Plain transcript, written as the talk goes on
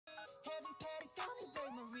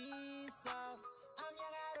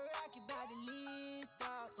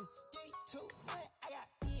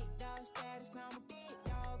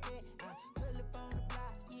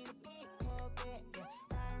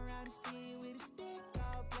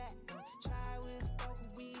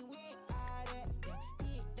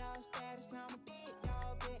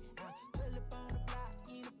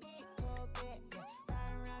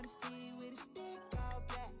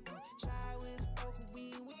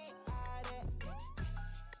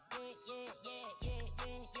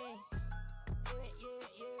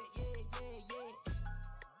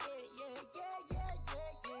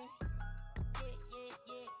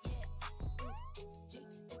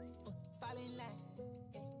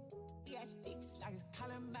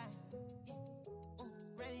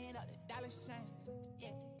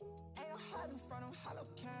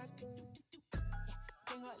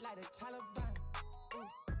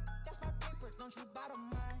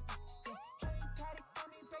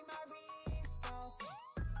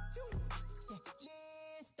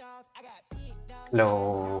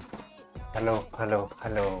Hello, hello, hello,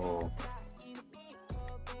 hello.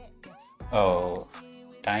 Oh,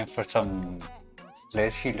 time for some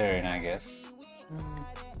Blaze Shielder, I guess.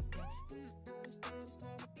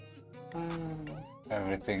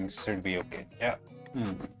 Everything should be okay. Yeah.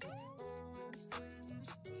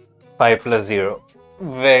 5+0.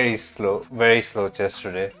 Very slow chess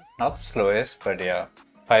today. Not the slowest, but yeah.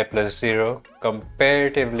 5+0.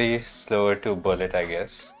 Comparatively slower to bullet, I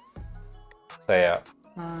guess. So yeah.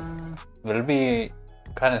 Will be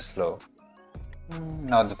kind of slow.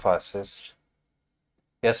 Not the fastest.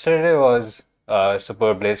 Yesterday was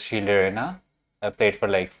Super Blaze Shield Arena. I played for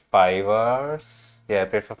like 5 hours. Yeah, I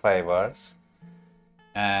played for 5 hours.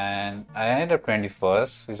 And I ended up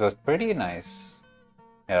 21st, which was pretty nice.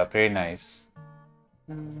 Yeah, pretty nice.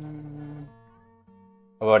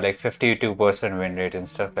 About like 52% win rate and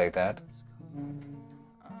stuff like that.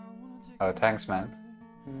 Oh, thanks, man.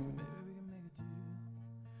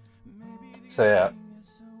 So yeah,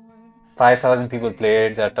 5,000 people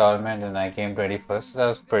played that tournament and I came 21st. So that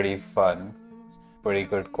was pretty fun. Pretty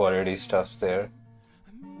good quality stuff there.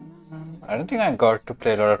 I don't think I got to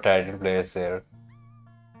play a lot of title players there.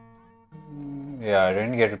 Yeah, I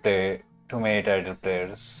didn't get to play too many title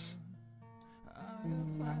players.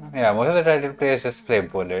 Yeah, most of the title players just play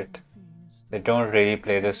Bullet. They don't really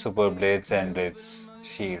play the Super Blades and BLITZ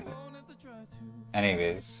Shield.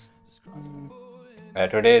 Anyways,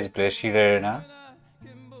 today is Blaze Shield Arena.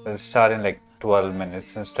 It'll start in like 12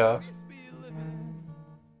 minutes and stuff.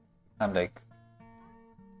 I'm like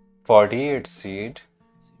 48 seed.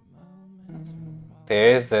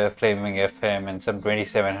 There's the Flaming FM and some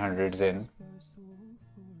 2700s in.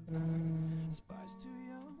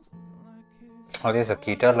 Oh, there's a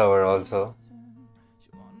Kita lover also.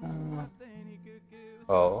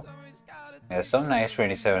 Oh, there's some nice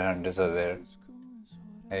 2700s over there.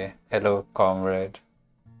 Hey, hello, comrade.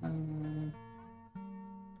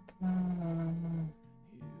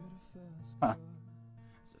 Huh.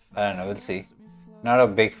 I don't know, we'll see. Not a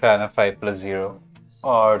big fan of 5+0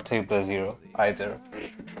 or 3+0 either.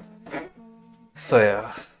 So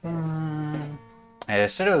yeah.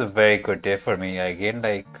 Yesterday was a very good day for me. I gained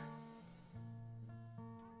like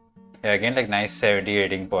nice 70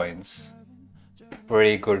 rating points.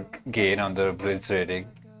 Pretty good gain on the BLITZ rating.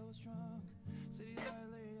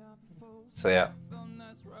 So yeah.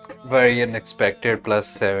 Very unexpected plus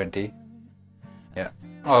 70. Yeah.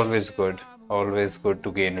 Always good. Always good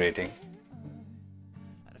to gain rating.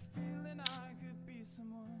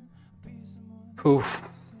 Oof.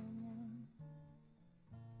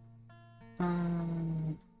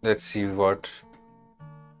 Let's see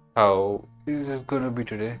how is this gonna be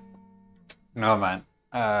today? No man,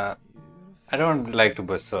 I don't like to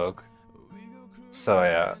berserk, so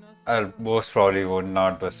yeah, I'll most probably would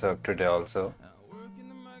not berserk today also,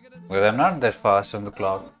 because I'm not that fast on the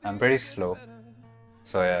clock. I'm pretty slow,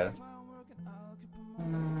 so yeah,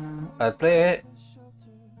 I'll play it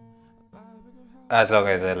as long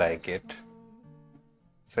as I like it.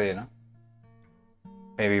 So you know,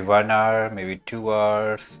 maybe 1 hour, maybe 2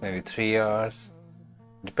 hours, maybe 3 hours,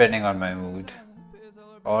 depending on my mood.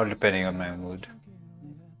 All depending on my mood.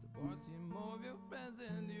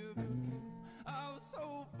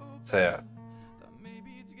 So yeah.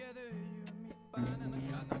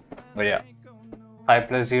 But yeah,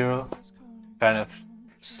 5+0, kind of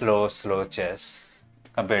slow chess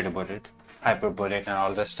compared to Bullet, Hyper Bullet and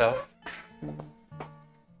all that stuff. You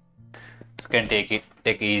can take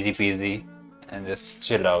it easy peasy and just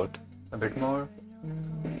chill out a bit more.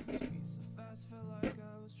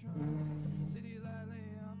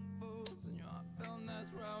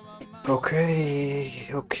 Okay,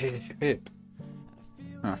 wait.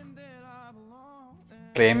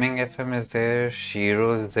 Claiming FM is there,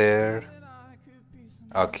 Shiro is there,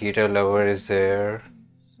 Akita Lover is there.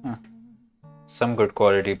 Huh. Some good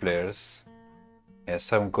quality players. Yeah,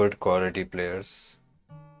 some good quality players.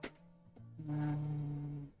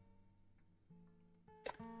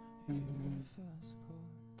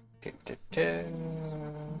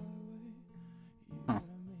 Huh.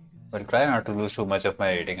 Well, try not to lose too much of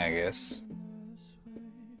my rating, I guess.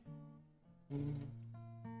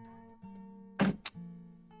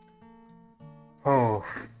 Oh.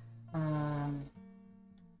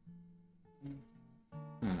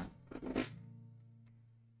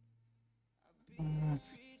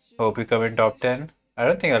 Hope you come in top 10. I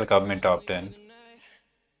don't think I'll come in top 10.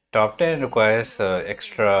 Top 10 requires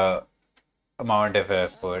extra amount of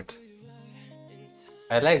effort.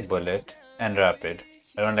 I like Bullet and Rapid.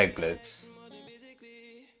 I don't like Blitz.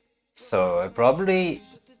 So probably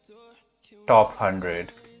top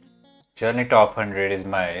 100. Generally top 100 is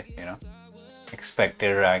my,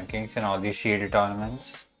 expected rankings in all these shield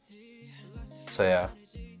tournaments. So yeah,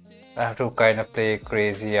 I have to kind of play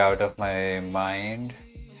crazy out of my mind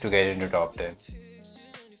to get into top 10.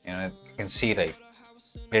 You can see like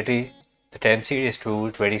literally the 10 seed is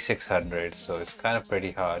to 2600, so it's kind of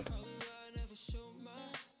pretty hard.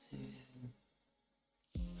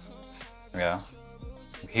 Yeah,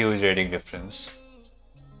 huge rating difference.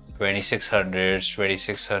 2600s,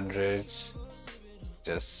 2600s,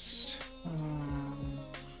 just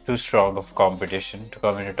too strong of competition to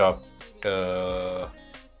come into top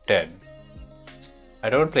 10. I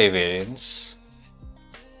don't play variants.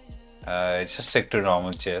 I just stick to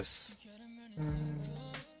normal chess.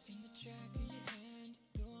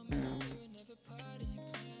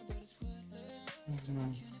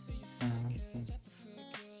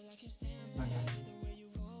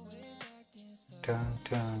 Dun,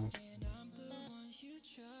 dun.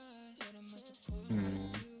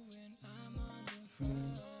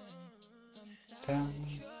 Dun.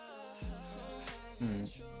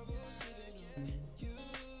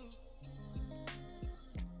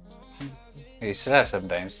 You still have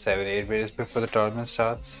sometimes 7-8 minutes before the tournament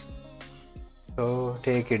starts. So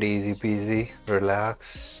take it easy peasy,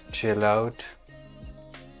 relax, chill out.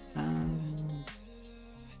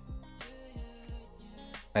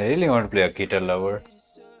 I really want to play Akita Lover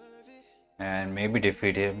and maybe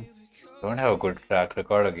defeat him. Don't have a good track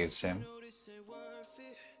record against him.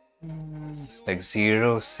 Like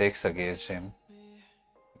 0-6 against him.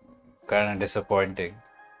 Kinda disappointing.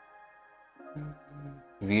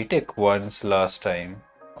 VTech once last time.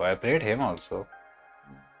 Oh, I played him also.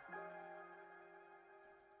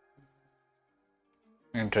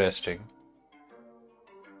 Interesting.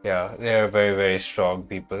 Yeah, they are very, very strong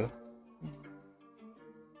people.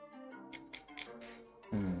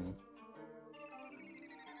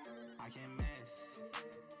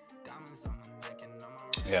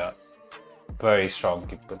 Yeah, very strong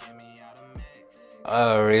people.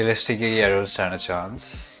 Realistically, I don't stand a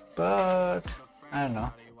chance, but I don't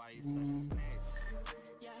know.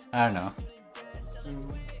 I don't know.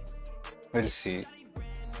 We'll see.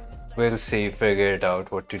 We'll see, figure it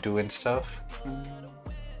out what to do and stuff.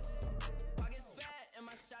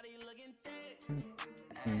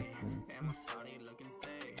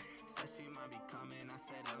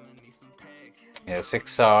 Yeah,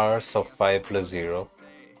 6 hours of 5+0.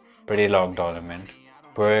 Pretty long tournament.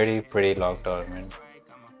 Pretty long tournament.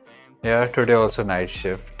 Yeah, today also night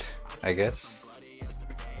shift, I guess.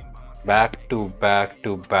 Back to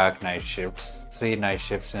back night shifts. 3 night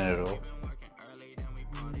shifts in a row.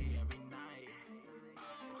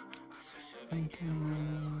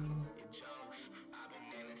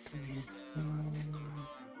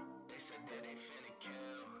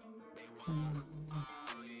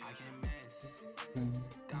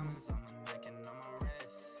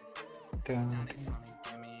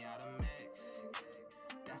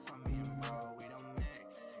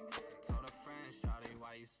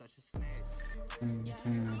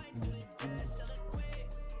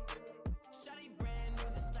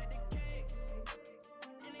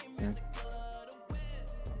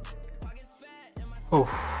 Oh.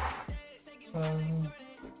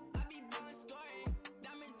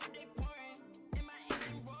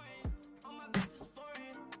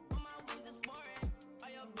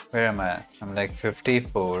 Where am I? I'm like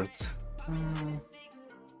 54th.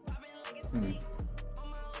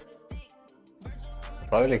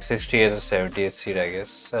 Probably like 60th or 70th seed, I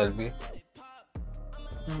guess. I'll be.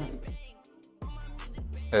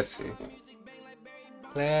 Let's see.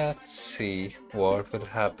 Let's see what will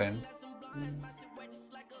happen.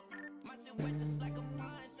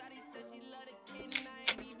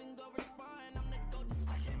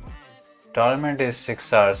 Tournament is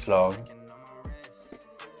 6 hours long.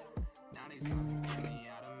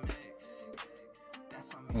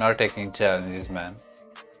 Not taking challenges, man.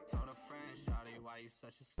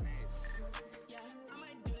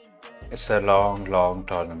 It's a long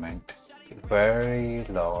tournament. Very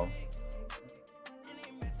long.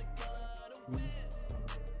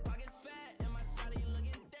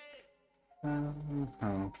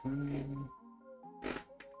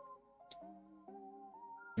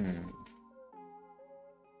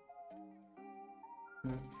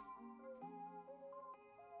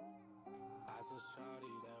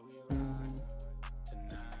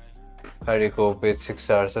 How do you cope with 6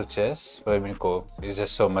 hours of chess? Well, I mean, cope. It's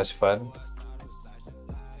just so much fun.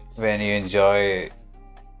 When you enjoy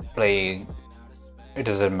playing, it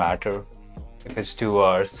doesn't matter if it's 2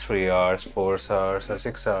 hours, 3 hours, 4 hours, or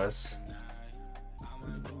 6 hours.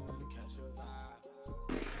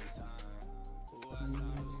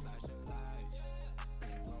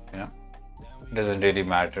 You know, it doesn't really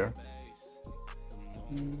matter.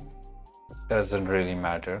 Doesn't really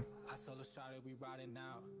matter.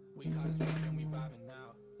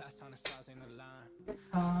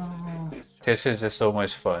 Chess is just so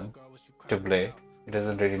much fun to play. It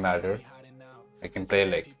doesn't really matter. I can play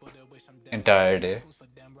like entire day.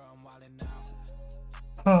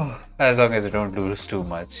 As long as I don't lose too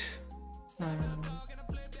much.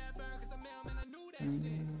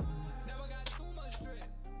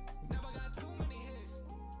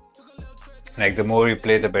 Like the more you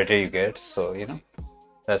play, the better you get. So you know,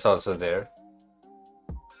 that's also there.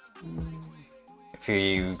 If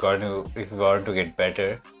you want to get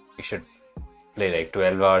better, you should play like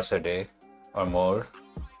 12 hours a day or more.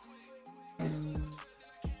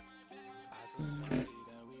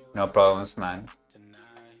 No problems, man.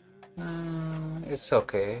 It's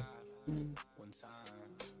okay.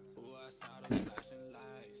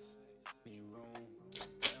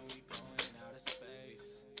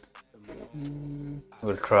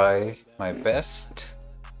 Will try my best.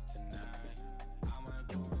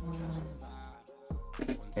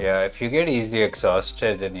 Yeah, if you get easily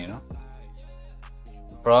exhausted, then you know,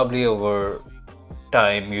 probably over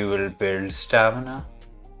time you will build stamina,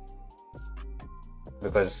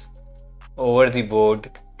 because over the board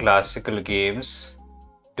classical games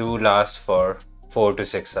do last for 4 to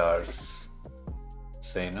 6 hours.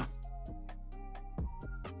 So you know,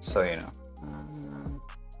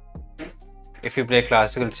 if you play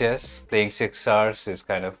classical chess, playing 6 hours is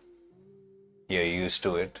kind of, you're used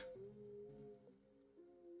to it.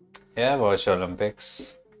 Yeah, watch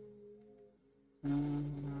Olympics.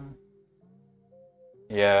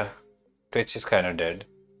 Yeah, Twitch is kind of dead.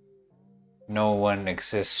 No one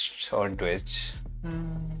exists on Twitch.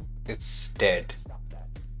 It's dead.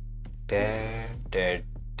 Dead.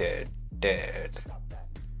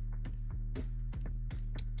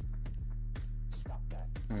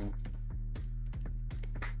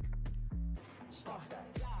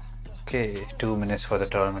 Okay, 2 minutes for the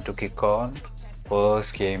tournament to kick on.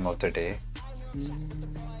 First game of the day.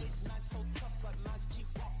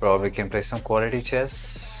 Probably can play some quality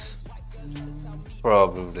chess.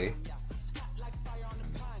 Probably.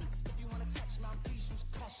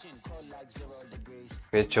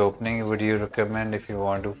 Which opening would you recommend if you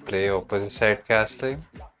want to play opposite side castling?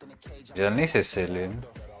 Generally Sicilian.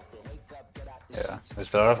 Yeah,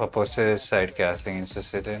 there's a lot of opposite side castling in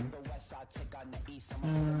Sicilian.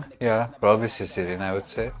 Yeah, probably Sicilian, I would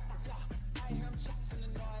say.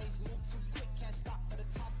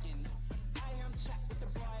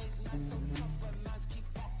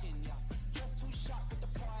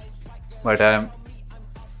 But I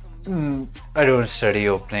don't study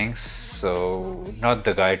openings, so not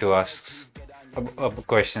the guy to ask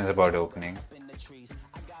questions about opening.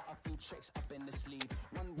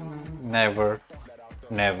 Never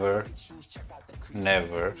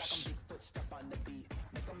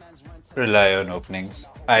rely on openings.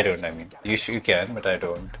 I don't. I mean, you can, but I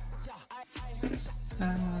don't.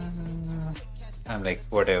 I'm like,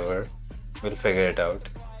 whatever, we'll figure it out.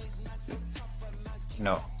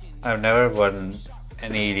 No, I've never won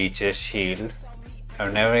any Leech's Shield.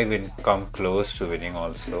 I've never even come close to winning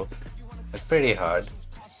also. It's pretty hard.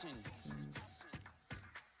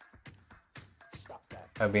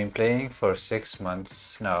 I've been playing for 6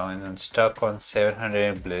 months now and I'm stuck on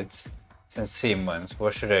 700 BLITZ since 3 months.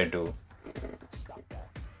 What should I do?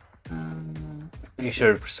 You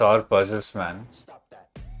should solve puzzles, man.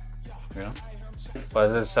 You know,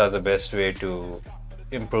 puzzles are the best way to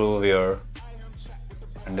improve your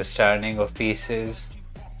understanding of pieces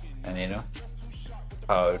and you know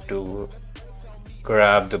how to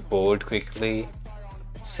grab the board quickly,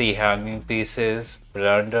 see hanging pieces,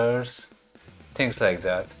 blunders, things like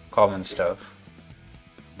that. Common stuff.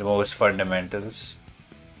 The most fundamentals.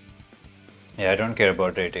 Yeah, I don't care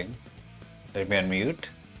about rating. Let me unmute.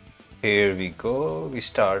 Here we go. We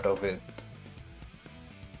start off with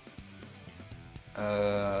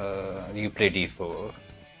you play d4.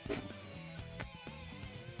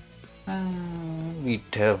 We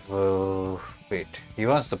devil. Wait, he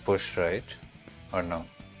wants the push, right? Or no?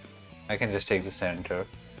 I can just take the center.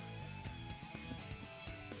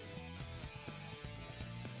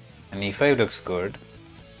 And e5 looks good.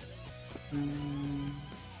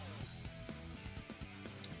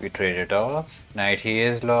 We trade it off. Knight here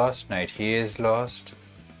is lost. Knight here is lost.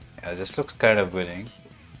 Yeah, this looks kind of winning.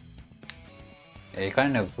 Yeah, he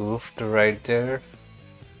kind of goofed right there.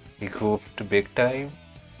 He goofed big time.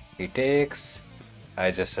 He takes.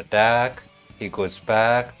 I just attack. He goes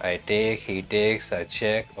back. I take. He takes. I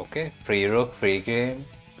check. Okay. Free rook. Free game.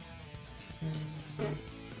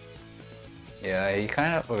 Yeah, he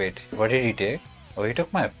kind of. Wait. What did he take? Oh, he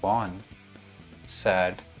took my pawn.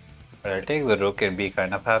 Sad. But I'll take the rook and be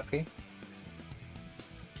kind of happy.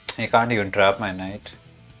 He can't even trap my knight.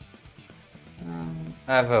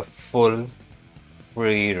 I have a full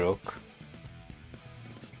free rook.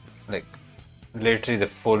 Like, literally the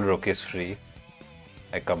full rook is free.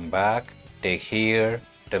 I come back, take here,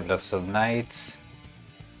 develop some knights,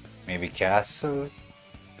 maybe castle.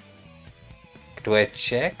 Do I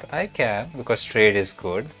check? I can, because trade is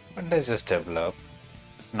good. But let's just develop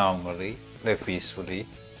normally, live peacefully.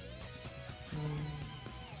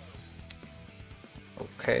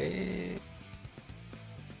 Okay.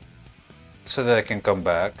 So that I can come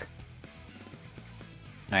back.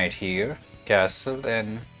 Knight here, castle,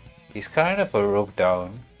 and he's kind of a rook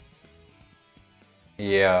down.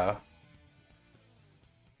 Yeah.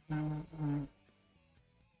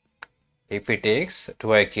 If he takes,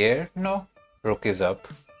 do I care? No. Rook is up.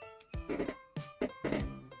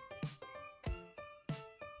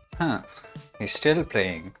 Huh. He's still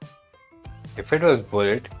playing. If it was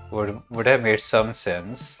bullet, would have made some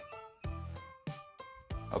sense.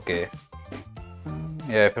 Okay.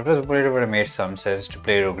 Yeah, if it was bullet, it would have made some sense to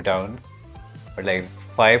play rook down. But like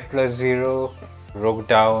 5+0, rook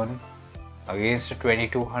down against a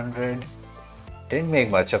 2200 didn't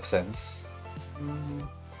make much of sense.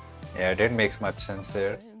 Yeah, it didn't make much sense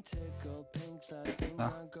there. Huh.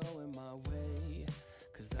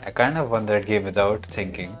 I kind of won that game without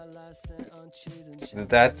thinking.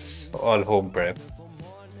 That's all home prep.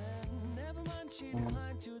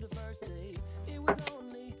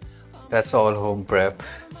 That's all home prep.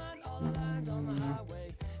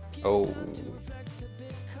 Oh.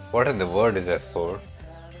 What in the world is f4?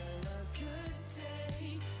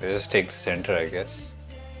 Let's just take the center, I guess.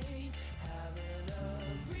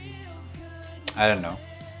 I don't know.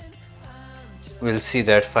 We'll see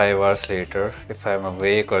that 5 hours later if I'm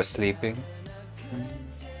awake or sleeping.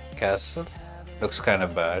 Castle looks kind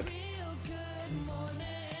of bad.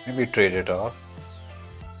 Maybe trade it off.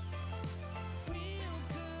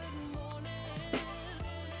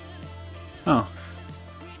 Oh.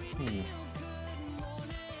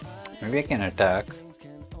 Maybe I can attack.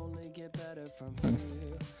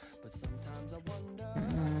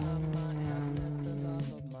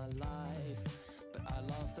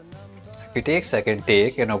 If he takes, I can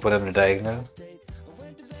take and open up the diagonal.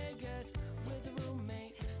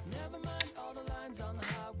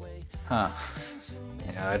 Huh.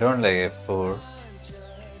 Yeah, I don't like f4.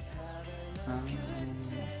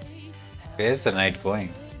 Where's the knight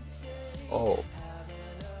going? Oh.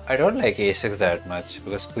 I don't like a6 that much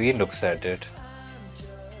because queen looks at it.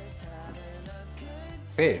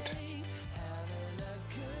 Wait.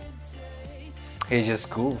 He just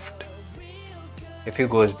goofed. If he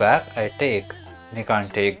goes back, I take. And he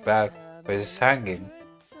can't take back because he's hanging.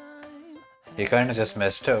 He kinda just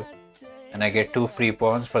messed up. And I get 2 free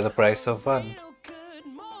pawns for the price of 1.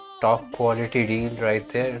 Top quality deal right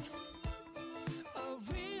there.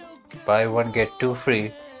 Buy 1 get 2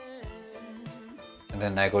 free. And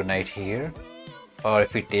then I go knight here. Or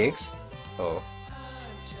if he takes, oh,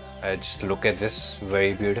 I just look at this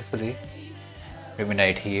very beautifully. Maybe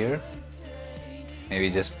knight here. Maybe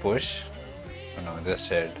just push. Oh no, just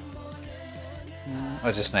red.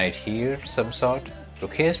 Or just knight here, some sort.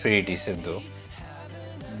 Rook here is pretty decent though.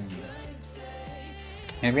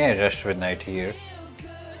 Maybe I rushed with knight here.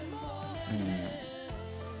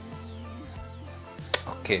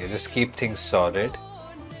 Okay, just keep things solid.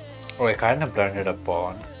 Oh, I kind of blundered a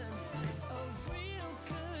pawn.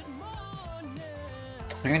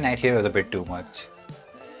 Maybe knight here was a bit too much.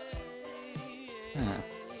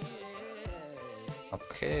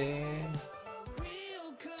 Okay.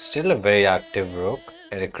 Still a very active rook.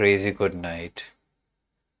 Had a crazy good night.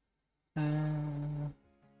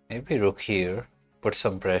 Maybe rook here. Put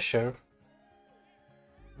some pressure.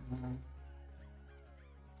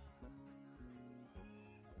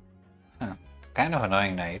 Huh. Kind of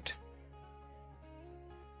annoying knight.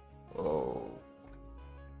 Oh.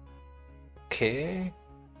 Okay.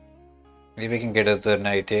 Maybe we can get other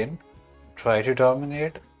knight in. Try to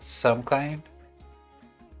dominate some kind.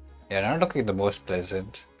 Yeah, not looking the most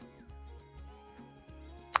pleasant.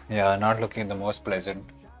 Yeah, not looking the most pleasant.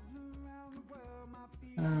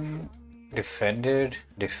 Defended,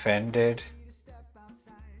 defended,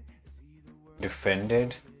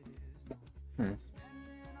 defended.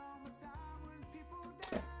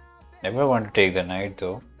 Never want to take the knight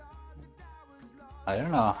though. I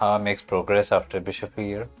don't know how it makes progress after bishop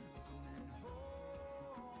here.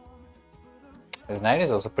 His knight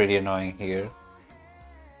is also pretty annoying here.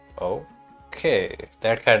 Okay,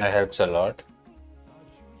 that kind of helps a lot.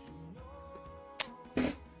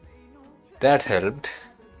 That helped.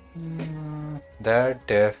 That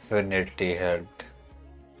definitely helped.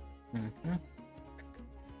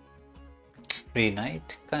 Free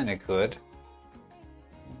knight, kinda good.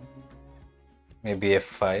 Maybe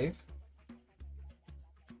f5.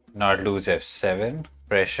 Not lose f7.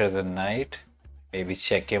 Pressure the knight. Maybe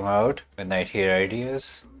check him out with knight here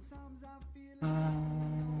ideas.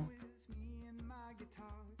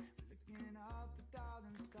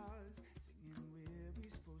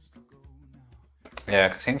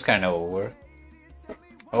 Yeah, seems kind of over.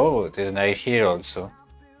 Oh, there's knight here also.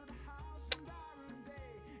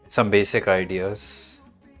 Some basic ideas.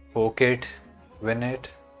 Poke it, win it.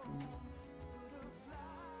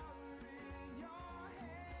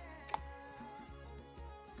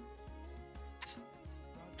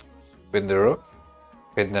 Win the rook,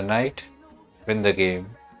 win the knight, win the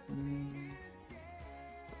game.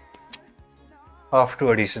 Off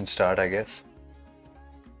to a decent start, I guess.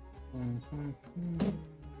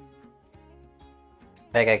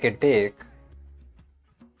 Like I could take,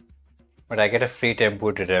 but I get a free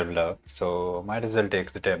tempo to develop, so might as well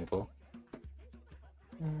take the tempo.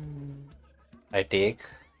 I take.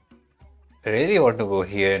 I really want to go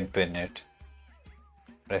here and pin it,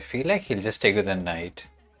 but I feel like he'll just take with a knight.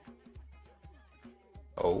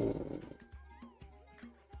 Oh,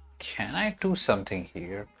 can I do something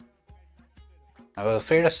here? I was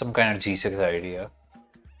afraid of some kind of g6 idea.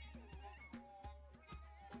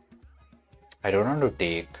 I don't want to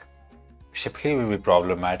take. Bishop here will be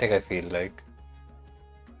problematic, I feel like.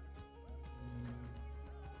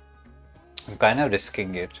 I'm kind of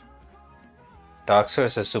risking it. Dark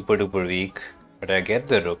source is super duper weak, but I get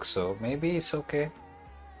the rook, so maybe it's okay.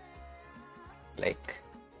 Like,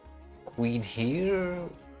 queen here.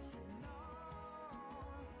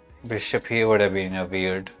 Bishop here would have been a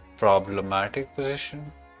weird, problematic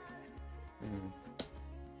position.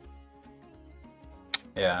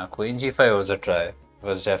 Yeah, queen g5 was a try. It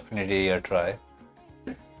was definitely a try.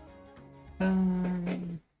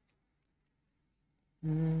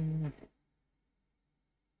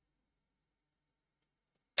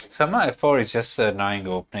 Somehow f4 is just an annoying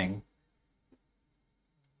opening.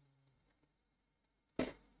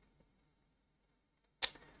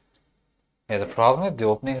 Yeah, the problem with the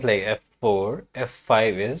openings like f4,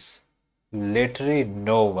 f5 is literally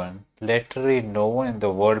no one in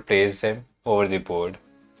the world plays them over the board.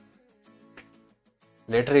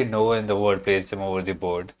 Literally no one in the world plays them over the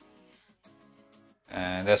board.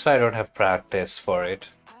 And that's why I don't have practice for it.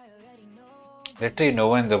 Literally no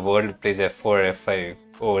one in the world plays f4, f5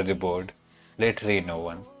 over the board. Literally no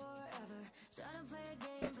one.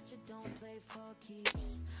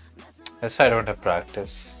 That's why I don't have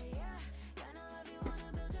practice.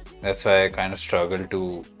 That's why I kind of struggle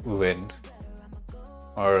to win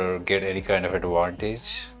or get any kind of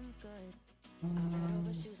advantage.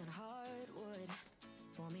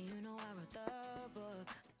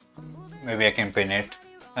 Maybe I can pin it.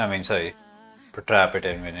 Trap it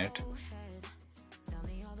and win it.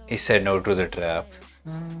 He said no to the trap.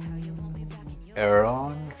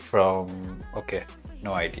 Aaron from... Okay,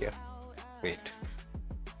 no idea. Wait.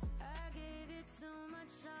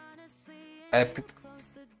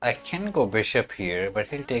 I can go bishop here, but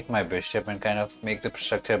he'll take my bishop and kind of make the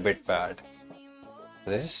structure a bit bad.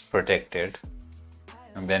 So this is protected.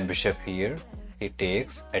 And then bishop here. He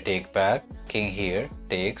takes, I take back, king here,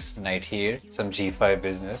 takes, knight here, some g5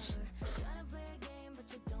 business.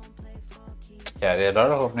 Yeah, there are a lot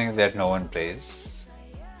of openings that no one plays,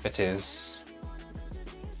 which is,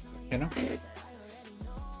 you know,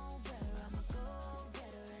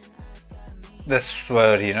 that's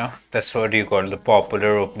what you call the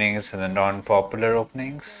popular openings and the non-popular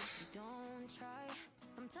openings.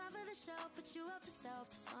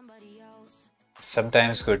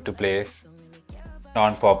 sometimes good to play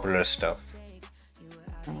non-popular stuff.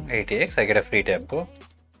 80x, I get a free tempo.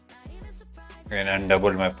 And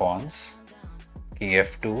undouble my pawns. King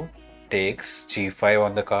f2 takes g5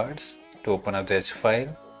 on the cards to open up the h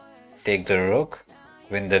file. Take the rook,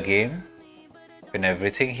 win the game, win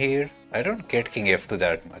everything here. I don't get king f2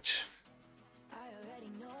 that much.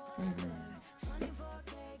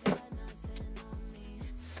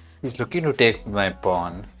 He's looking to take my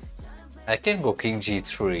pawn. I can go king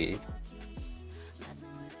g3.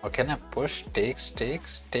 Or can I push? Takes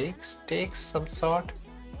some sort?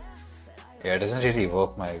 Yeah, it doesn't really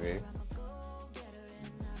work my way.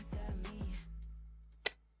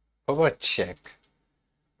 How about check?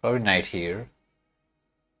 Probably knight here.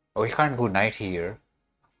 Oh, he can't go knight here.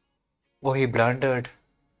 Oh, he blundered.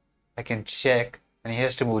 I can check, and he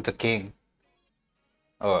has to move the king.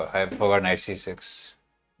 Oh, I forgot knight c6.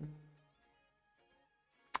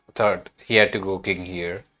 Thought he had to go king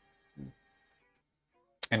here.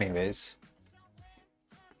 Anyways.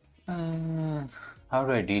 How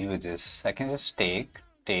do I deal with this? I can just take,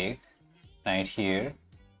 knight here.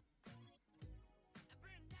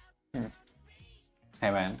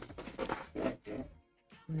 Hey man.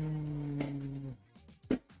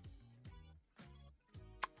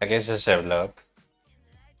 I guess just develop.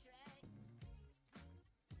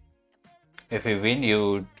 If you win,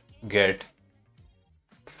 you get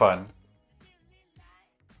fun.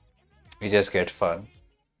 You just get fun.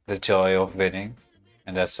 The joy of winning,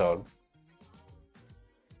 and that's all.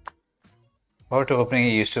 What opening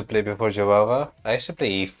you used to play before Jawava? I used to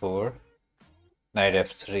play e4, knight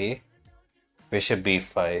f3, bishop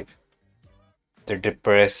b5. The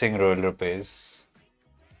depressing roller pace.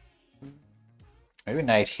 Maybe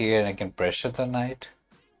knight here and I can pressure the knight.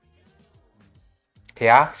 He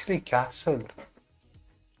actually castled.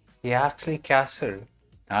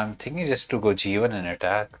 I'm thinking just to go g1 and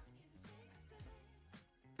attack.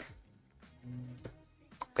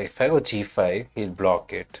 Like if I go g5, he'll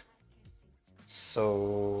block it.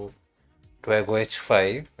 So do I go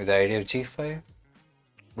h5 with the idea of g5?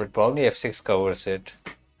 But probably f6 covers it.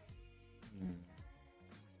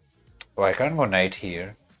 Oh, I can't go knight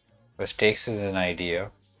here. Because takes is an idea.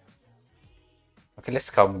 Okay, let's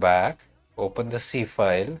come back. Open the c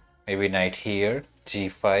file. Maybe knight here.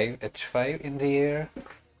 g5, h5 in the air.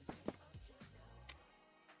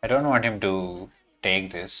 I don't want him to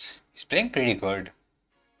take this. He's playing pretty good.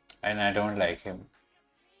 And I don't like him.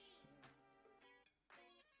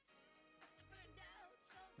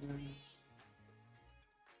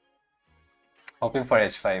 Hoping for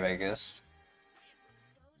h5, I guess.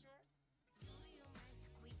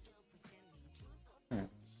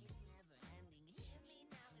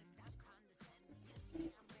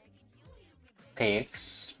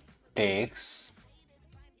 Takes.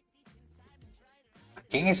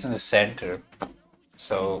 King is in the center.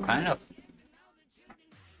 So kind of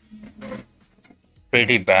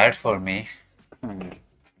pretty bad for me.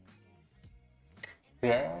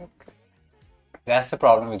 Yeah. That's the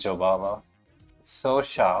problem with Jobava. It's so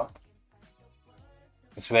sharp.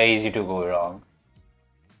 It's very easy to go wrong.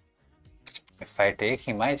 If I take,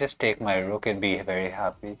 he might just take my rook and be very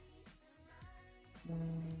happy.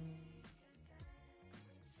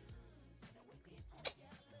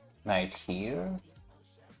 Knight here.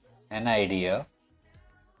 An idea.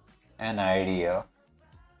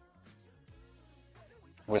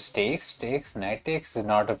 With takes, knight takes is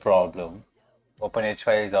not a problem. Open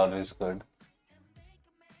h5 is always good.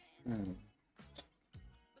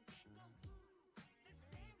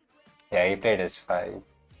 Yeah, he played h5.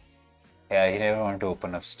 Yeah, he never wanted to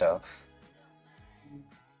open up stuff.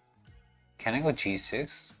 Can I go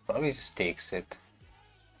g6? Probably just takes it.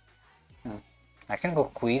 I can go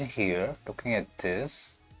queen here, looking at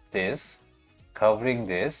this, covering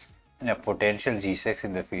this, and a potential g6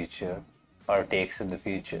 in the future, or takes in the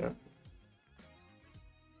future.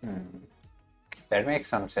 That makes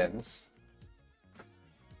some sense.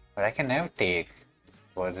 But I can never take,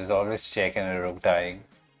 because there's always check and a rook dying.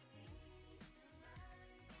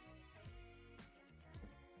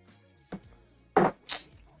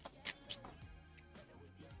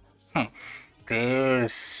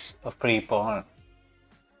 There's a free pawn.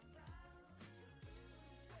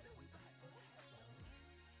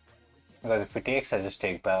 Because if he takes, I just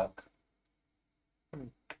take back.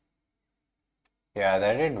 Yeah,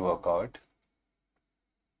 that didn't work out.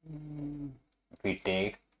 If we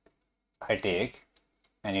take, I take,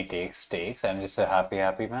 and he takes, I'm just a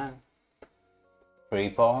happy man.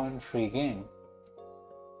 Free pawn, free game.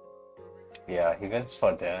 Yeah, he went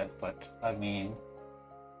for that, but I mean,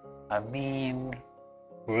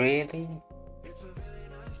 really?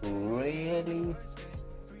 Really?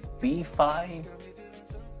 B5?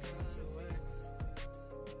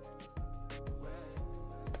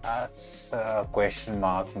 That's a question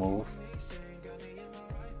mark move.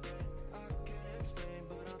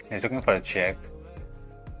 He's looking for a check.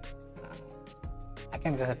 I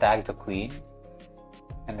can just attack the queen.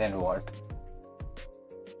 And then what?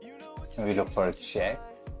 We look for a check.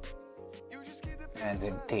 And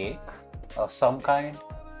then take of some kind.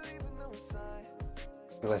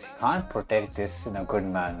 Because he can't protect this in a good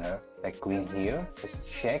manner. Like queen here, just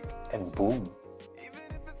check and boom.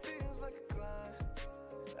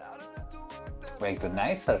 Like the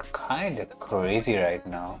knights are kind of crazy right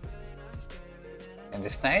now. And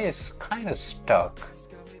this knight is kind of stuck.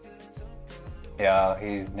 Yeah,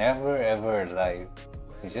 he's never ever alive.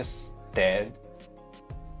 He's just dead.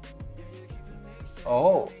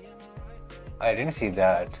 Oh, I didn't see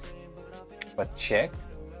that. But check.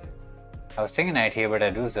 I was thinking knight here, but I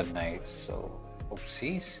lose the knight, so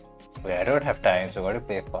oopsies. Wait, I don't have time, so I gotta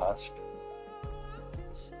play fast.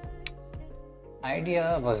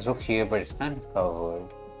 Idea was rook here, but it's kind of covered.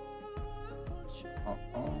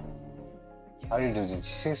 How do you do this?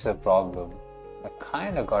 This is the problem. I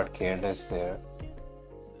kind of got careless there.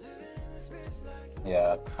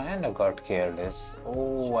 Yeah, kind of got careless.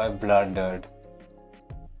 Oh, I blundered.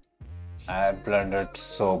 I blundered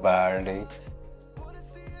so badly.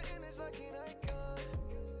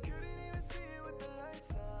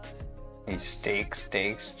 He just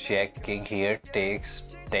takes, check, king here, takes,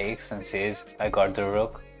 and says, I got the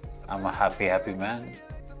rook. I'm a happy man.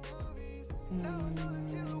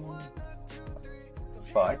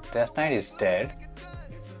 But that knight is dead.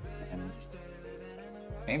 And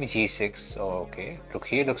maybe g6. Oh, okay. Rook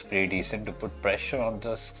here looks pretty decent to put pressure on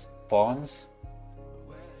the pawns.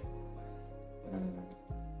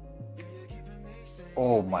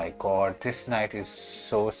 Oh my god, this knight is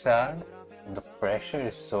so sad. And the pressure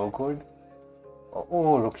is so good.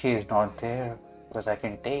 Oh, rook here is not there because I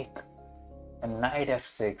can take. And knight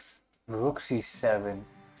f6, rook c7,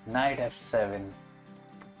 knight f7.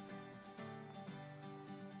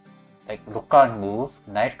 Like rook can't move,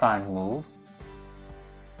 knight can't move.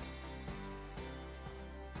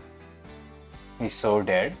 He's so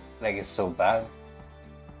dead, like it's so bad.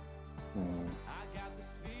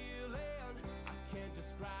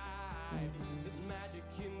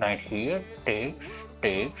 Knight here, takes.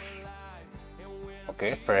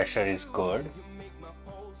 Okay, pressure is good.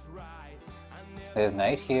 There's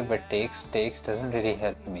knight here, but takes doesn't really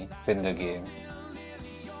help me win the game.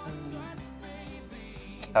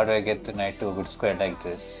 How do I get the knight to a good square like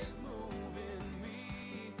this?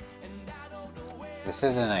 This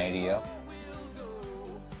is an idea.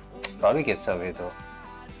 Probably gets away though.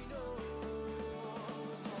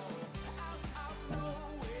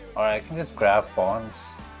 Or I can just grab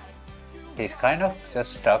pawns. He's kind of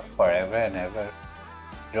just stuck forever and ever.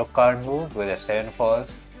 Rook can't move with f7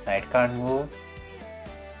 falls. Knight can't move.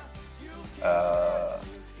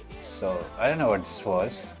 So I don't know what this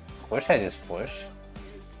was. Push, I just push.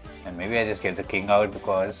 And maybe I just get the king out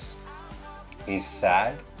because he's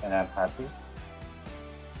sad and I'm happy.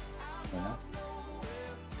 You know?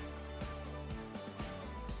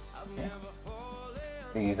 Yeah.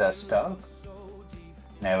 These are stuck.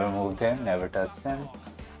 Never move them, never touch them.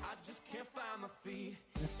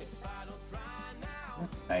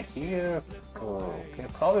 Right here. Oh, okay,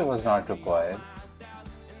 probably was not required.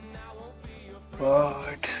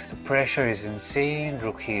 But the pressure is insane.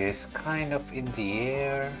 Rook here is kind of in the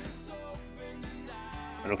air.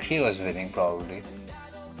 Rook here was winning probably.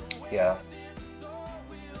 Yeah.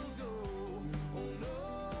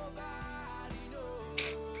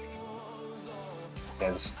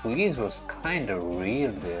 Yeah, the squeeze was kind of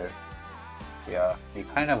real there. Yeah, he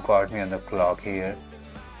kind of got me on the clock here.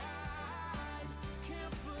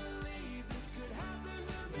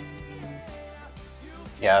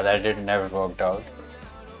 Yeah, that never worked out.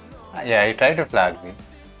 Yeah, he tried to flag me.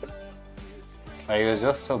 But he was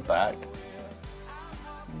just so bad.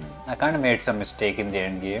 I kind of made some mistake in the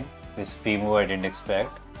end game. This pre-move I didn't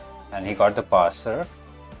expect. And he got the passer.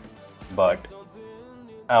 But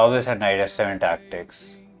I always had knight f7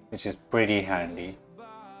 tactics, which is pretty handy.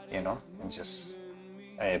 You know, and just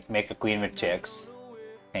I make a queen with checks.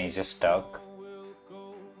 And he's just stuck.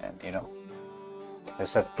 And you know,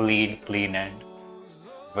 it's a clean end.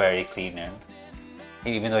 Very clean end.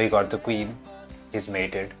 Even though he got the queen, he's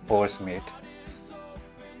mated, force mate.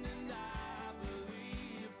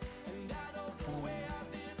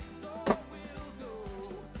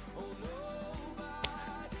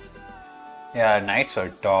 Yeah, knights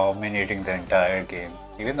were dominating the entire game.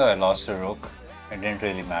 Even though I lost a rook, it didn't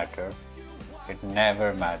really matter. It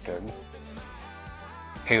never mattered.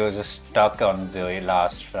 He was just stuck on the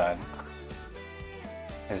last rank.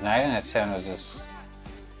 His knight and h7 was just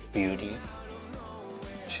beauty.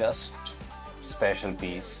 Just special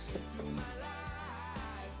piece.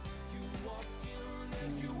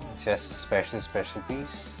 Just a special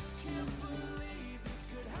piece.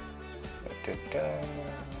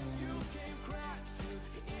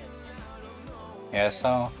 Yeah,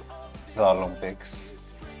 so the Olympics.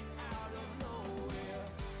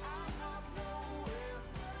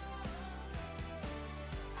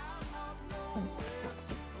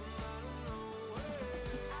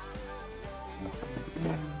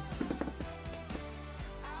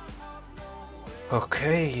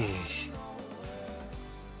 Okay.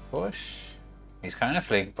 Push. He's kind of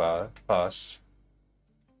playing fast.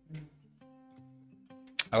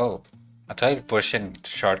 Oh, I tried pushing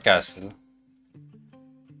short castle.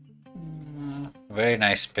 Very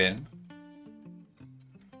nice pin.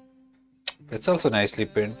 It's also nicely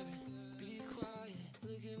pinned.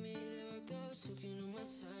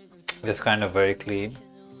 It's kind of very clean.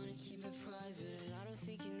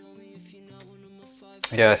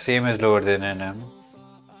 Yeah, CM is lower than NM.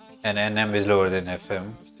 And NM is lower than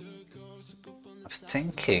FM. I was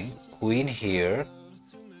thinking, queen here.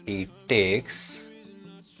 He takes.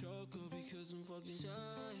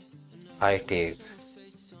 I take.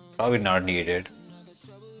 Probably not needed.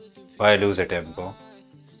 Why lose a tempo?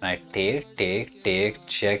 I take,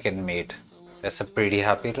 check and mate. That's a pretty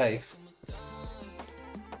happy life.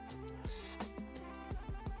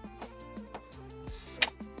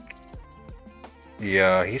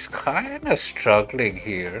 Yeah, he's kind of struggling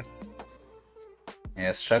here.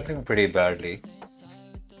 Yeah, struggling pretty badly.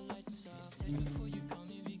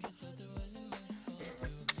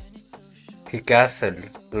 He castled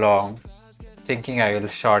long, thinking I will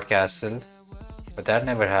short castle, but that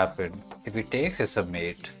never happened. If he takes, it's a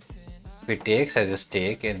mate. If he takes, I just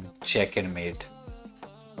take and check and mate.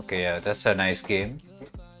 Okay, yeah, that's a nice game.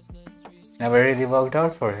 Never really worked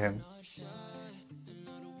out for him.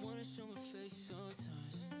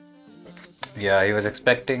 Yeah, he was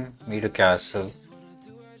expecting me to castle.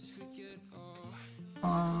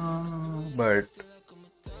 But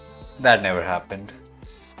that never happened.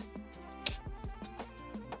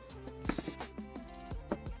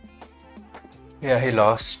 Yeah, he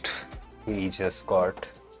lost. He just got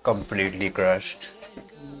completely crushed.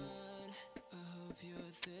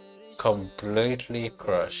 Completely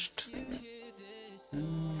crushed.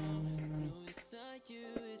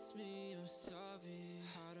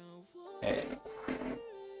 Hey.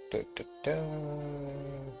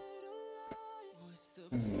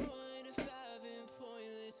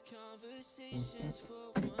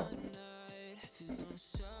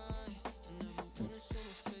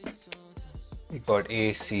 We got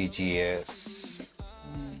ACGS.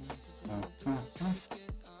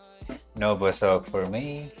 No berserk for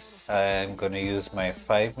me. I'm gonna use my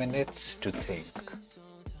 5 minutes to think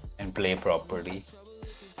and play properly.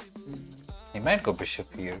 He might go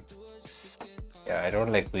bishop here. Yeah, I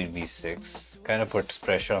don't like queen b6. Kind of puts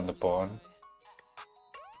pressure on the pawn.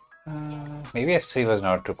 Maybe f3 was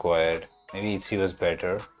not required. Maybe e3 was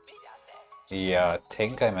better. Yeah, I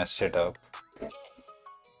think I messed it up.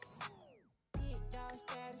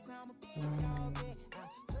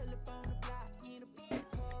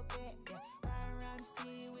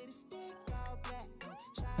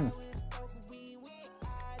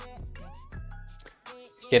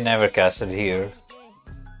 He can never castle here.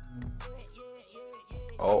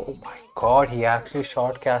 Oh my god, he actually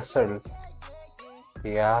short castle.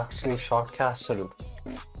 He actually short castle.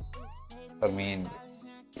 I mean,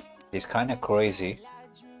 he's kind of crazy.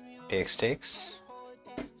 Takes.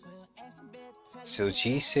 So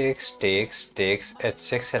g6, takes,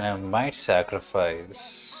 h6, and I might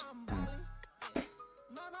sacrifice.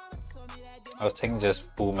 I was thinking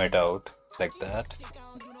just boom it out like that.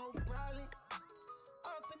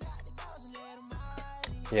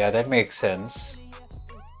 Yeah, that makes sense.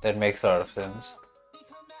 That makes a lot of sense.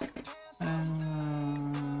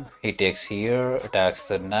 He takes here, attacks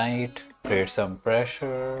the knight, creates some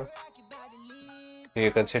pressure. Do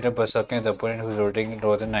you consider berserking the opponent who's rotating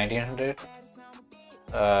lower than 1900?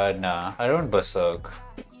 Nah, I don't berserk.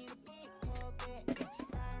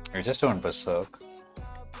 I just don't berserk.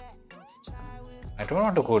 I don't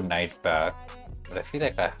want to go knight back, but I feel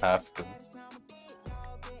like I have to.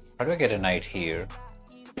 How do I get a knight here?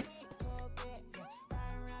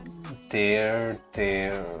 There.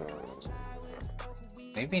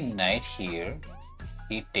 Maybe knight here.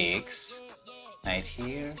 He takes. Knight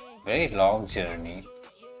here. Very long journey.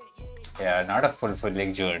 Yeah, not a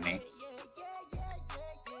fulfilling journey.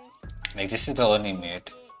 Like this is the only mate.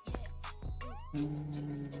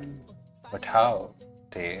 But how?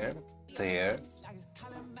 There, there.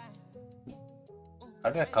 How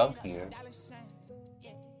do I come here?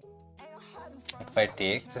 If I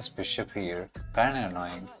take this bishop here, kinda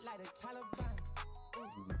annoying.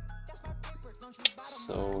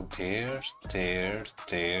 So there, there,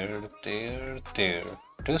 there, there, there.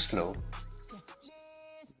 Too slow.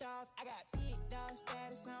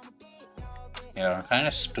 Yeah,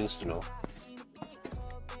 kinda too slow.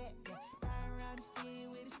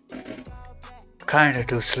 Kinda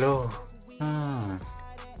too slow.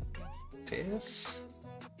 This?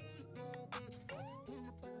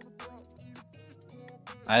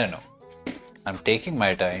 I don't know. I'm taking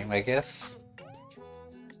my time, I guess.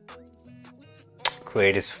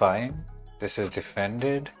 Trade is fine. This is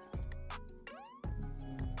defended.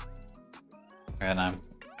 And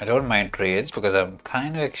I don't mind trades because I'm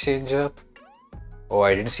kind of exchange up. Oh,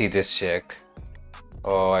 I didn't see this check.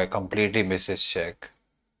 Oh, I completely missed this check.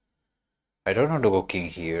 I don't want to go king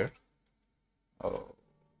here. Oh.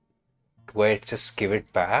 Do I just give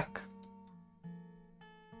it back?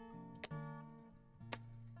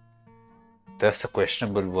 That's a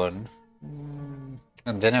questionable one.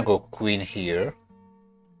 And then I go queen here.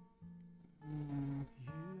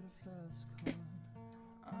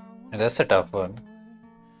 And that's a tough one.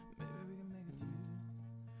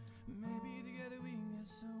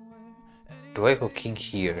 Do I go king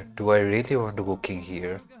here? Do I really want to go king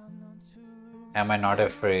here? Am I not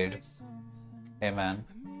afraid? Hey man.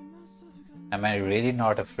 Am I really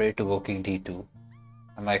not afraid to go king d2?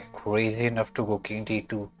 Am I crazy enough to go king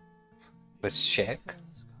d2 with check?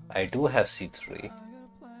 I do have c3.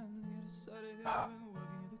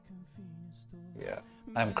 Yeah,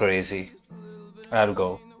 I'm crazy. I'll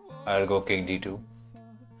go king d2.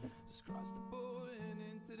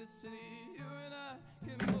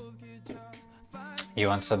 You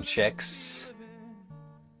want some checks?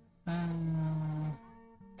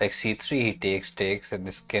 Like c3 he takes and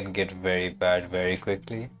this can get very bad very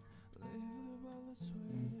quickly.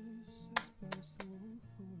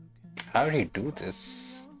 How do you do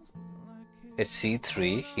this? It's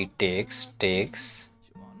c3, he takes,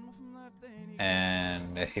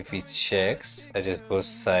 and if he checks, I just go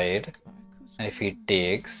side, and if he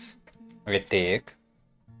takes, I take,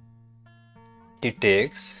 he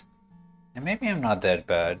takes, and maybe I'm not that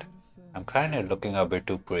bad. I'm kind of looking a bit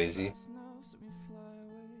too crazy.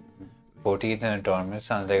 14th in the tournament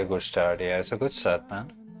sounds like a good start. Yeah, it's a good start,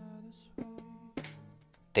 man.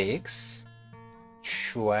 Takes,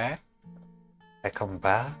 schwack. I come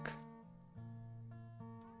back.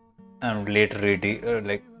 I'm later ready.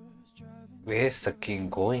 Like, where's the king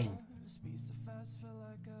going?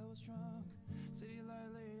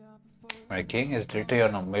 My king is literally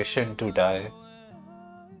on a mission to die.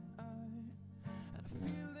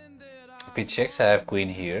 If he checks, I have queen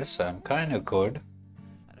here, so I'm kind of good.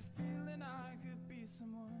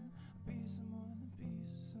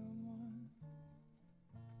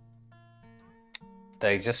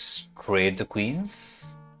 I just trade the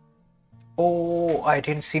queens. Oh, I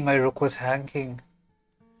didn't see my rook was hanging.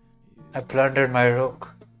 I plundered my rook.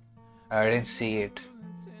 I didn't see it.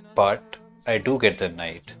 But I do get the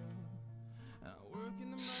knight.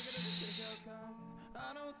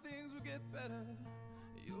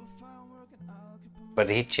 But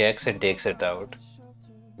he checks and takes it out.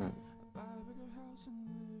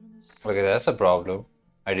 Okay, that's a problem.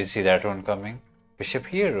 I didn't see that one coming. Bishop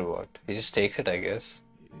here or what? He just takes it, I guess.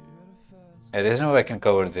 Yeah, there's no way I can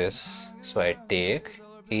cover this. So I take,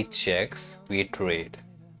 he checks, we trade.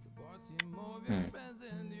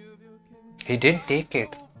 He didn't take it.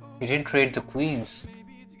 He didn't trade the queens.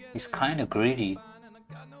 He's kind of greedy.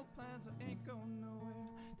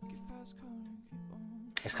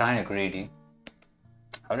 He's kind of greedy.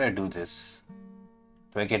 How do I do this?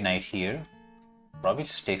 Do I get knight here? Probably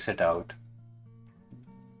just takes it out.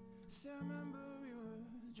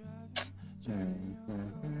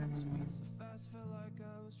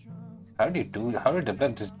 How do you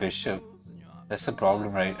develop this bishop? That's the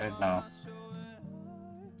problem right now.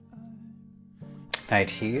 Knight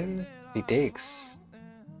here, he takes.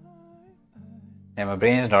 Yeah, my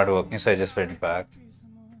brain is not working, so I just went back.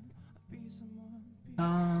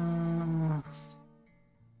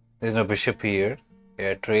 There's no bishop here.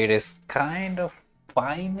 Yeah, trade is kind of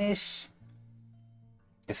fine-ish.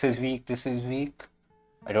 This is weak, this is weak.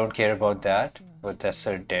 I don't care about that, but that's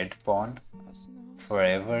a dead pawn.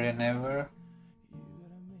 Forever and ever.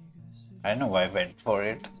 I don't know why I went for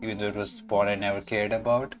it, even though it was the pawn I never cared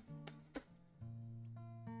about.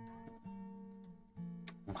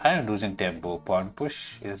 I'm kind of losing tempo. Pawn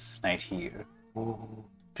push is knight here. Ooh.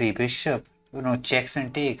 Pre-bishop. You know, checks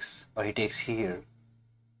and takes. Or he takes here.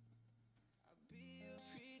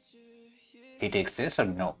 He takes this or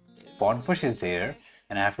no? Pawn push is there,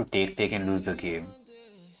 and I have to take and lose the game.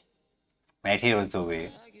 Knight here was the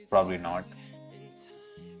way. Probably not.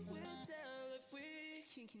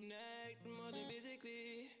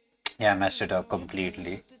 Yeah, I messed it up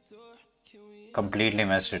completely. Completely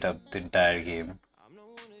messed it up the entire game.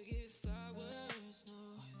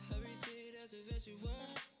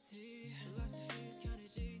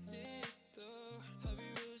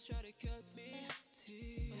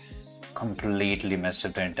 Completely messed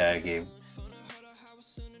up the entire game.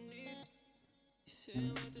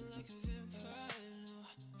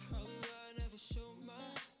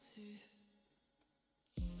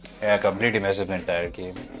 Yeah, completely messed up the entire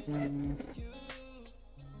game.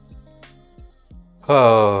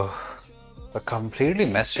 Oh, I completely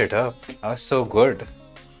messed it up. I was so good.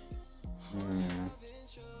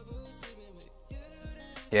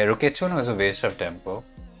 Yeah, rook h1 was a waste of tempo.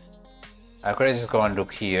 I could have just gone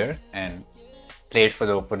rook here and played for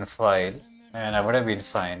the open file, and I would have been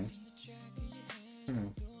fine.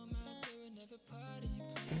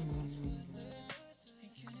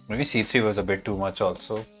 Maybe c3 was a bit too much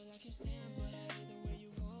also.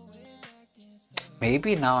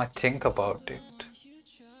 Maybe now I think about it.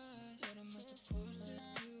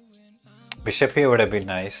 Bishop here would have been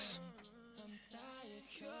nice.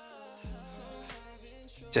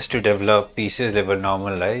 Just to develop pieces, live a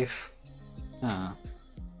normal life.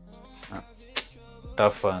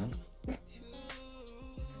 Tough one.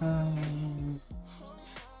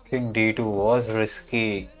 King d2 was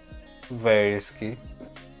risky. Very risky.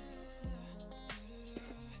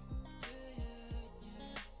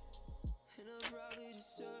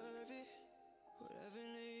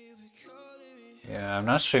 Yeah, I'm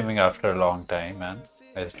not streaming after a long time, man.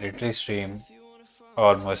 I literally stream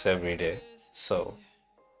almost every day. So,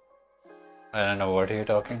 I don't know what you're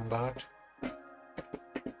talking about.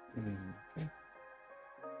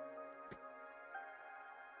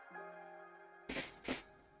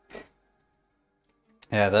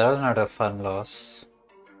 Yeah, that was not a fun loss.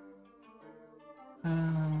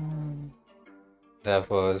 That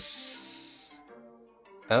was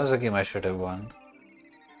a game I should have won.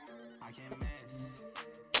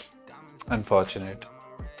 Unfortunate.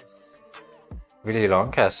 Really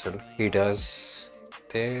long castle. He does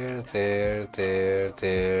there.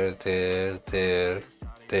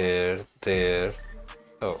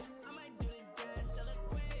 Oh.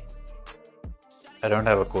 I don't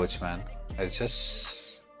have a coach, man. I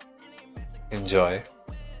just enjoy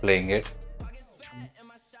playing it.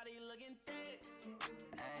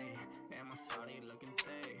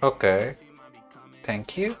 Okay.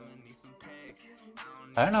 Thank you.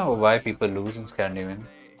 I don't know why people lose in Scandinavian.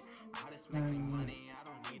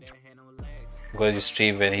 Because you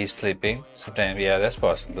stream when he's sleeping. Sometimes, yeah, that's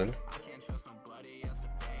possible.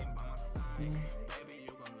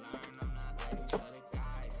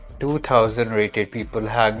 2,000 rated people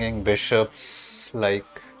hanging bishops like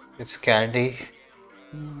it's candy.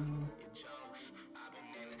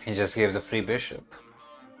 He just gave the free bishop.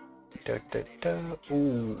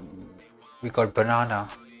 Ooh. We got banana.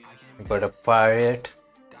 We got a pirate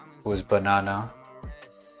who's banana.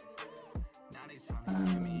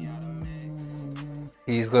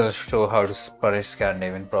 He's gonna show how to punish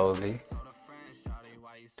Scandinavian probably.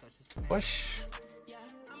 Push.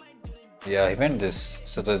 Yeah, he went this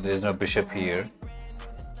so that there's no bishop here.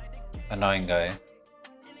 Annoying guy.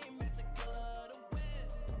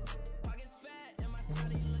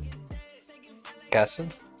 Castle?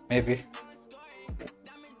 Maybe.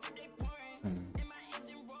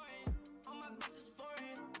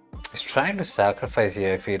 He's trying to sacrifice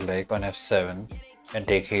here, I feel like, on f7 and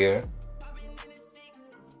take here.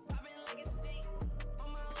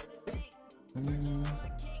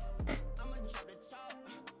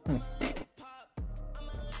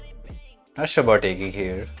 Not sure about taking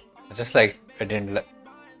here. Just like I didn't like.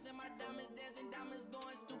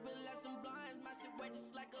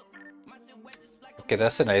 Okay,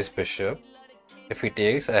 that's a nice bishop. If he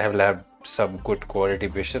takes, I have left some good quality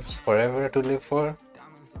bishops forever to live for.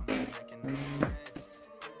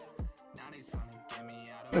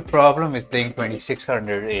 The problem with playing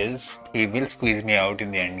 2600 is he will squeeze me out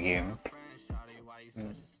in the end game.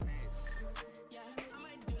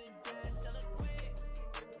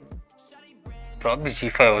 Probably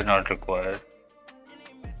g5 was not required.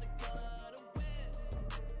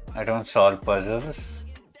 I don't solve puzzles,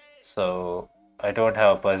 so I don't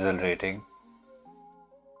have a puzzle rating.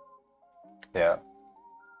 Yeah.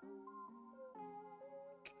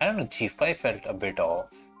 I don't know, g5 felt a bit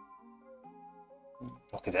off.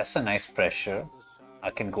 Okay, that's a nice pressure. I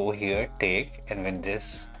can go here, take, and win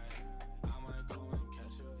this.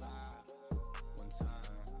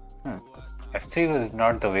 F3 was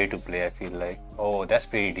not the way to play, I feel like. Oh, that's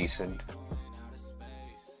pretty decent.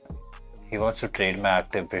 He wants to trade my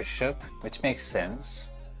active bishop, which makes sense.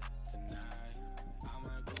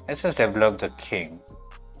 Let's just develop the king.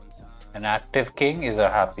 An active king is a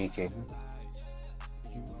happy king.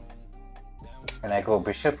 When I go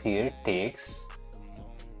bishop here, takes.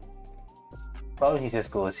 Probably he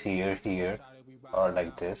just goes here, here, or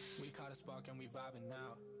like this.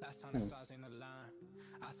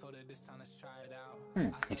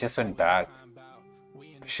 He just went back.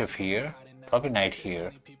 Bishop here, probably knight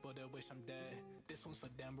here.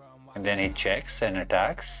 And then he checks and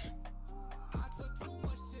attacks.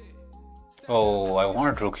 Oh, I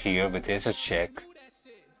want rook here, but there's a check.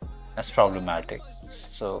 That's problematic.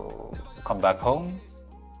 So, come back home.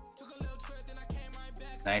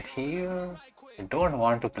 Knight here. I don't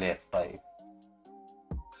want to play f5.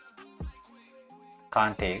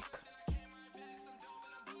 Can't take.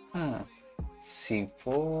 c4.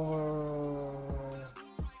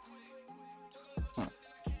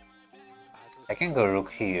 I can go rook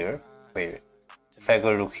here. Wait. If I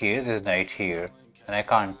go rook here, there's knight here. And I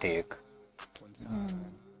can't take.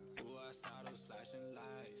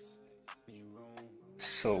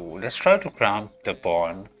 So let's try to cramp the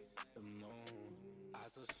pawn.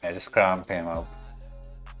 I just cramp him up.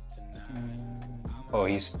 Oh,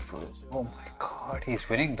 oh my god, he's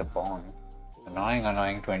winning the pawn. Annoying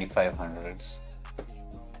 2500s.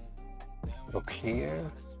 Rook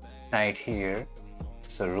here, knight here.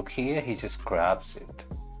 So rook here, he just grabs it.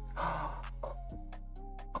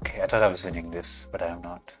 Okay, I thought I was winning this, but I am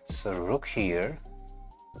not. So rook here.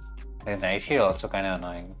 The knight here also kind of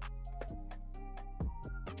annoying.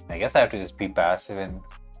 I guess I have to just be passive and...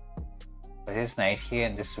 But his knight here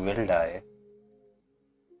and this will die.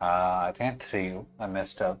 I think I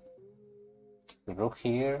messed up. The rook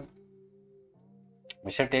here.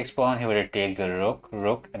 Bishop takes pawn, he will take the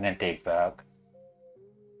rook, and then take back.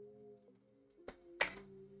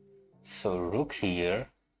 So rook here,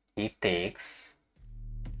 he takes.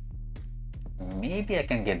 Maybe I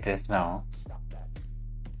can get this now.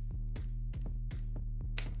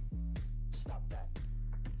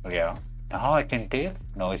 Yeah. Now I can take?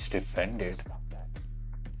 No, it's defended.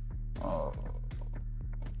 Oh.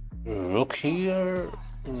 Rook here.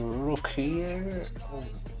 Rook here. Oh,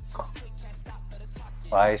 God.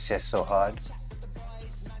 Why is chess so hard?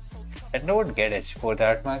 I don't get h4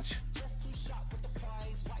 that much.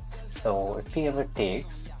 So if he ever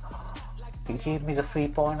takes, he gave me the free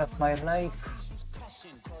pawn of my life.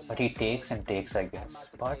 But he takes and takes, I guess.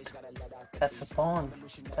 But that's a pawn.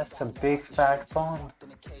 That's a big fat pawn.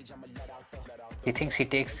 He thinks he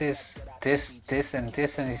takes this, and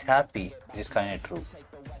this, and he's happy. Which is kind of true.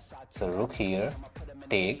 So rook here,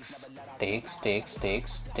 takes.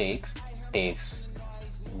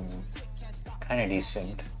 Kind of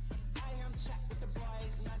decent.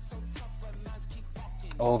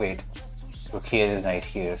 Oh wait, rook here is knight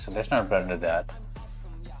here, so let's not blunder that.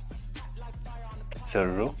 So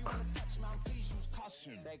rook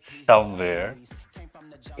somewhere.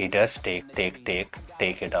 He does take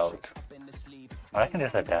it out. Or I can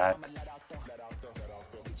just attack.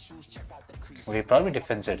 Well, he probably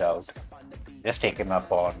defends it out. Just take him a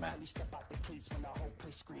pawn, man.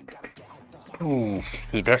 Ooh,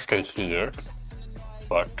 he does take here.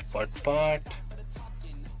 But.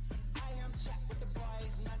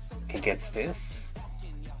 He gets this.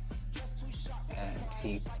 And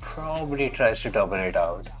he probably tries to double it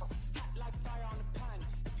out.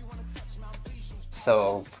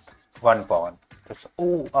 So, one pawn.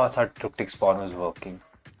 Oh, I thought rook takes pawn was working.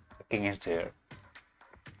 The king is there.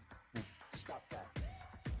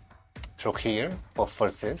 Rook here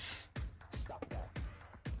offers this.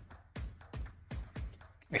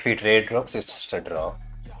 If we trade rooks, it's just a draw.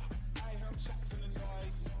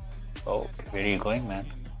 Oh, where are you going, man?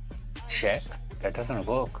 Check? That doesn't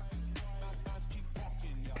work.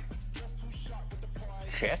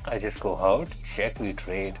 Check? I just go out. Check, we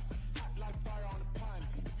trade.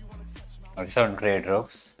 I just don't trade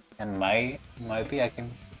rooks. And maybe I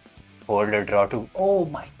can hold a draw to... Oh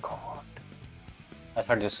my god! I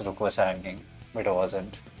thought this rook was hanging, but it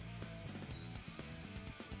wasn't.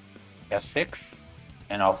 F6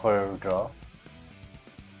 and offer draw.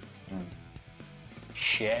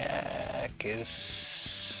 Check is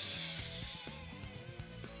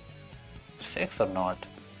 6 or not?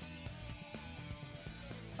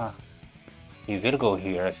 Huh. He will go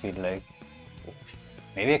here, I feel like.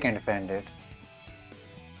 Maybe I can defend it.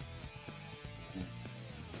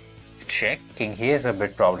 check. King here is a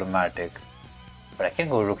bit problematic. But I can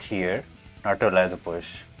go rook here, not to allow the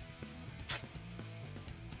push.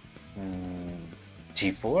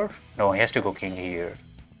 G4? No, he has to go king here.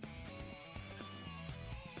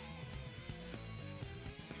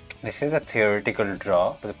 This is a theoretical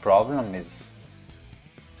draw, but the problem is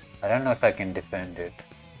I don't know if I can defend it.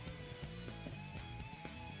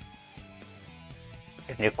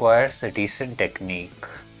 It requires a decent technique.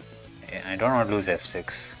 I don't want to lose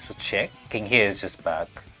f6. So check. King here is just back.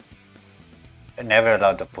 Never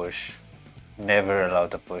allow the push. Never allow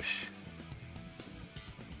the push.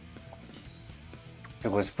 If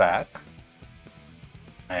it goes back,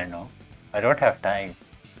 I don't know. I don't have time.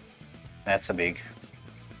 That's a big.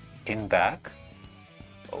 King back.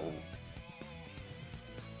 Oh.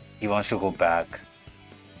 He wants to go back.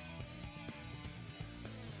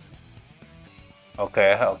 Okay,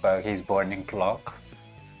 he's burning clock.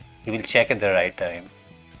 He will check at the right time.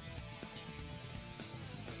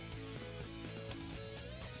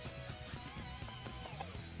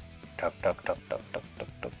 Tuck, tuck, tuck, tuck, tuck, tuck,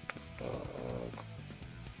 tuck, tuck.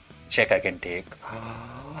 Check I can take.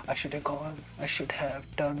 I should have gone. I should have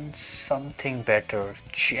done something better.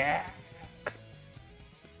 Check.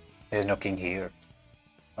 There's no king here.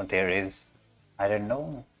 Or there is. I don't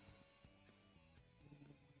know.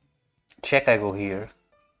 Check, I go here.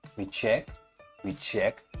 We check. We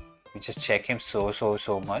check. We just check him so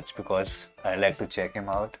much because I like to check him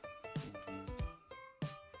out.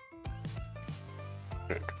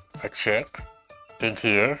 Good. I check. King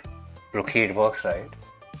here. Rook here, it works, right?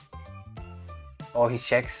 Oh, he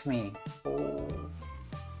checks me. Oh.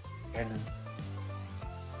 And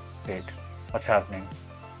wait, what's happening?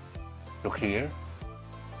 Look here.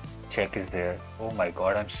 Check is there. Oh my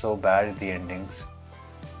god, I'm so bad at the endings.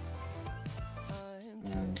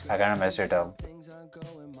 I kinda messed it up.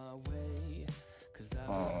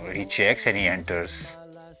 Oh, he checks and he enters.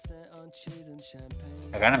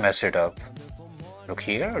 I kinda messed it up. Look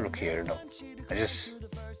here or look here? No. I just...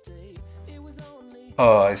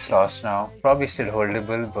 Oh, it's lost now. Probably still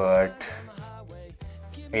holdable, but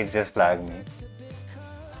it just flagged me.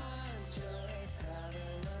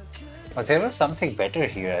 Oh, there was something better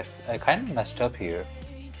here. I kind of messed up here.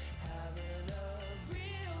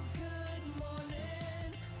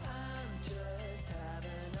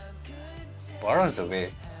 What was the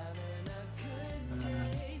way?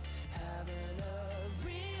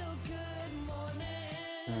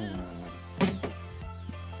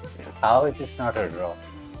 How is this not a draw?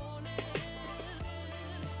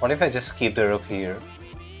 What if I just keep the rook here?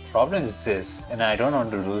 Problem is this, and I don't want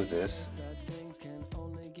to lose this.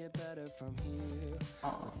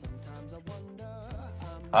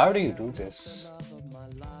 How do you do this?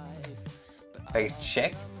 I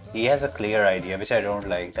check. He has a clear idea, which I don't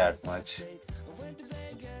like that much.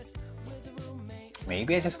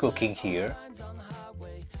 Maybe I just go king here.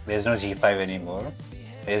 There's no g5 anymore.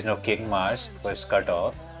 There's no king march, first cut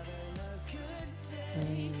off.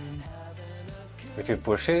 If he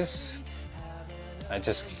pushes, I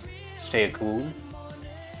just stay cool.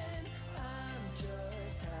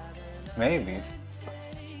 Maybe.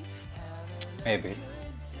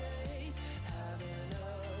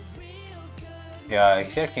 Yeah, he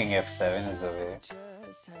said king f7 is the way.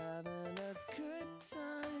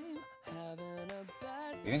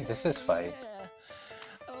 Even this is fine.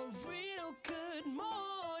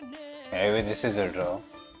 Yeah, even this is a draw.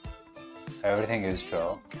 Everything is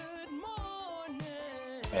draw.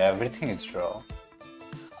 Yeah, everything is draw.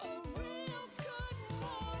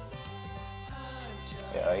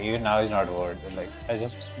 Yeah, even now is not worth it. Like, I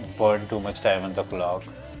just burned too much time on the clock.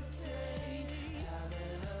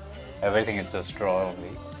 Everything is just draw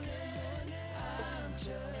only.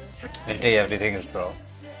 Literally everything is draw.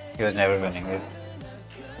 He was never winning it.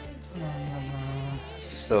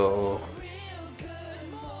 So...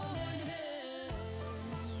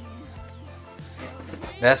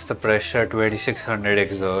 that's the pressure 2600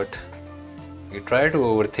 exert. You try to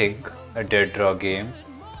overthink a dead draw game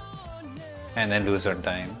and then lose on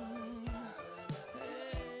time.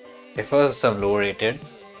 If I was some low rated,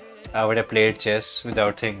 I would have played chess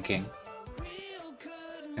without thinking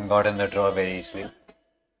and gotten the draw very easily.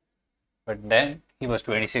 But then he was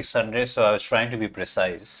 2600, so I was trying to be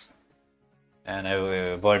precise and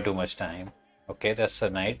I burned too much time. Okay, that's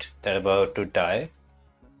a knight that about to die.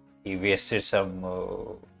 He wasted some...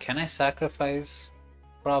 can I sacrifice?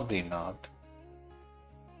 Probably not.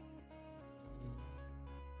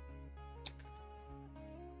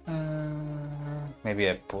 Maybe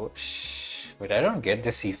I push. But I don't get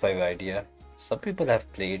the c5 idea. Some people have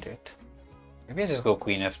played it. Maybe I just go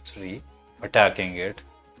queen f3, attacking it.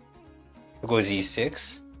 It goes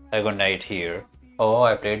e6. I got knight here. Oh,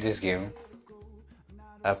 I played this game.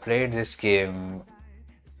 I played this game,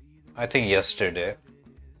 I think yesterday.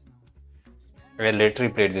 I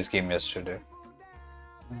literally played this game yesterday.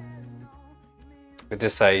 With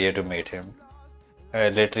this idea to mate him. I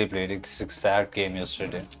literally played this exact game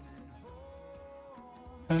yesterday.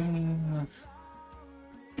 I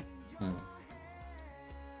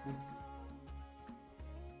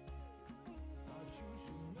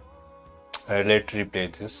literally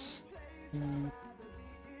played this.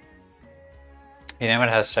 He never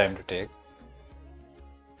has time to take.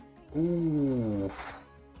 Ooh,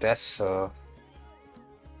 that's Can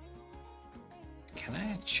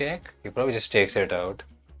I check? He probably just takes it out.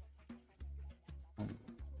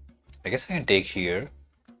 I guess I can take here.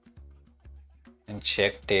 And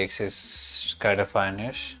check takes is kind of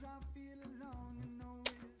fine-ish.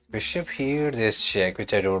 Bishop here, there's check,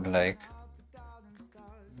 which I don't like.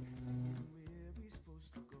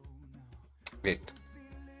 Wait.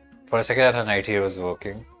 For a second I thought knight here was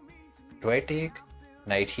working. Do I take?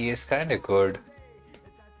 Knight here is kinda good.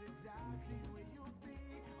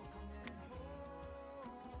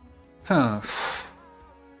 Huh.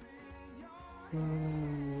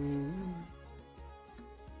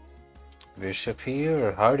 Bishop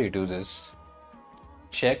here, how do you do this?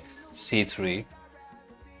 Check c3.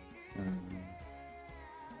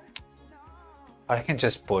 Or I can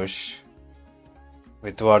just push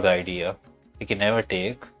without the idea. He can never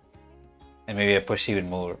take. And maybe I push even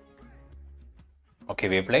more. Okay,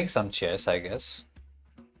 we're playing some chess, I guess.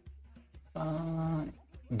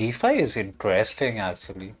 d5 is interesting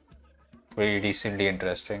actually. Very decently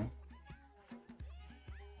interesting.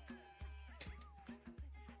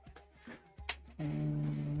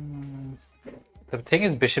 The thing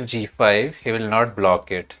is bishop g5, he will not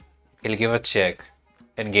block it. He'll give a check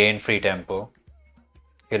and gain free tempo.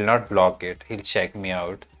 He'll not block it, he'll check me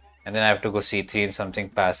out. And then I have to go c3 in something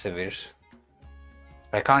passive-ish.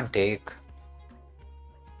 I can't take.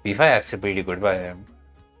 b5 actually pretty good by him.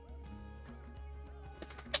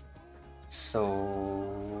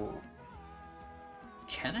 So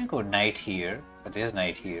can I go knight here? But there's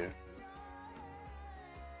knight here.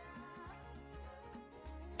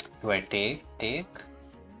 Do I take? Take?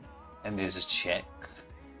 And there's a check.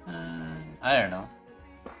 I don't know.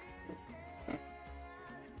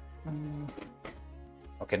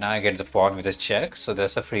 Okay, now I get the pawn with a check, so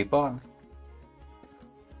that's a free pawn.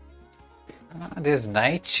 There's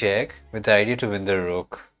knight check with the idea to win the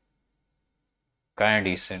rook. Kinda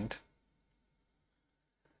decent.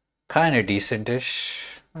 Kinda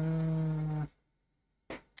decentish.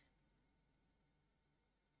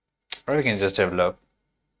 Or we can just develop.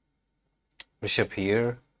 Bishop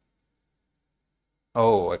here.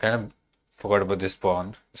 Oh, I kind of forgot about this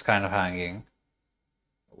pawn. It's kind of hanging.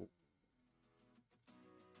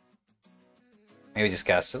 Maybe just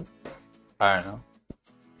castle. I don't know.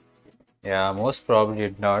 Yeah, most probably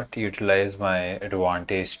did not utilize my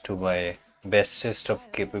advantage to my bestest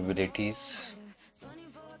of capabilities.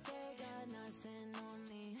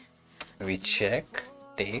 We check.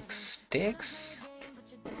 Takes.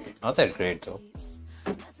 Not that great though.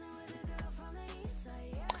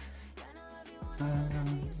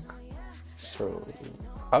 So,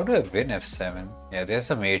 how do I win f7? Yeah,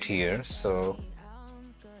 there's a mate here, so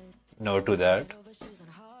no to that.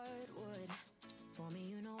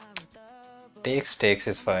 Takes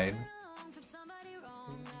is fine.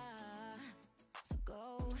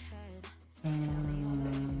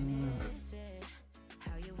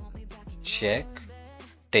 Check.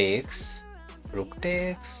 Takes. Rook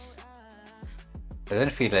takes.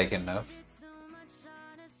 Doesn't feel like enough.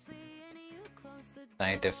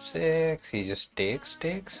 Knight f6, he just takes.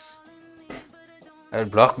 I'll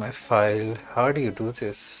block my file. How do you do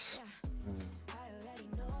this?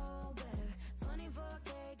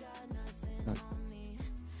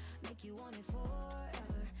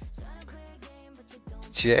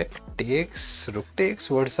 Check, takes, rook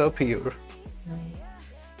takes, what's up here?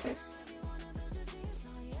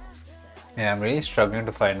 Yeah, I'm really struggling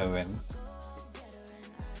to find a win.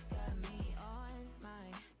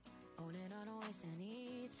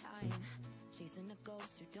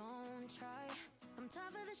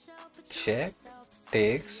 Check,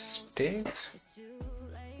 takes.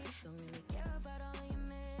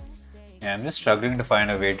 Yeah, I'm just struggling to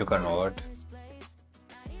find a way to convert.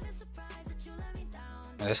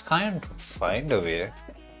 I just can't find a way.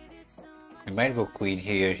 I might go queen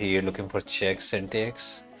here, looking for checks and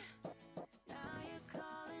takes.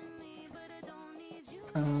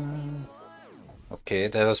 Okay,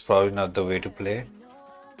 that was probably not the way to play.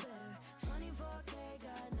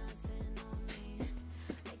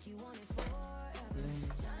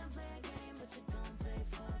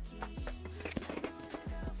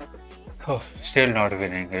 Oh, still not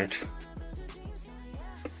winning it.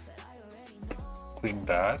 Queen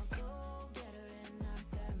back.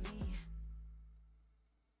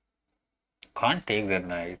 Can't take the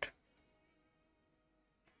knight.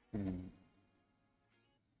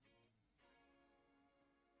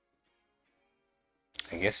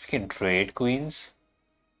 I guess we can trade queens.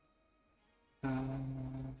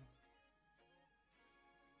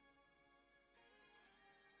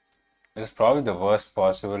 This is probably the worst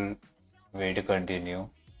possible way to continue.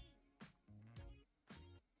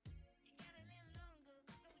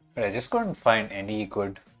 But I just couldn't find any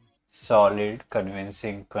good, solid,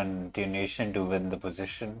 convincing continuation to win the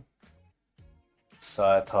position. So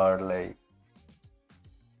I thought, like,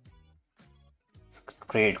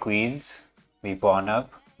 trade queens, we pawn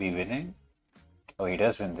up, we winning. Oh, he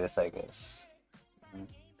does win this, I guess.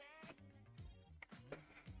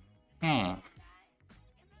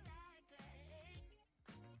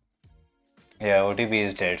 Yeah, OTB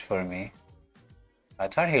is dead for me. I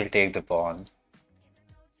thought he'll take the pawn.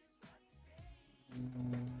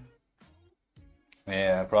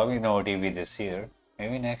 Yeah, probably no OTB this year.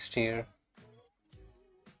 Maybe next year.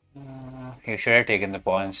 He should have taken the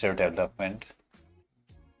pawn instead of development.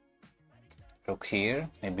 Rook here,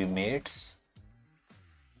 maybe mates.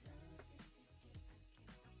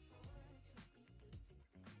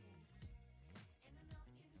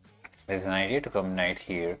 There's an idea to come knight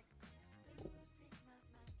here.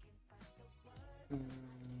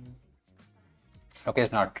 Okay,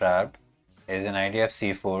 it's not trapped. There's an idea of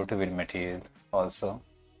c4 to win material also.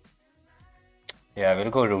 Yeah,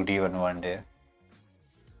 we'll go rook d1 one day.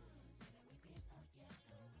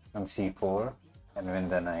 And c4 and win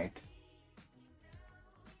the knight.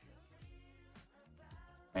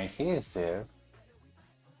 Knight here is there.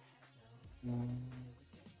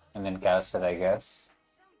 And then castle, I guess.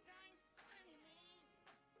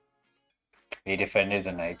 He defended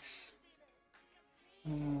the knights.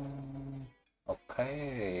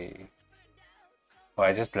 Okay. Oh,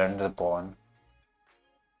 I just blundered the pawn.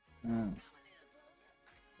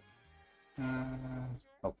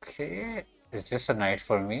 Okay. Is this a knight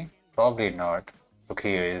for me? Probably not.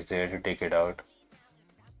 Okay, here is there to take it out.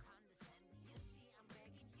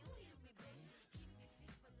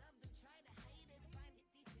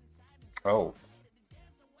 Oh.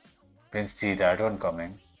 Didn't see that one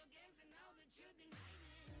coming.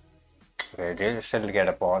 Okay, they'll still get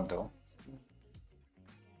a pawn though.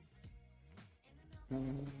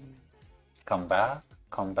 Come back,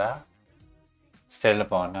 come back. Still a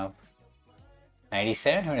pawn up.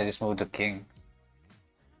 97? I just moved the king.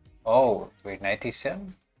 Oh, wait,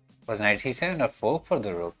 97? Was 97 a fork for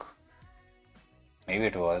the rook? Maybe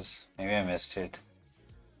it was. Maybe I missed it.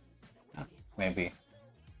 Maybe.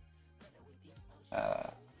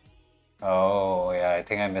 Oh, yeah, I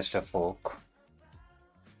think I missed a fork.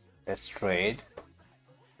 Let's trade.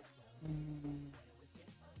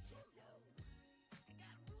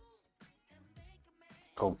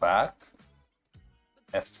 Go back.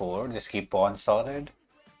 F4, just keep pawn solid.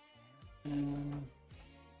 I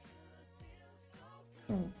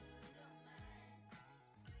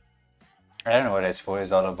don't know what H4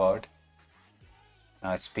 is all about.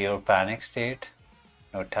 Now it's pure panic state.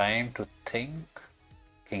 No time to think.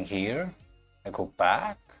 King here. I go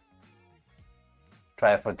back.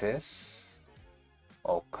 Try for this.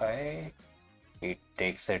 Okay. He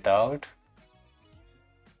takes it out.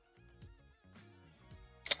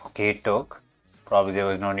 Okay, it took. Probably there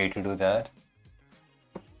was no need to do that.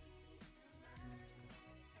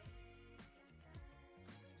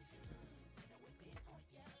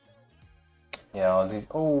 Yeah, all these.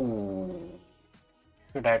 Oh,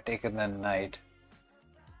 should I have taken the knight?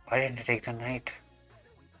 Why didn't I take the knight?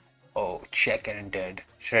 Oh, check and dead.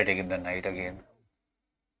 Should I have taken the knight again?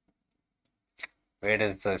 Where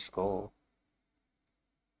does this go?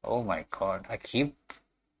 Oh my god, I keep.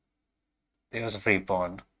 There was a free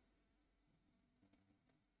pawn.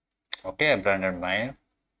 Okay, I blundered my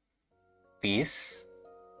piece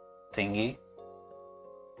thingy.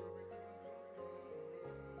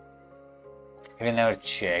 He will never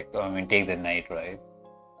check. I mean, take the knight, right?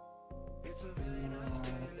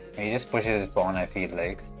 He just pushes his pawn, I feel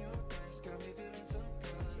like.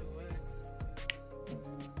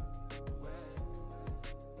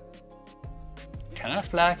 Can I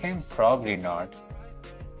flag him? Probably not.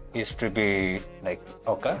 He used to be like,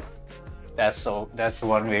 okay. That's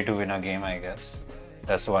one way to win a game, I guess.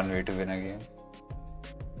 That's one way to win a game.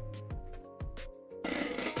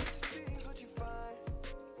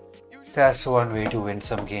 That's one way to win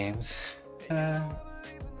some games.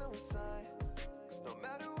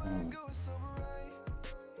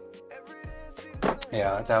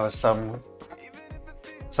 Yeah, that was some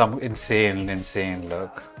insane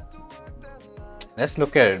look. Let's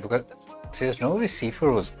look at it because there's no way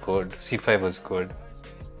c4 was good. c5 was good.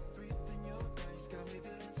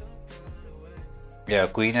 Yeah,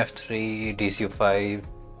 queen f3, dc5.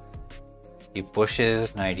 He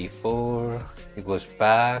pushes, knight e4. He goes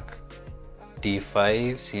back.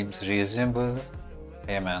 d5 seems reasonable.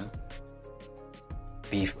 Hey man.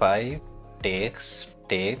 b5 takes.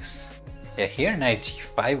 Yeah, here knight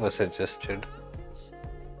g5 was suggested.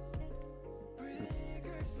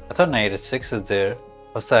 I thought knight h6 is there.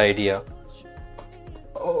 What's the idea?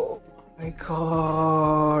 Oh my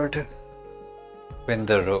god. Win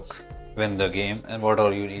the rook. Win the game. And what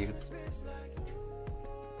all you need?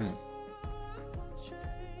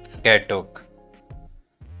 Okay, I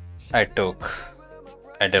took.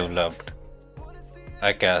 I developed.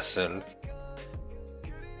 I castled.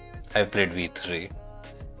 I played v3.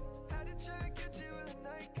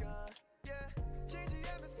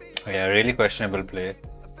 Yeah, really questionable play.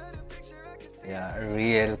 Yeah,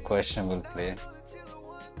 real questionable play.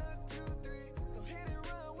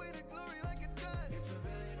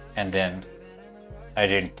 And then I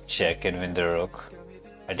didn't check and win the rook.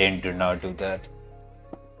 I do not do that.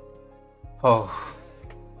 Oh,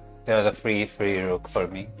 there was a free rook for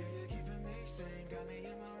me.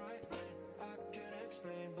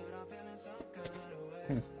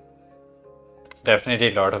 Definitely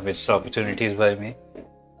a lot of missed opportunities by me.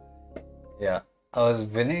 Yeah, I was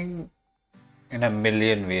winning in a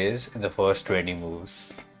million ways in the first 20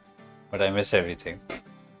 moves, but I missed everything.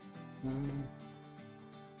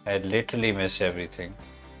 I literally missed everything.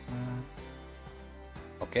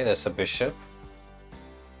 Okay, that's a bishop.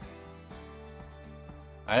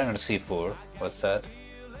 I don't know, c4. What's that?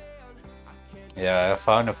 Yeah, I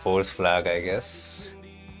found a force flag, I guess.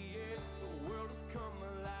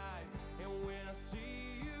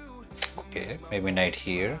 Okay, maybe knight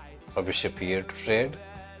here, or bishop here to trade.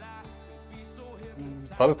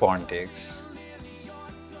 Probably pawn takes.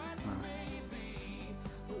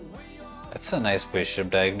 That's a nice bishop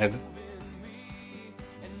diagonal.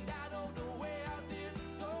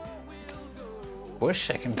 Push,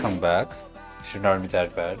 I can come back. Should not be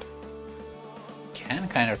that bad. Can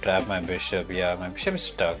kind of trap my bishop. Yeah, my bishop is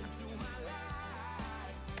stuck.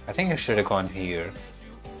 I think I should have gone here.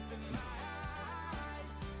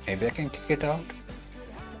 Maybe I can kick it out.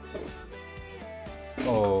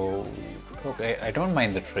 Oh, okay. I don't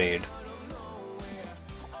mind the trade.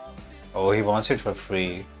 Oh, he wants it for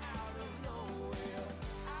free.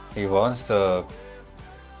 He wants the...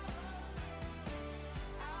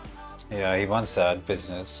 Yeah, he wants that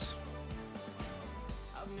business.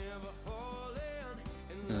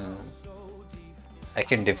 I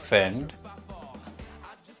can defend,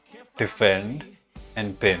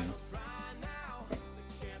 and pin.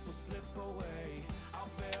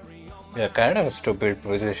 Yeah, kind of a stupid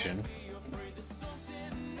position.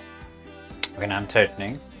 When I'm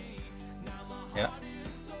threatening. Yeah.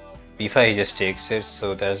 b5 he just takes it,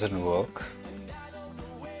 so that doesn't work.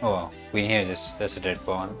 Oh, queen here, that's a dead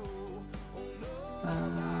pawn.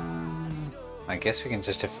 I guess we can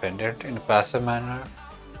just defend it in a passive manner.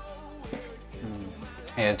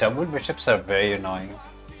 Yeah, double bishops are very annoying.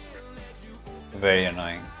 Very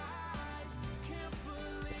annoying.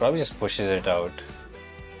 He probably just pushes it out.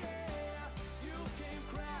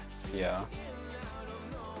 Yeah.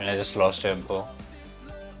 And I just lost tempo.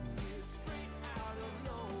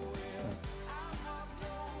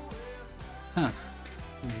 Huh.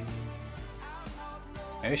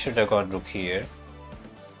 Maybe should have gone rook here.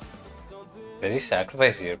 Does he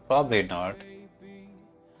sacrifice here? Probably not.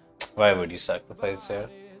 Why would you sacrifice there?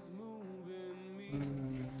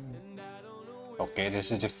 Okay,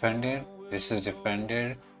 this is defended. This is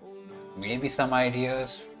defended. Maybe some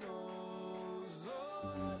ideas.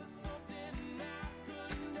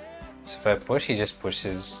 So if I push, he just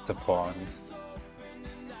pushes the pawn.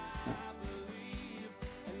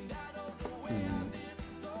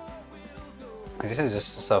 This is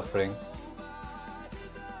just suffering.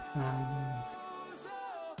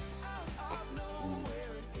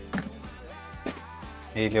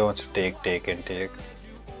 Helios wants to take and take.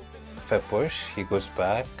 If I push, he goes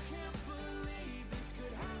back.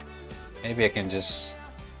 Maybe I can just...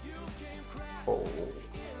 Oh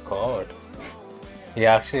god. He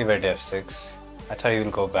actually went f6. I thought he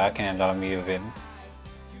will go back and allow me to win.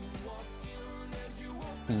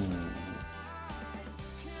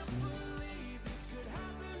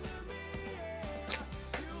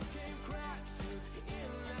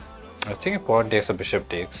 I think a pawn takes or bishop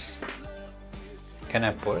takes. Can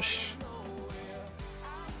I push?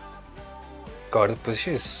 God, the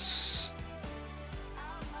position is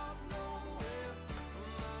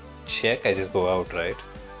check, I just go out, right?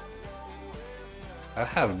 I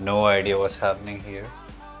have no idea what's happening here.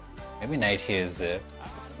 Maybe knight here is there.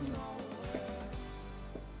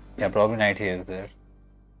 Yeah, probably knight here is there.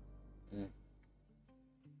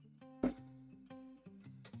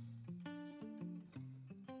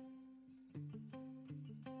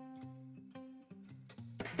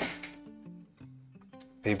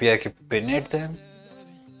 Maybe I can pin it then.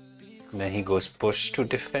 Then he goes push to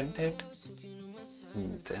defend it.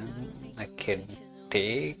 Then I can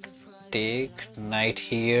take knight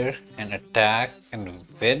here and attack and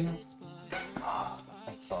win.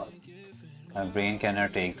 That's all. My brain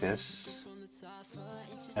cannot take this.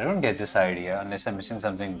 I don't get this idea unless I'm missing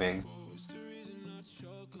something big.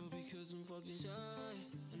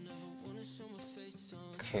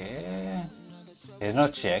 Okay. There's no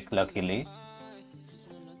check, luckily.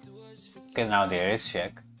 Okay, now there is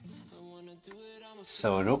check.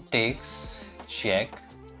 So rook takes, check.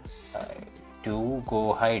 I do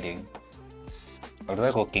go hiding. Or do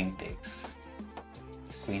I go king takes?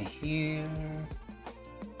 Queen here.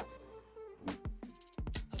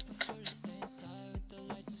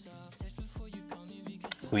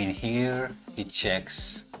 Queen here, he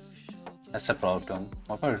checks. That's a problem.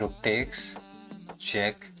 What about rook takes?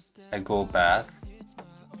 Check. I go back.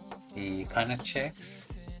 He kind of checks.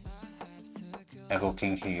 I go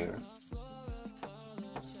king here.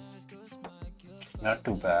 Not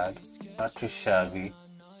too bad. Not too shabby.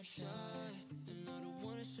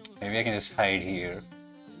 Maybe I can just hide here.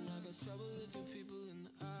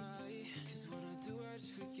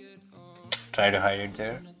 Try to hide it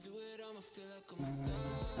there.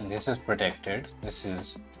 And this is protected. This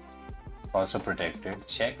is also protected.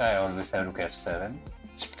 Check, I always have rook f7.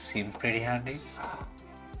 Seems pretty handy.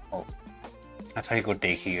 Oh, I thought he could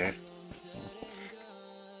take here.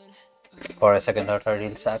 For a second, I thought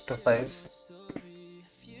he'll sacrifice.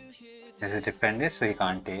 This is defended, so he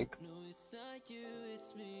can't take.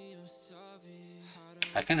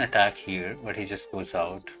 I can attack here, but he just goes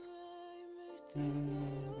out.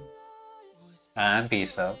 And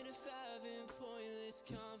peace up.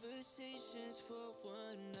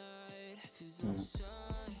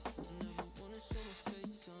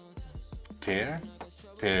 Pair,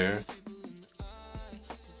 pair.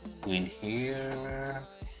 Queen here.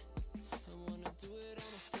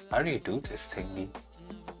 How do you do this thingy?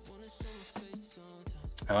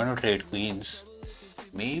 I want to trade queens.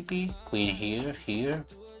 Maybe queen here, here.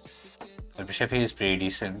 But bishop here is pretty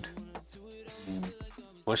decent.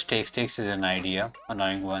 Push takes is an idea,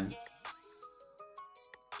 annoying one.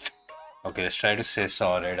 Okay, let's try to stay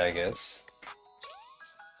solid, I guess.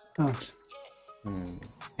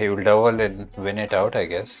 He will double and win it out, I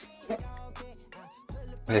guess.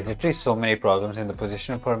 There's literally so many problems in the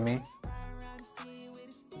position for me.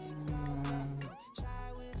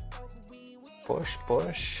 Push,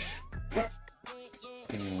 push.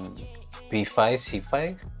 B5,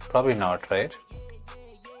 C5? Probably not, right?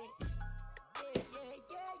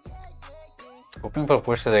 Hoping for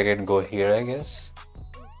push so that I can go here, I guess.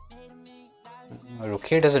 Rook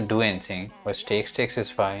here doesn't do anything, but takes is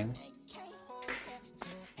fine.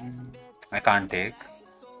 I can't take.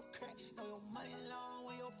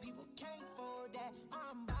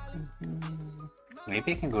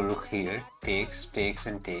 Maybe I can go rook here. Takes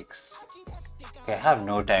and takes. Okay, I have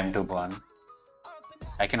no time to burn.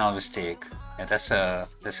 I can always take. Yeah, that's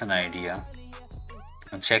an idea.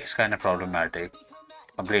 And check is kind of problematic.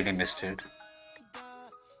 Completely missed it.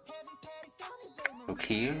 Rook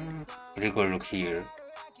here. We'll go rook here.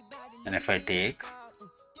 And if I take,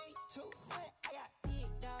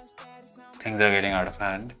 things are getting out of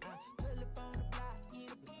hand.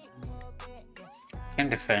 I can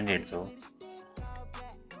defend it though.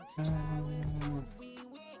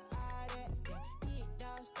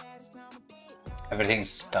 Everything's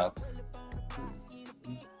stuck.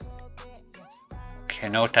 Okay,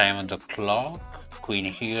 no time on the clock. Queen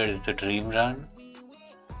here is the dream run.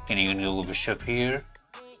 Can even go bishop here.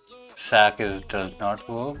 Sack does not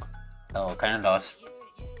work. Oh, kind of lost.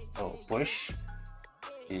 Oh, push.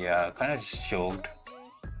 Yeah, kind of just choked.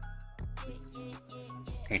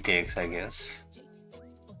 He takes, I guess.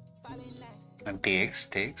 And takes.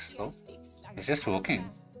 Oh, it's just working.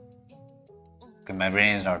 Okay, my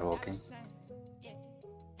brain is not working.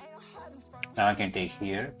 Now I can take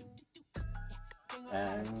here.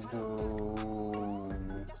 And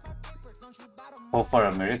hope for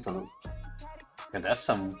a miracle. Okay, that's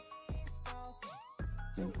some.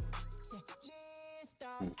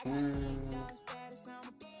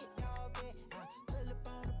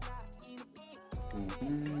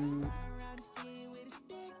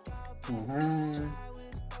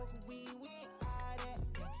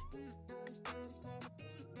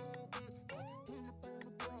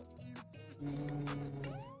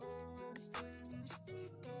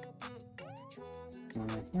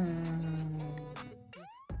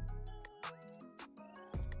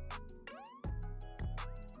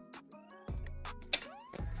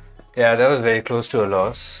 Yeah, that was very close to a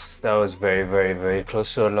loss. That was very, very, very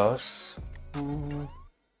close to a loss.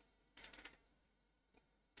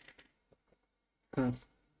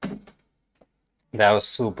 That was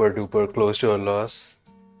super duper close to a loss.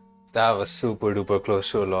 That was super duper close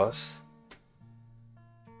to a loss.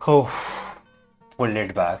 Oh, pulled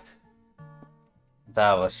it back.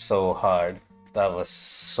 That was so hard. That was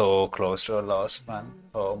so close to a loss, man.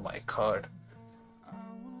 Oh my god.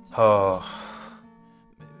 Oh.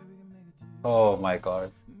 Oh my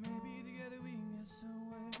god.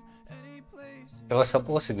 It was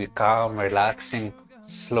supposed to be calm, relaxing,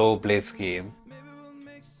 slow blitz game.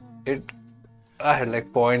 I had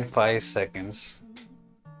like 0.5 seconds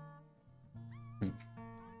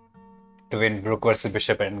to win Brook versus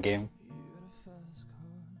Bishop endgame.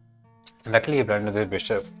 Luckily he blundered the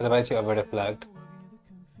Bishop, otherwise I would have flagged.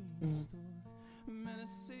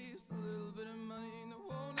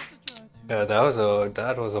 Yeah, that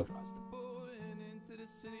was a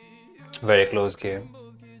very close game.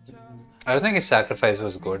 I don't think his sacrifice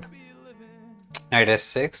was good. Knight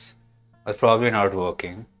s6 was probably not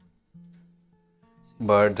working.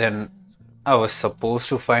 But then I was supposed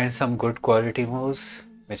to find some good quality moves,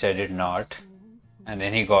 which I did not. And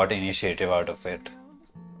then he got initiative out of it.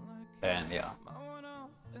 And yeah.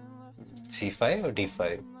 c5 or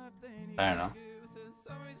d5? I don't know.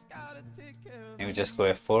 Maybe just go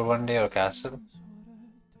f4 one day or castle.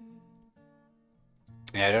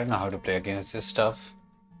 Yeah, I don't know how to play against this stuff.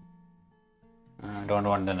 I don't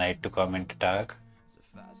want the knight to come into tag.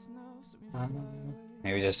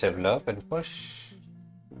 Maybe just develop and push.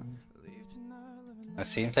 That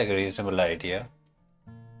seems like a reasonable idea.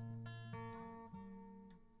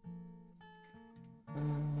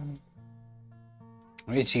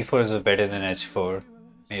 Maybe g4 is better than h4.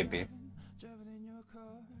 Maybe.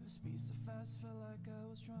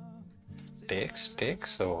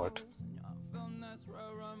 Takes or what?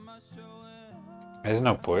 There's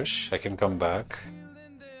no push. I can come back.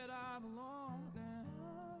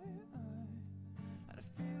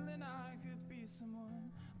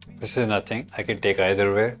 This is nothing. I can take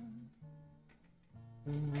either way.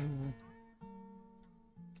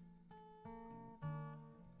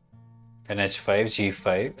 And h5,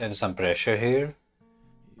 g5, and some pressure here.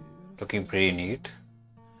 Looking pretty neat.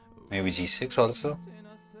 Maybe g6 also.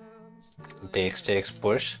 Takes,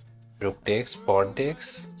 push. Rook takes, pawn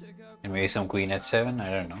takes. And maybe some queen h7, I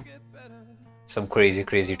don't know. Some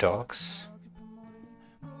crazy talks.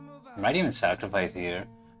 I might even sacrifice here.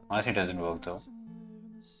 Honestly, it doesn't work though.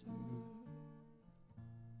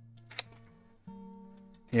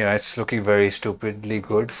 Yeah, it's looking very stupidly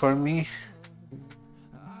good for me.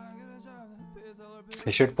 I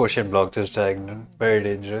should push and block this diagonal. Very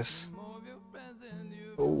dangerous.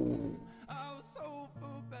 Oh.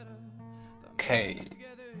 Okay.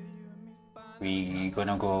 We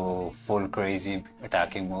gonna go full crazy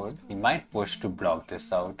attacking mode. He might push to block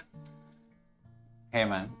this out. Hey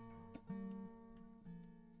man.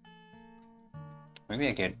 Maybe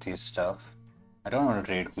I get this stuff. I don't want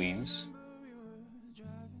to trade queens.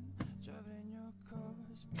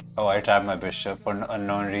 Oh, I tapped my bishop for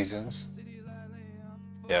unknown reasons.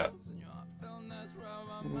 Yeah.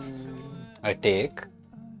 I take.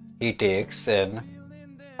 He takes, and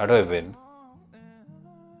how do I win?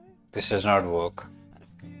 This does not work.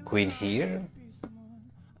 Queen here.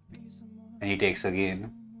 And he takes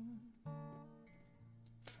again.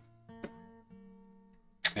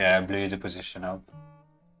 Yeah, I blew the position up.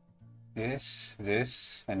 This,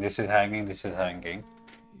 and this is hanging, this is hanging.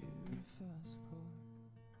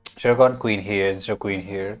 Should have gone queen here instead of queen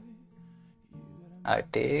here. I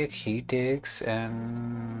take, he takes,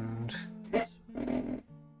 and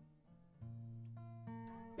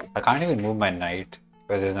I can't even move my knight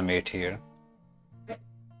because there's a mate here.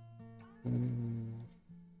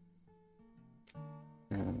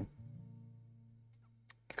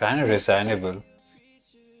 Kind of resignable.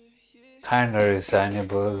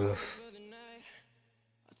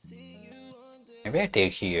 Maybe I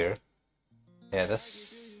take here. Yeah,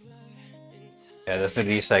 that's the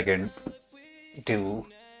least I can do.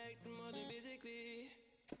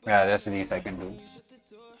 Yeah, that's the least I can do.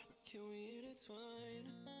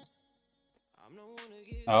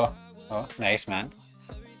 Oh, nice man.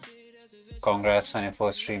 Congrats on your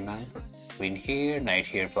first stream, man. Queen here, knight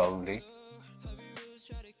here probably.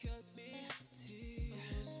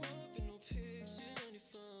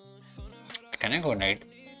 Can I go knight?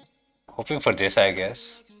 Hoping for this, I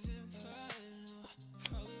guess.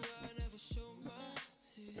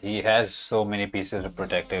 He has so many pieces to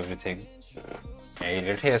protect everything. Yeah, he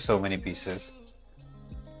literally has so many pieces.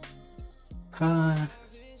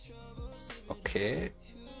 Okay,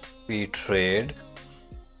 we trade.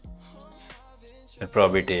 It'll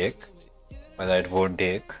probably take, but it won't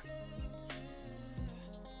take.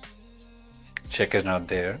 Check is not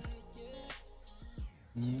there.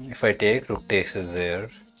 If I take, rook takes is there.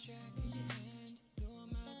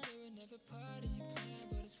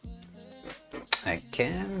 I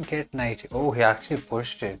can get knight. Oh, he actually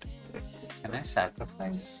pushed it. Can I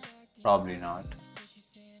sacrifice? Probably not.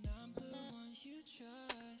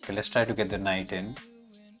 Okay, let's try to get the knight in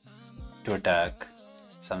to attack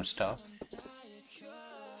some stuff.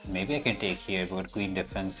 Maybe I can take here, but queen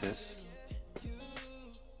defenses.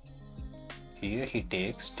 Here he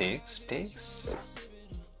takes.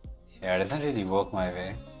 Yeah, it doesn't really work my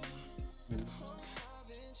way.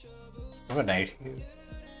 Have a knight here.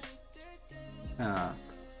 Ah.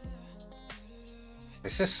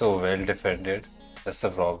 This is so well defended. That's the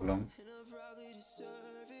problem.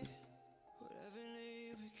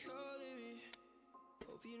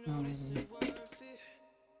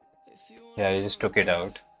 Yeah, he just took it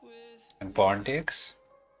out. And pawn takes.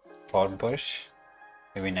 Pawn push.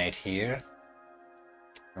 Maybe knight here.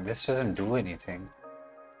 And this doesn't do anything.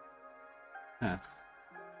 Huh.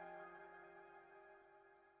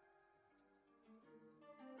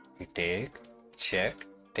 We take. Check.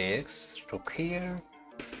 Takes. Rook here.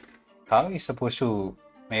 How are we supposed to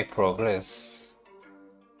make progress?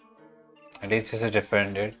 At least this is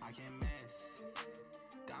defended.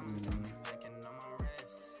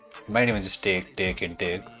 Might even just take.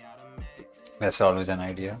 That's always an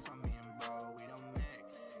idea.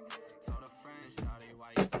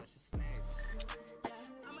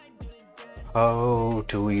 How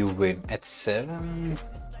do you win? At 7?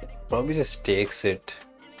 Probably just takes it.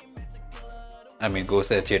 I mean,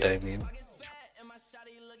 goes at it, I mean.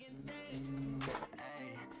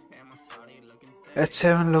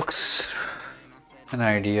 H7 looks an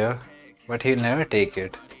idea, but he'll never take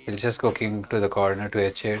it. He'll just go king to the corner to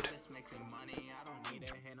H8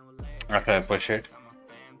 after I push it.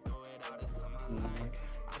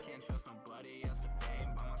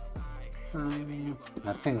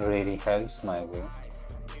 Nothing really helps my way.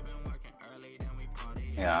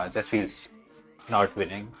 Yeah, it just feels not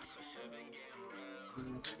winning.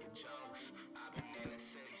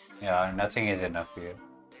 Yeah, nothing is enough here.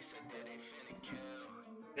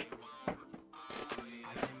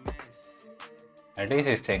 At least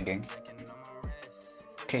he's thinking.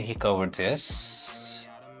 Okay, he covered this.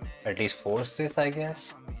 At least force this, I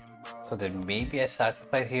guess. So then maybe I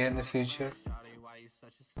sacrifice here in the future.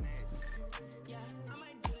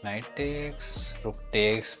 Knight takes, rook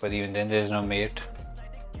takes, but even then there's no mate.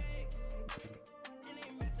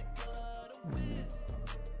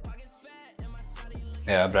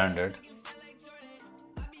 Yeah, branded.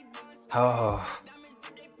 Oh.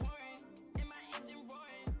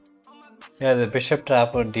 Yeah, the bishop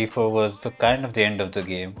trap on d4 was the kind of the end of the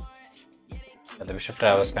game. Yeah, the bishop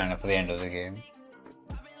trap was kind of the end of the game.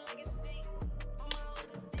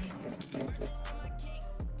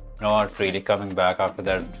 Not really coming back after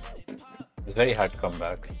that. It's very hard to come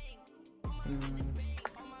back.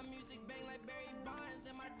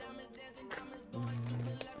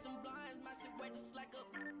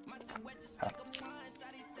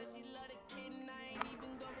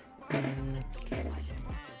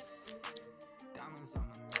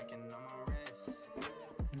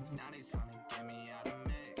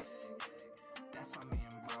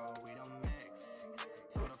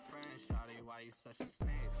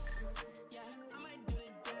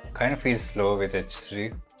 Kind of feels slow with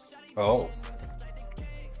h3. Oh.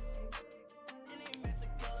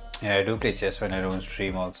 Yeah, I do play chess when I don't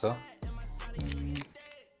stream also.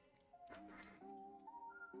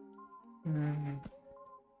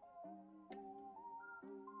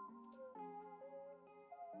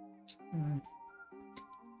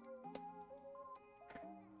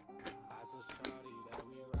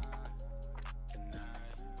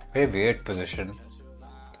 Very weird position.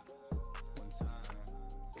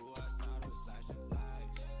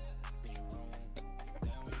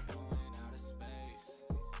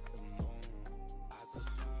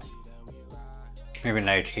 Maybe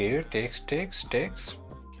knight here, takes.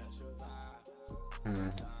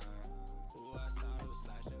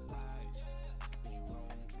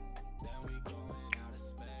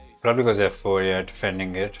 Probably because f4, yeah,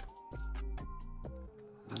 defending it.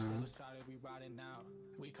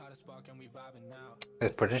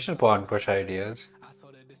 There's potential pawn push ideas,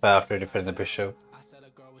 but I have to defend the bishop.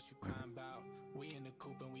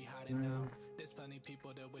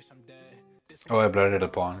 Oh, I blurred a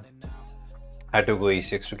pawn. Had to go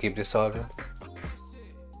e6 to keep this order.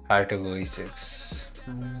 Had to go e6.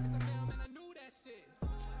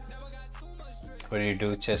 What do you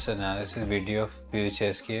do? Chess analysis video of few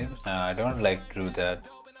chess games? Nah, I don't like to do that.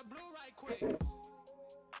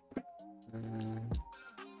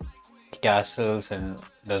 Castles and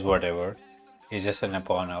does whatever. He's just an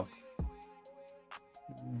pawn up.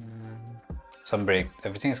 Some break.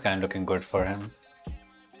 Everything is kind of looking good for him.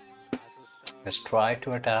 Let's try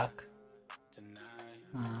to attack.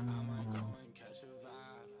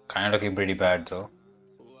 Kind of looking pretty bad though.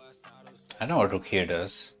 I know what rook here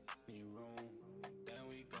does.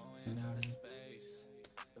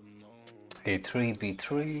 A3,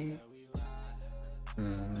 B3.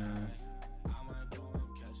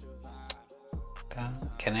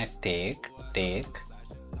 Can I take? Take?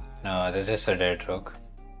 No, this is a dead rook.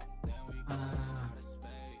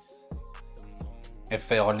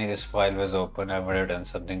 If only this file was open, I would have done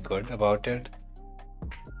something good about it.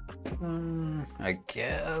 I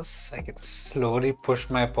guess I can slowly push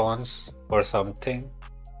my pawns for something.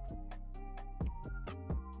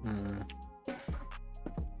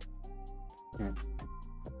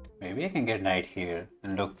 Maybe I can get knight here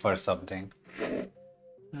and look for something.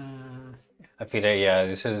 I feel like, yeah,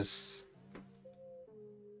 this has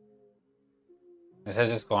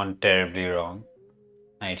just gone terribly wrong.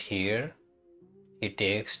 Knight here. He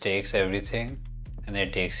takes everything, and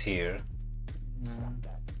then takes here.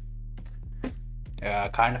 Yeah, I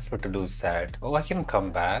kind of want to lose that. Oh, I can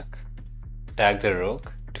come back, tag the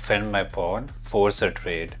rook, defend my pawn, force a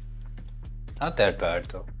trade. Not that bad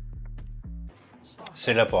though.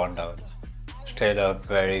 Still a pawn down. Still a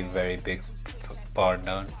very, very big pawn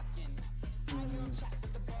down.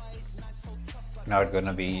 Not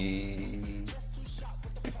gonna be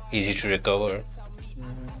easy to recover.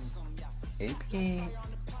 Maybe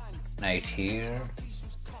knight here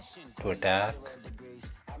to attack.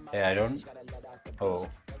 Yeah, I don't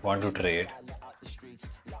want to trade.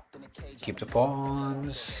 Keep the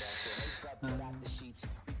pawns.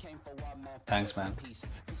 Thanks, man.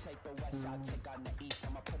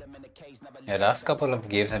 Yeah, last couple of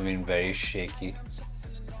games have been very shaky.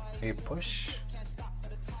 We push.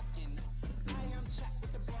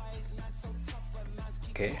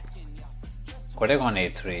 Okay. Could have gone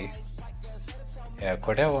A3. Yeah,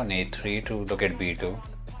 could have gone A3 to look at B2.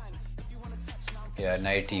 Yeah,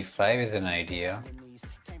 knight E5 is an idea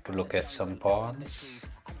to look at some pawns.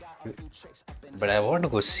 But I want to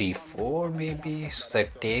go C4 maybe, so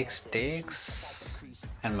that takes,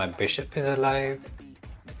 and my bishop is alive.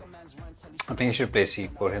 I think he should play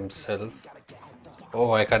C4 himself.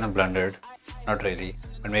 Oh, I kind of blundered. Not really,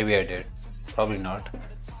 but maybe I did. Probably not.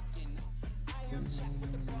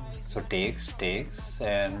 So takes,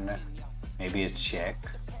 and maybe a check.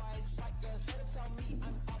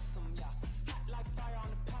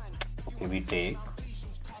 Okay, we take.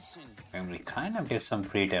 And we kind of get some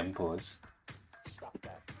free tempos.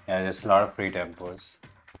 Yeah, there's a lot of free tempos.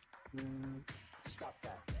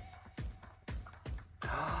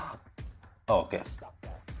 Oh, okay.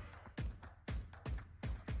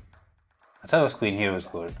 I thought it was queen here was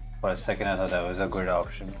good. For a second I thought that was a good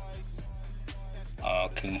option.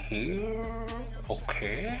 King here.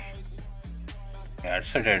 Okay. Yeah,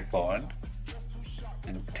 it's a dead pawn.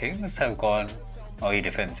 And things have gone... Oh, he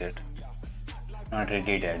defends it. Not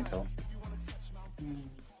really dead though.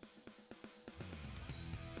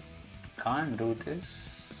 Can't do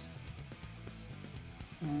this.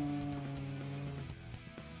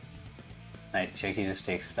 Knight check, he just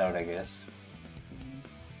takes it out, I guess.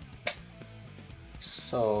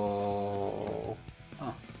 So...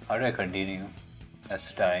 how do I continue?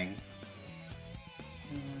 That's dying.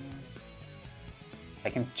 I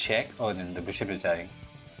can check. Oh, then the bishop is dying.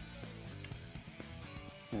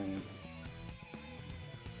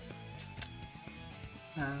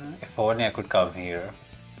 If only I could come here.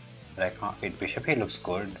 But I can't. Wait, bishop here looks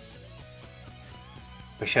good.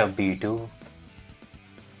 Bishop b2.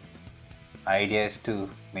 Idea is to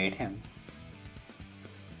mate him.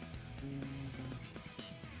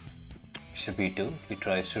 Bishop b2. He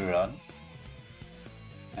tries to run.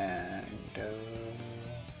 And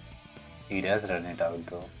he does run it out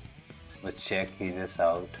though. With check, he's just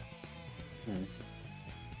out.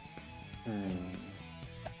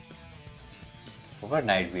 Over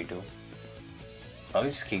knight b2.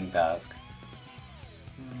 Probably just king back.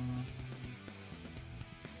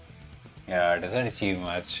 Yeah, it doesn't achieve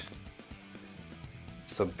much.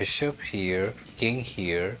 So bishop here, king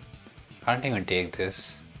here. Can't even take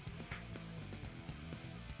this.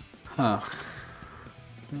 Let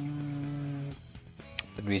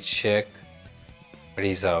me check. but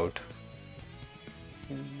he's out.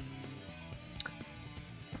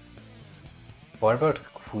 What about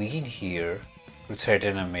queen here to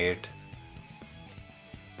threaten a mate?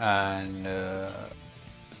 And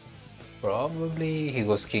probably he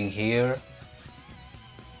goes king here.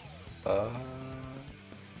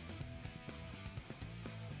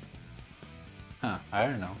 I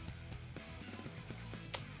don't know.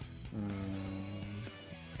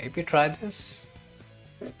 Maybe try this.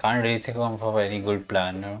 Can't really think of any good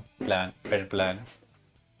plan or better plan.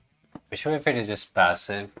 Bishop f8 is just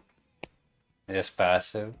passive. Just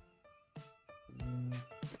passive.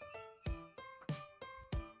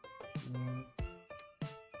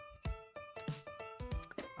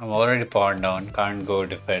 I'm already pawned down, can't go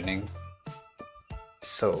defending.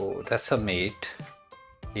 So that's a mate.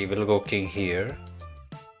 He will go king here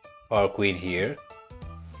or queen here.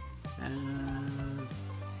 And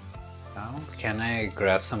now can I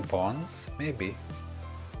grab some pawns? Maybe.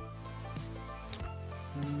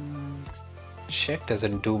 Check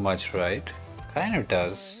doesn't do much, right? Kind of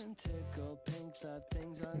does.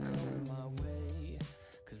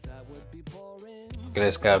 Okay,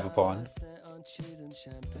 let's grab a pawn.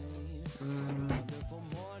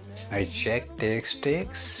 I check,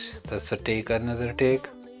 takes. That's a take, another take.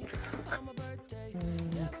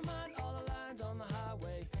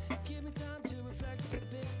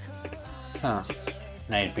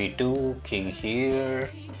 Knight b2, king here.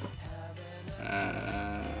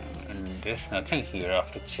 And there's nothing here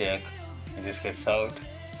after check. It just gets out.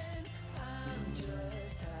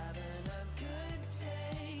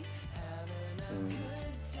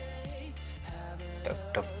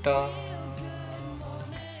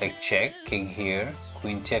 Like check, king here,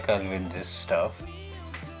 queen check, I'll win this stuff.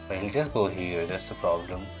 But he'll just go here, that's the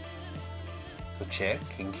problem. So check,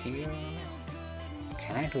 king here.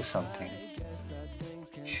 Can I do something?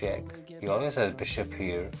 Check. He always has bishop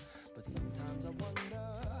here.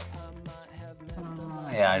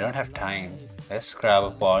 Yeah, I don't have time. Let's grab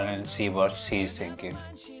a pawn and see what he's thinking.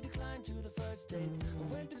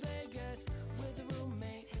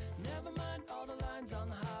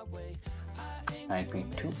 Knight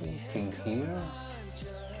b2, king here,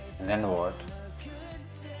 and then what?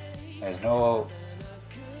 There's no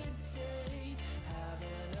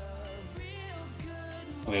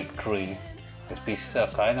victory. These pieces are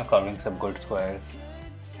kind of covering some good squares.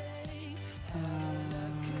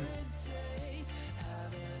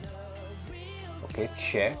 Okay,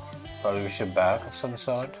 check. Probably bishop back of some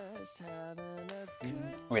sort.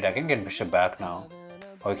 Wait, I can get bishop back now.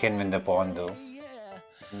 Or I can win the pawn though.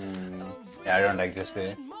 Yeah, I don't like this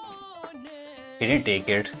way. He didn't take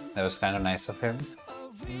it. That was kind of nice of him.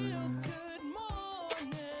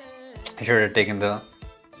 He should have taken the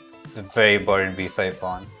very important b5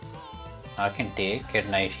 pawn. I can take, get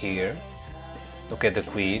knight here. Look at the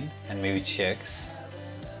queen and maybe checks.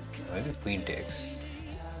 Maybe the queen takes.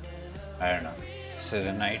 I don't know. This is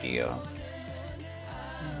an idea.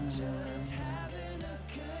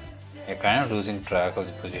 You're kind of losing track of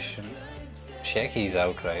the position. Check, he's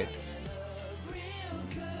out, right?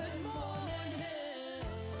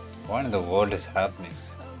 What in the world is happening?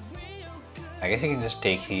 I guess he can just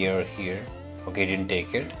take here or here. Okay, he didn't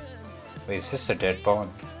take it. But it's just a dead pawn.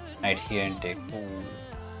 Knight here and take. Ooh.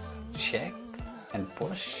 Check and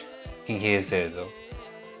push. King here is there though.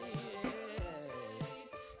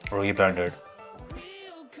 Oh, he blundered.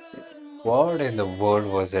 What in the world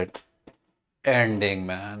was it? Ending,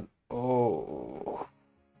 man. Oh,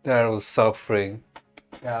 that was suffering.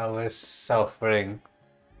 That was suffering.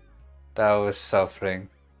 That was suffering.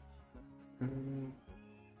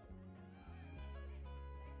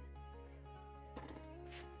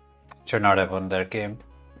 Should not have won that game.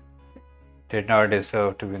 Did not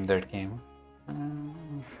deserve to win that game.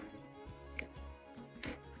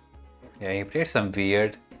 Yeah, he played some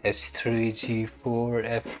weird h3,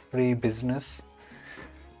 g4, f3 business.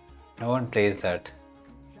 No one plays that.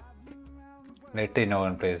 Literally no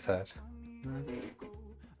one plays that.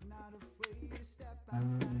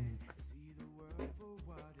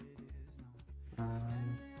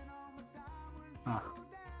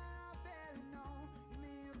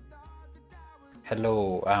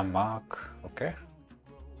 Hello, I'm Mark. Okay.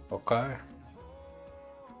 Okay.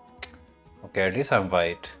 Okay, at least I'm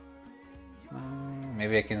white.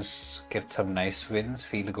 Maybe I can get some nice wins,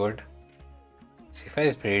 feel good. c5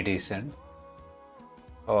 is pretty decent.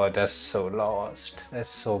 Oh, that's so lost. That's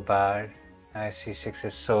so bad. c6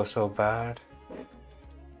 is so bad.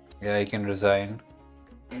 Yeah, I can resign.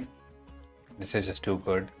 This is just too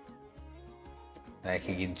good. Like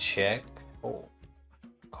he can check. Oh,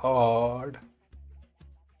 God.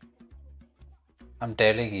 I'm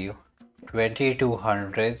telling you,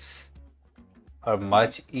 2200s are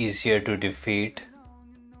much easier to defeat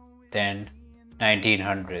than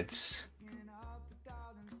 1900s.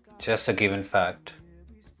 Just a given fact.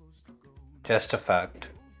 Just a fact.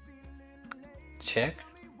 Check.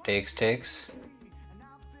 Takes.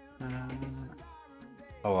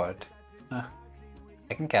 Or what?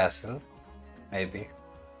 I can castle. Maybe.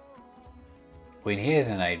 Queen here is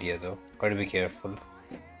an idea though. Gotta be careful.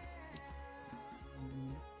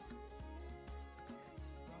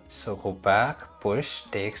 So go back, push,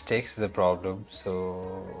 takes is a problem.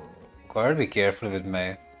 So gotta be careful with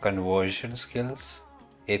my conversion skills.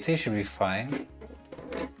 A3 should be fine.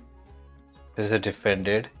 This is a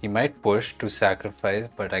defended. He might push to sacrifice,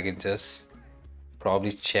 but I can just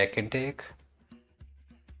probably check and take.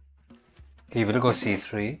 He will go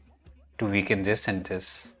c3 to weaken this and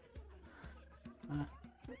this.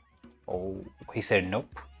 Oh, he said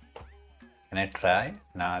nope. Can I try?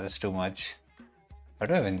 Nah, that's too much. How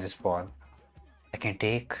do I win this pawn? I can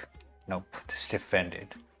take. Nope, this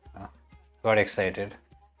defended. Got excited.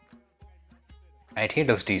 Knight here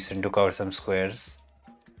looks decent to cover some squares.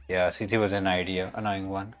 Yeah, c3 was an idea, annoying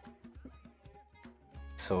one.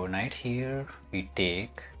 So knight here, we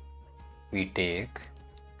take,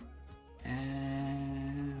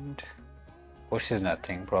 and push is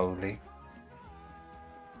nothing probably.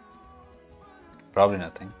 Probably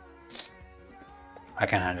nothing. I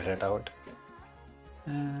can handle it out.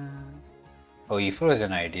 Oh, e4 was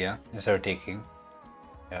an idea instead of taking.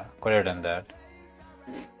 Yeah, could have done that.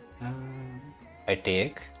 I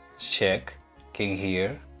take, check, king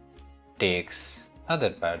here, takes. Not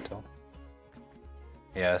that bad though.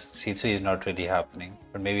 Yeah, c3 is not really happening,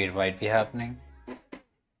 but maybe it might be happening.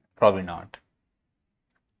 Probably not.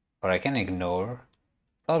 Or I can ignore.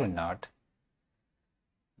 Probably not.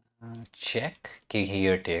 Check, king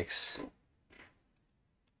here takes.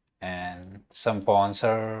 And some pawns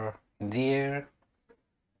are in the air.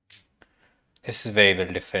 This is very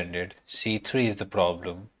well defended. c3 is the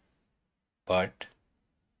problem. But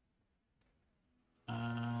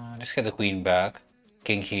let's get the queen back.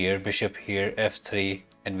 King here, bishop here, f3,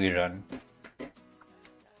 and we run.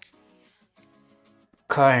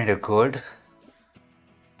 Kinda good.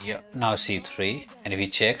 Yeah, now c3, and if he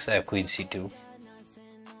checks, I have queen c2.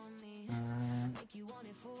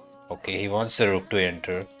 Okay, he wants the rook to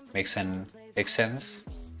enter. Makes sense.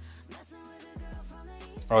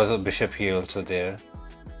 Also, bishop here also there.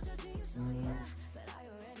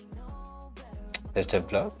 Let's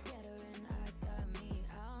develop.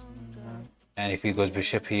 And if he goes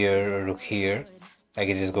bishop here or rook here, I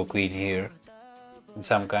can just go queen here in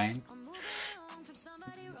some kind.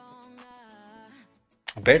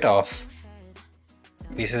 A bit off.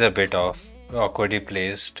 Pieces are a bit off. Awkwardly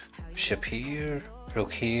placed. Bishop here,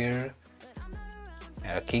 rook here.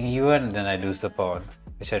 Yeah, king e1, and then I lose the pawn,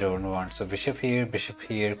 which I don't want. So bishop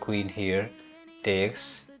here, queen here.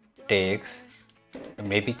 Takes.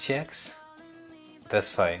 Maybe checks. That's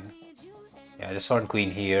fine. Yeah, I just want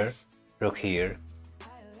queen here, rook here.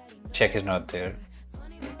 Check is not there.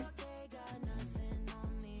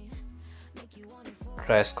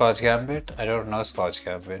 Try Scotch Gambit. I don't know Scotch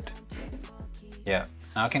Gambit. Yeah,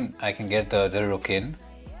 now I can get the other rook in,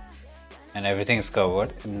 and everything is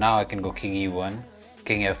covered. And now I can go king e1,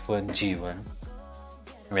 king f1, g1.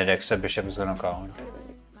 Where extra bishop is gonna count.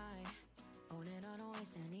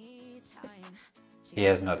 He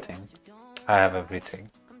has nothing. I have everything.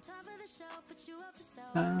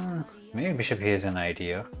 Maybe bishop here is an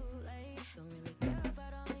idea.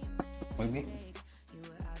 Maybe.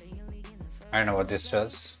 I don't know what this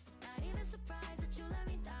does.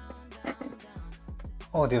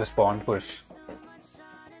 Oh, there was pawn push.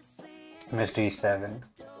 Missed d7.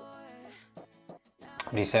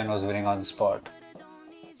 d7 was winning on the spot.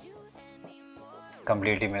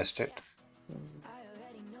 Completely missed it.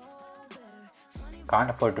 Can't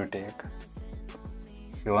afford to take.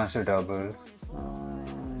 He wants to double.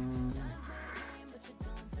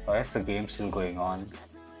 Why is the game still going on?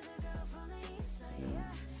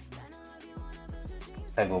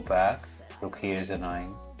 If I go back, rook here is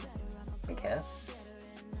annoying. I guess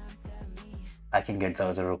I can get the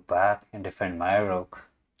other rook back and defend my rook.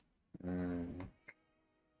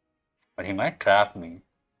 But he might trap me.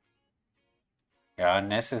 Yeah,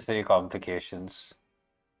 unnecessary complications.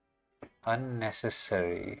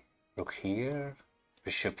 Unnecessary. Rook here,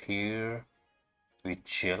 bishop here. We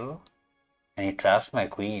chill. And he traps my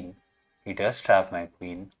queen. He does trap my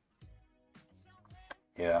queen.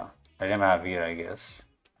 Yeah, let him have here, I guess.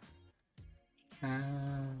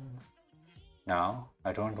 Now,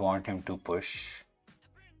 I don't want him to push.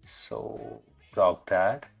 So, block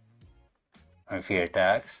that. If he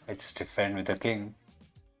attacks, I just defend with the king.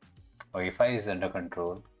 Or if I is under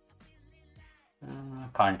control.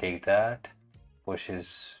 Can't take that. Push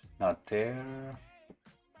is not there.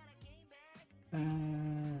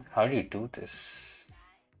 How do you do this?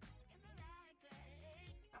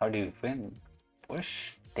 How do you win?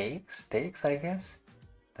 Push, takes, I guess.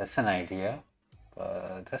 That's an idea.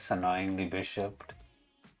 But that's annoyingly bishoped.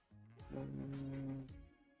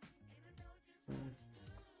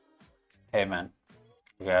 Hey man,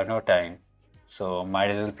 we have no time. So might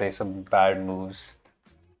as well play some bad moves.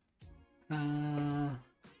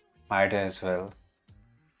 Might as well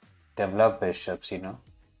develop bishops, you know.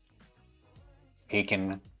 He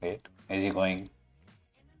can wait. Is he going?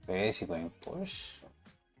 Where is he going? Push.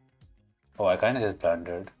 Oh, I kind of just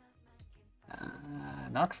blundered.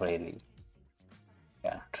 Not really.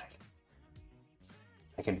 Yeah, not really.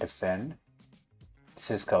 I can defend.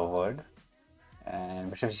 This is covered. And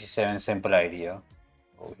bishop c7, simple idea.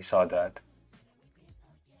 Oh, we saw that.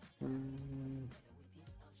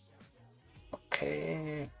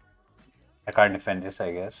 Okay. I can't defend this,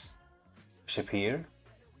 I guess. Bishop here.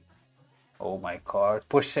 Oh my god.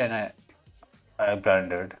 Push and I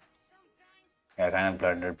blundered. Yeah, I kind of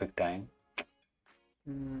blundered big time.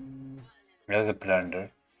 There's a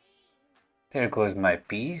blunder. There goes my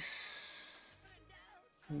piece.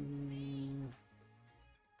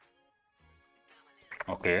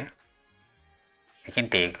 Okay. I can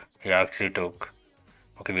take. He actually took.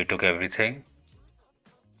 Okay, we took everything.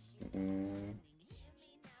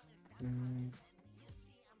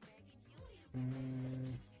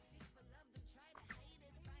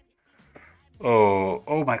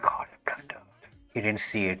 Oh my god, I blundered. He didn't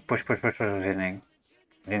see it. Push, winning.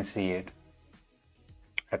 Didn't see it.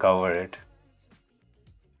 I cover it.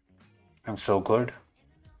 I'm so good.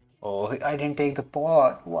 Oh, I didn't take the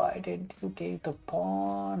pawn. Why didn't you take the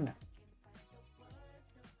pawn?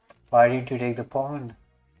 Why didn't you take the pawn?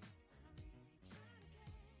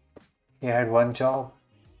 You had one job.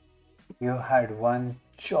 You had one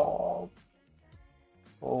job.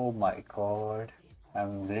 Oh my god.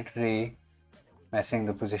 I'm literally messing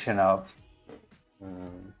the position up.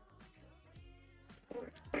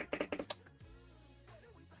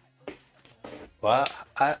 Well,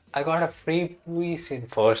 I got a free piece in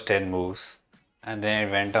first 10 moves and then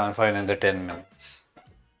it went on for another 10 minutes.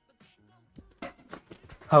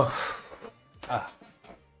 Oh.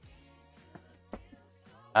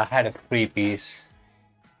 I had a free piece.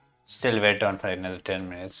 Still went on for another 10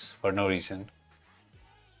 minutes for no reason.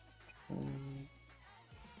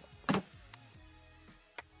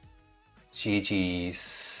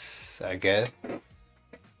 GG's, I guess.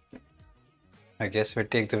 I guess we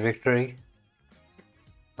take the victory.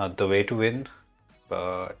 Not the way to win,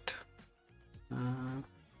 but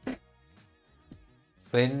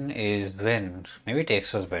win is win. Maybe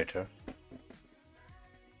takes was better.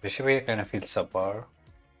 Bishop here kind of feels subpar.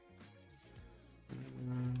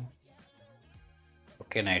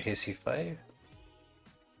 Okay, knight here c5.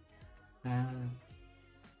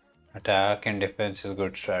 Attack and defense is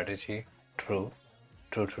good strategy. True.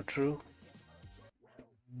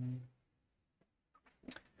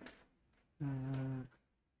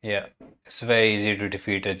 Yeah, it's very easy to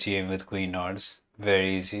defeat a GM with queen odds.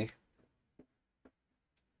 Very easy.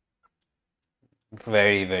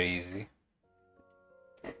 Very easy.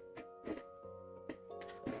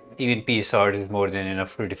 Even piece odds is more than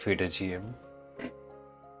enough to defeat a GM.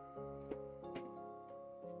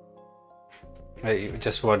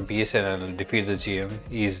 Just one piece and I'll defeat the GM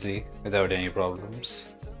easily without any problems.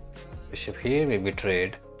 Bishop here will be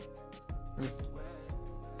trade.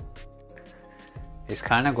 He's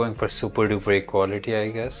kind of going for super duper equality, I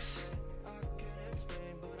guess.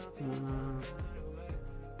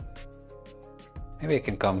 Maybe I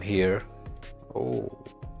can come here. Oh.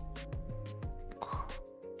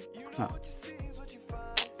 Huh.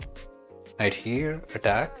 Right here,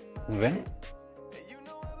 attack, win.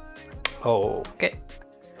 Oh, okay.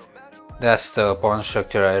 That's the pawn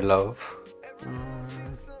structure I love.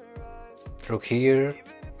 Rook here.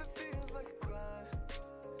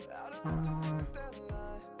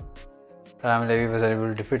 Levy was unable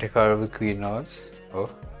to defeat a card with queen odds. Oh,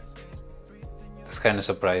 that's kind of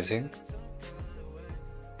surprising.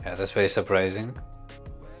 Yeah, that's very surprising.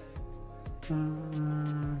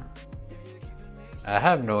 I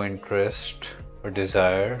have no interest or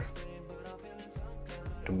desire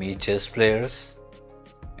to meet chess players.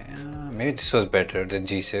 Yeah, maybe this was better than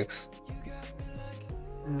g6.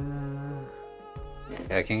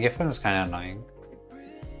 Yeah, king f1 was kind of annoying.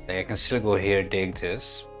 Like, I can still go here and take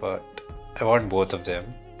this, but I want both of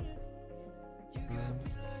them.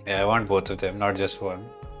 Yeah, I want both of them, not just one.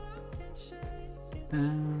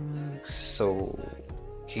 So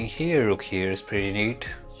king here, rook here is pretty neat.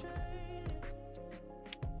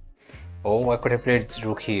 Oh, I could have played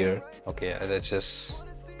rook here. Okay, let's just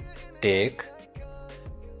take.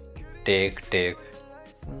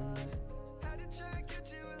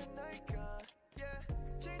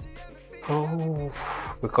 Oh,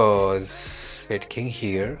 because wait, king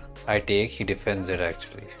here, I take, he defends it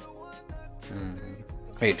actually.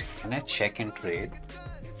 Wait, can I check and trade?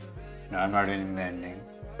 No, I'm not winning the ending.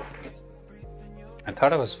 I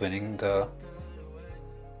thought I was winning the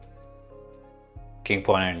king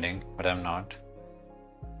pawn ending, but I'm not.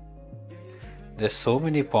 There's so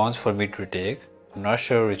many pawns for me to take. I'm not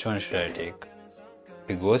sure which one should I take. If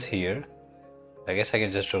it goes here, I guess I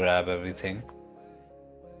can just grab everything.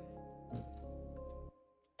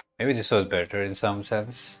 Maybe this was better in some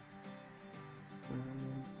sense.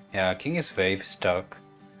 Yeah, king is very stuck.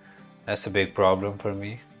 That's a big problem for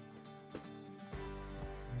me.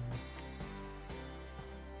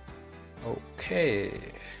 Okay.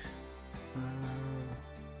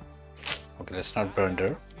 Okay, let's not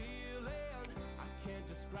blunder.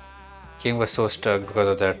 King was so stuck because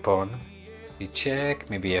of that pawn. We check,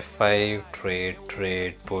 maybe f5,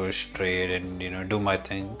 trade, push, trade, and do my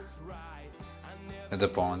thing with the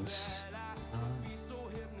pawns.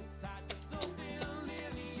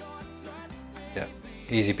 Yeah,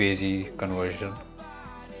 easy peasy conversion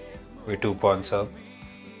with 2 pawns up.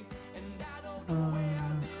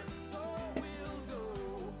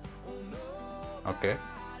 Okay,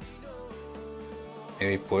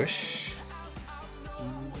 maybe push.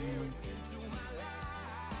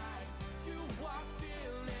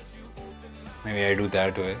 Maybe I do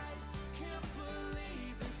that way.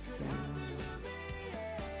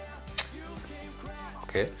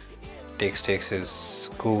 Okay, takes is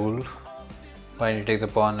cool. Why did you take the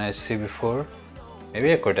pawn as see before?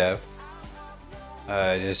 Maybe I could have.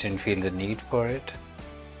 I just didn't feel the need for it.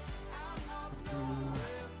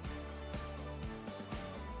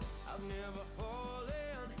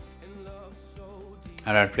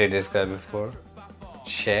 I haven't played this guy before.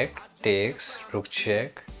 Check, takes, rook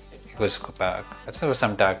check. He goes back. I thought there was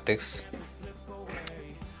some tactics.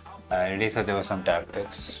 I really thought there was some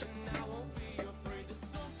tactics.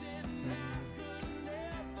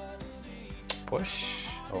 Push.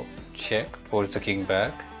 Oh, check. Force the king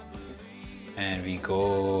back. And we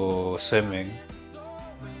go swimming.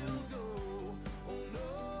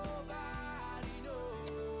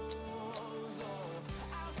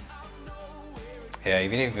 Yeah,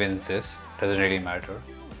 even if he wins this, doesn't really matter.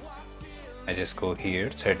 I just go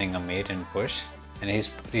here, threatening a mate and push. And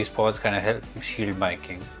these pawns kind of help shield my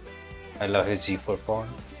king. I love his g4 pawn.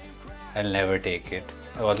 I'll never take it,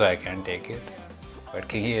 although I can take it. But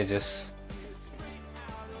king here is just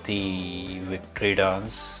the victory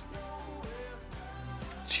dance.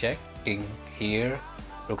 Check, king here,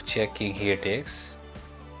 rook check, king here takes.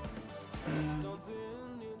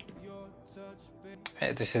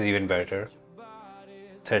 This is even better.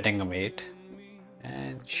 Threatening a mate.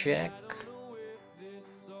 And check.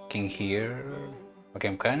 King here. Okay,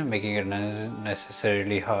 I'm kind of making it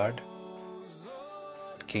unnecessarily hard.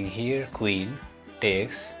 King here, queen,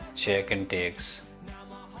 takes, check and takes.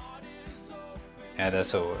 Yeah,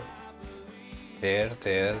 that's over. There,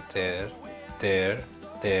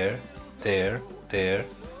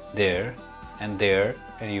 and there,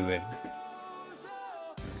 and you win.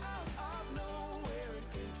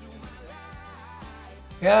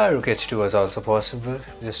 Yeah, rook h2 was also possible.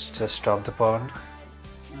 Just stop the pawn.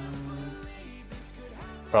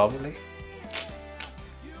 Probably.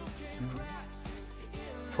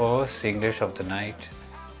 First English of the night.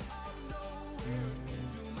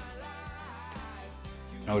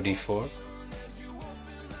 No d4.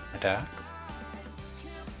 Attack.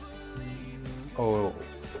 Oh.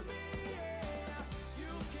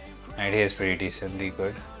 Knight here is pretty decently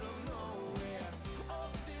good.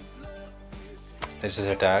 Let's just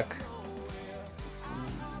attack.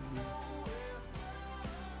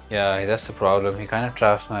 Yeah, that's the problem. He kind of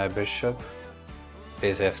traps my bishop.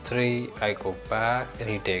 Plays f3, I go back, and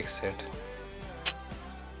he takes it.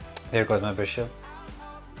 There goes my bishop.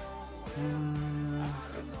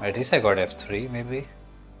 At least I got f3, maybe.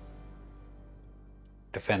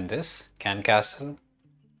 Defend this. Can castle.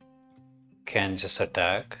 Can just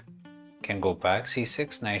attack. Can go back.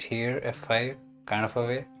 c6, knight here, f5, kind of a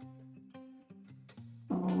way.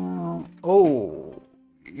 Oh,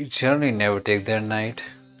 you generally never take their knight.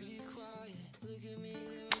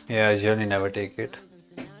 Yeah, I generally never take it.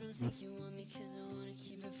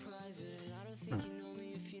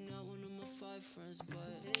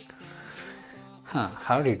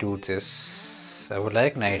 How do you do this? I would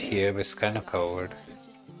like knight here, but it's kind of covered.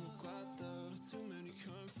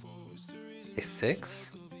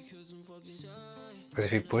 A6? Because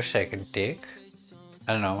if you push, I can take.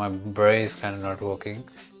 I don't know, my brain is kind of not working.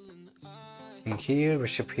 King here,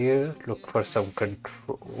 bishop here, look for some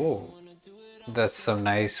control. Whoa, that's some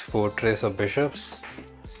nice fortress of bishops.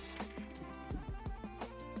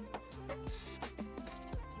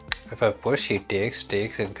 If I push, he takes,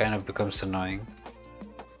 and kind of becomes annoying.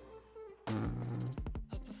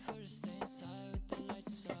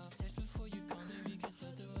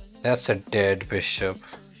 That's a dead bishop.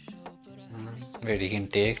 Wait, he can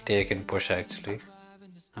take and push actually.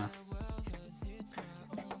 Huh.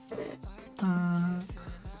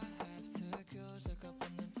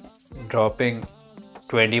 Dropping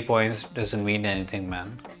 20 points doesn't mean anything,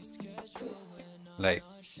 man. Like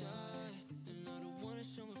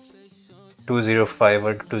 205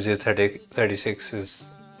 or 2036 is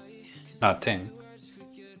nothing.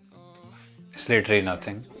 It's literally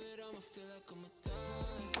nothing.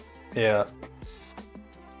 Yeah,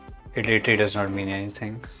 it literally does not mean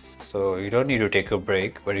anything. So you don't need to take a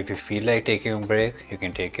break, but if you feel like taking a break, you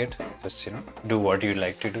can take it. Just, you know, do what you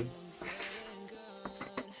like to do.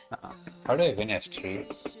 How do I win f3?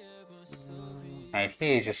 I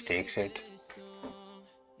think he just takes it.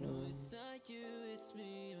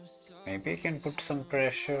 Maybe he can put some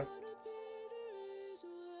pressure.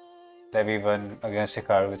 Levy won against a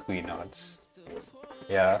card with queen odds.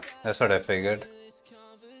 Yeah, that's what I figured.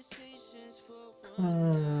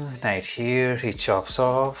 Knight here, he chops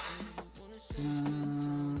off.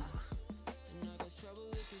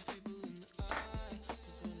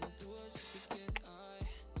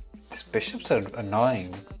 These bishops are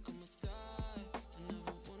annoying.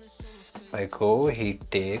 If I go, he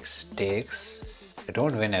takes. I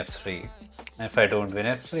don't win f3. And if I don't win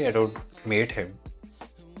f3, I don't mate him.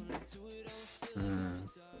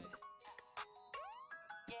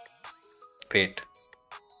 Wait.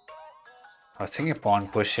 I was thinking pawn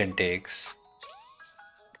push and takes.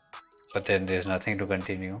 But then there's nothing to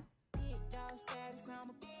continue.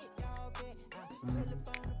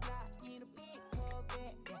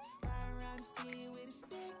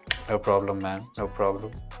 No problem, man. No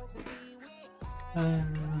problem.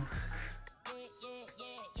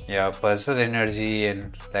 Yeah, puzzle energy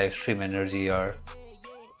and live stream energy are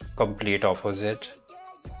complete opposite.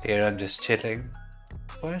 Here I'm just chilling.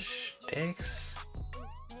 Push, takes.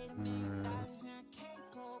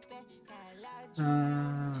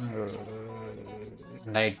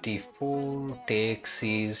 Knight d4, takes,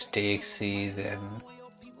 sees, and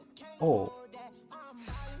oh,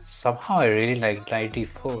 somehow I really like knight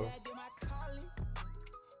d4,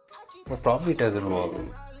 but probably doesn't work.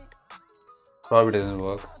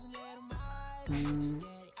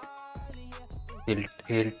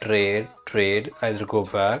 He'll trade, either go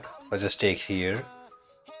back or just take here,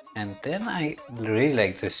 and then I really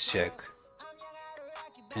like this check.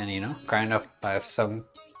 And you know, kind of have some.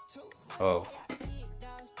 Oh,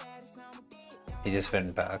 he just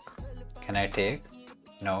went back. Can I take?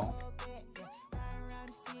 No.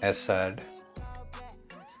 That's sad.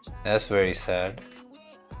 That's very sad.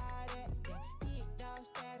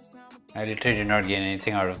 I literally did not gain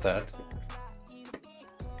anything out of that.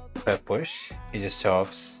 If I push, he just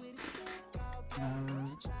chops.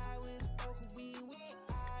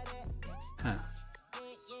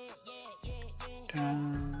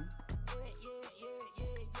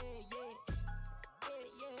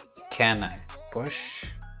 Can I push?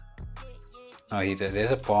 No, there's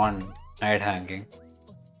a pawn knight hanging.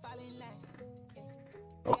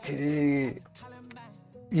 Okay.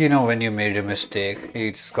 You know, when you made a mistake,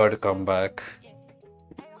 you just got to come back.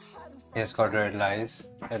 You just got to realize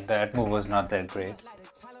that that move was not that great.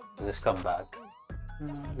 Just come back.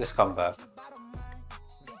 Just come back.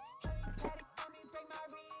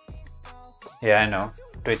 Yeah, I know.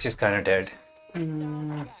 Twitch is kind of dead.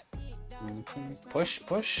 Push.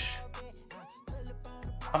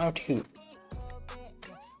 How do you?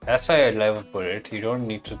 That's why I never put it. You don't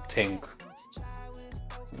need to think.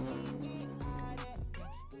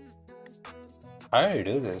 How do you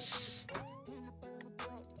do this?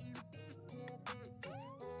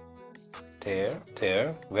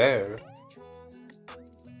 There, where?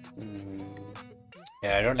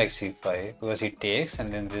 Yeah, I don't like c5 because he takes and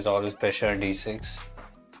then there's always pressure on d6.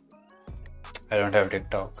 I don't have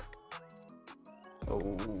TikTok.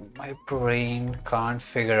 Oh, my brain can't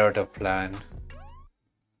figure out a plan.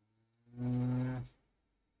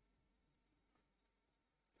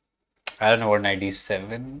 I don't know what knight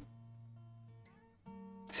d7.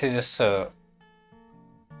 This is just this is just a.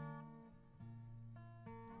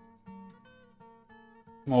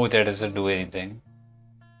 This is Move that doesn't do anything.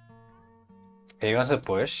 He wants to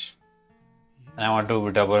push. And I want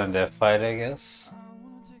to double on the F5, I guess.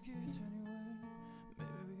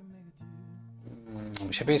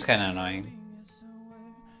 Bishop is kind of annoying.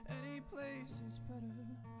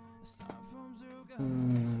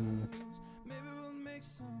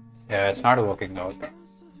 Yeah, it's not working out.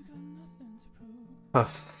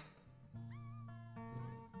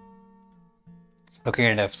 Looking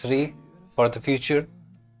at F3 for the future.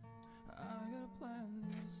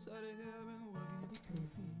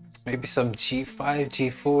 Maybe some G5,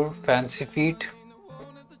 G4, fancy feet.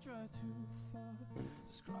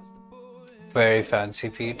 Very fancy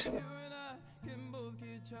feet.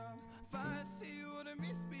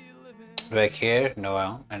 Do I care? No,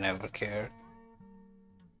 I never care.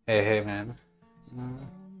 Hey man.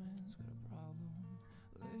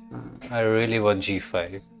 I really want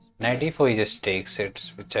G5. Knight D4 he just takes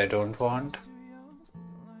it, which I don't want.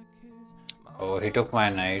 Oh, he took my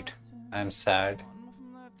knight. I'm sad.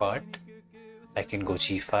 But I can go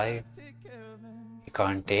G5. He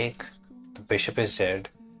can't take. The bishop is dead.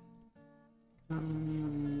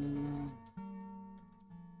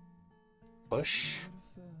 Push.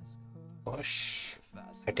 Push.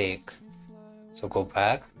 I take. So go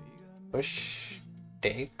back. Push.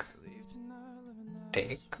 Take.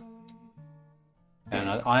 Take. And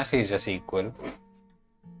honestly, it's just equal.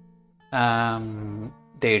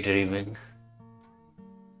 Daydreaming.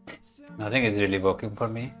 Nothing is really working for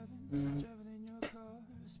me.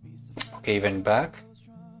 Okay, went back.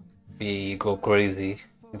 We go crazy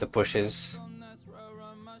with the pushes.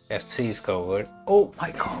 F3 is covered. Oh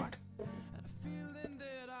my god!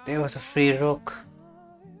 There was a free rook.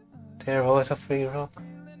 There was a free rook.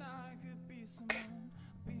 Okay.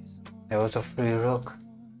 There was a free rook.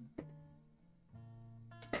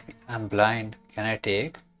 I'm blind. Can I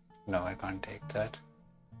take? No, I can't take that.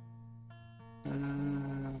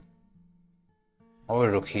 Oh,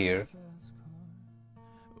 rook here.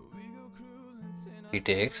 He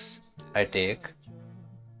takes. I take.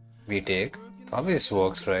 We take. Probably this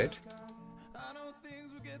works, right?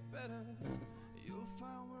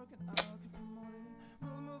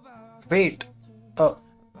 Wait. Oh,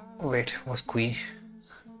 wait. Was queen?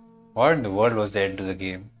 What in the world was there into the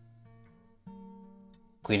game?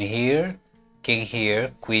 Queen here, king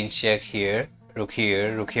here, queen check here, rook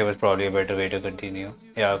here. Rook here was probably a better way to continue.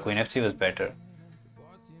 Yeah, queen f3 was better.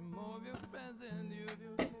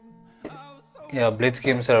 Yeah, blitz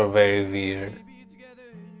games are very weird.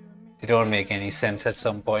 They don't make any sense at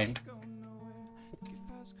some point.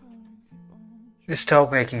 They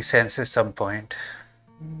stop making sense at some point.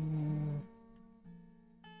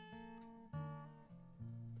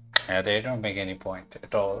 Yeah, they don't make any point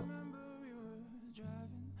at all.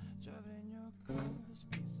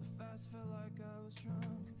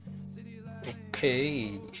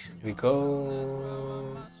 Okay, here we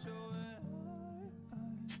go.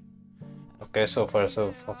 Okay, so far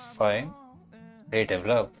so fine. They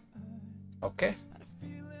develop. Okay.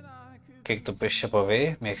 Kick the bishop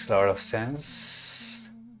away, makes a lot of sense.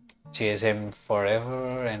 Chase him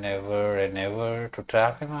forever and ever and ever to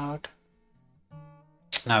trap him out.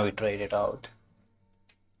 Now we trade it out.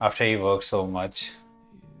 After he worked so much.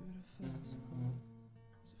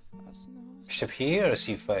 Bishop here or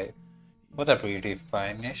c5? Both are pretty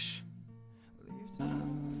fine-ish.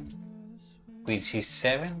 Queen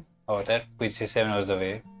c7? Oh, that queen c7 was the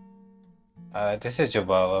way. This is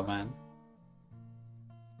Jabava, man.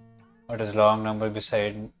 What does long number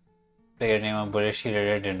beside player name on bullish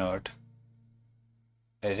leader denote?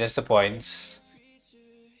 It's just the points.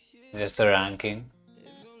 Just the ranking.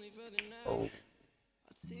 Oh.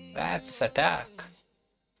 That's attack.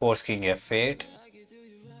 Force king f8.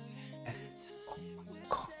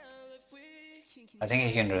 I think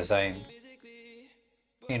he can resign.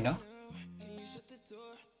 You know?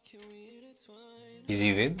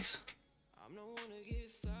 Easy wins.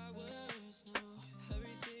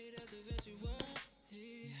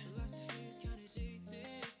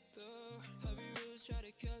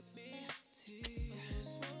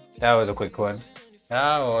 That was a quick one.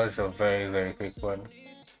 That was a very, very quick one.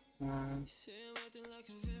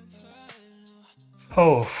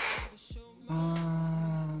 Oh.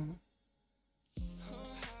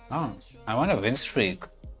 Oh, I want a win streak.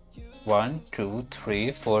 1, 2,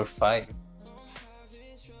 3, 4, 5.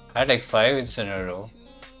 I had like 5 wins in a row.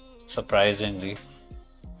 Surprisingly.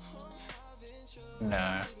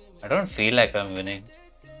 Nah, I don't feel like I'm winning.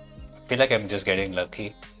 I feel like I'm just getting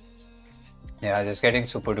lucky. Yeah, just getting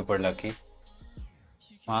super duper lucky.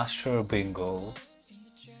 Master bingo.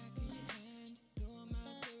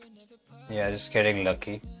 Yeah, just getting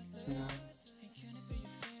lucky.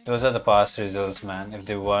 Those are the past results, man. If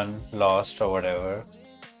they won, lost, or whatever.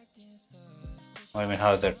 I mean,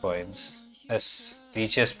 how's that points? That's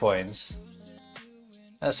Leech's points.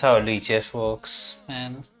 That's how Leech's works,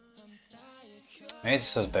 man. Maybe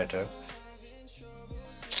this was better.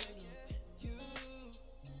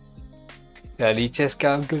 Yeah, Leech's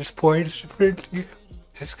calculates points differently.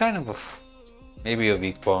 This is kind of maybe a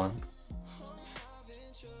weak pawn.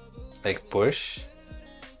 Like push.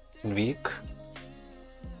 Weak.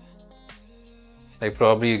 Like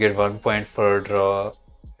probably you get 1 point for a draw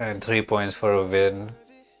and 3 points for a win.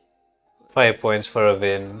 5 points for a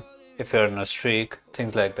win if you're on a streak.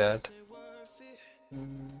 Things like that.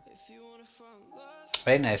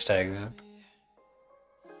 Very nice diagram.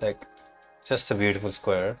 Like just a beautiful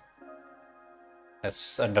square.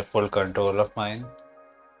 That's under full control of mine.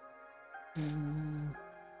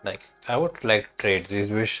 Like I would like to trade these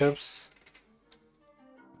bishops.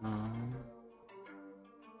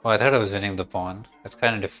 Oh, I thought I was winning the pawn. It's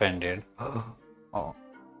kind of defended. Oh.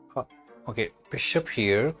 Okay, bishop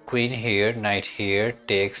here, queen here, knight here,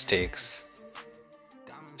 takes.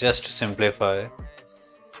 Just to simplify.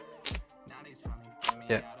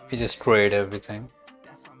 Yeah, we just trade everything.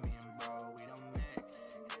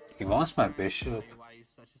 He wants my bishop.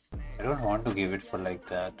 I don't want to give it for like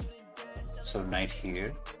that. So knight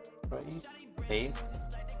here, right? Hey,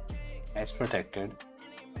 nice protected.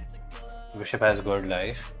 Bishop has good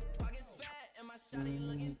life.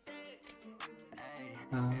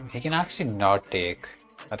 He can actually not take.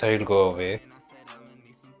 I thought he'll go away.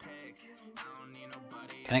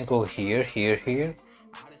 Can I go here? Yeah,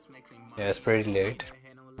 it's pretty late.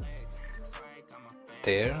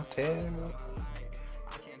 There.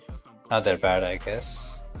 Not that bad, I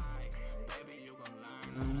guess.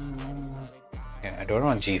 Yeah, I don't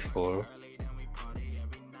want g4.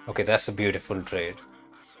 Okay, that's a beautiful trade.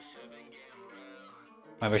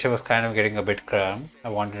 My bishop was kind of getting a bit cramped. I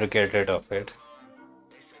wanted to get rid of it.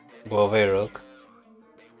 Go away, rook.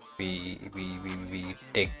 We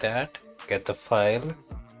take that. Get the file.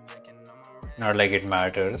 Not like it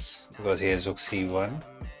matters because he has rook c1.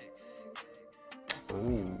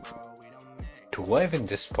 Ooh. Do I win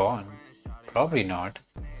this pawn? Probably not.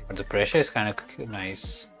 But the pressure is kind of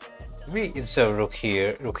nice. Maybe instead of rook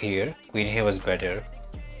here, queen here was better.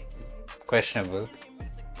 Questionable.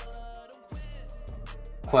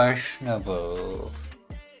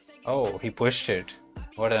 Oh, he pushed it.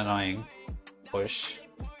 What annoying. Push.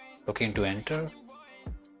 Looking to enter.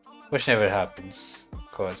 Push never happens.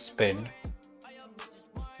 Cause spin.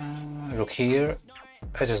 Rook here.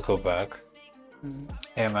 I just go back.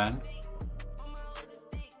 Hey man.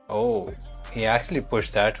 Oh, he actually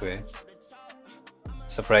pushed that way.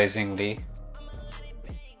 Surprisingly.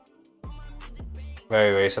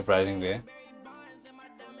 Very surprising way.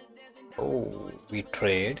 Oh, we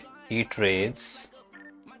trade. He trades.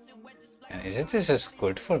 And isn't this just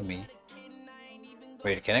good for me?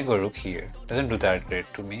 Wait, can I go rook here? Doesn't do that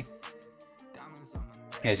great to me.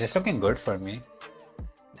 Yeah, it's just looking good for me.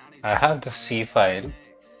 I have the C file.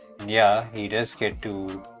 Yeah, he does get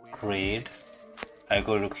to trade. I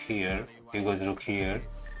go rook here. He goes rook here.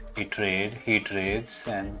 He trades,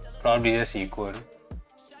 and probably just equal.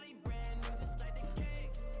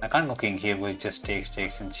 I can't go king here, but it just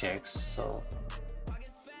takes and checks. So,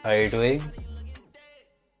 how are you doing?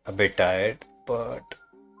 A bit tired, but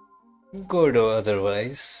good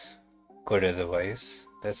otherwise.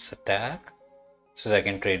 Let's attack. So I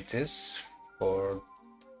can trade this for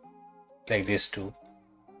like this too.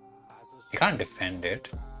 You can't defend it.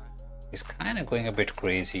 He's kind of going a bit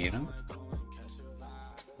crazy, you know.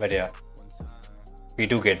 But yeah, we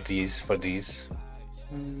do get these for these.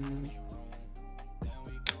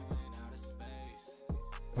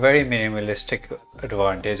 Very minimalistic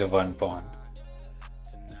advantage of one pawn.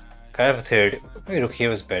 Kind of a third. Maybe rook here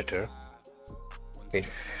was better. Wait.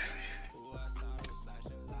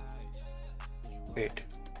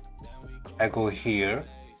 I go here.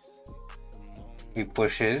 He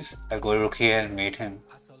pushes. I go rook here and mate him.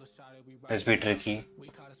 Let's be tricky.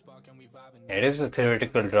 It is a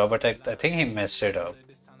theoretical draw, but I think he messed it up.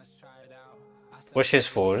 Push is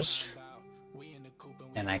forced.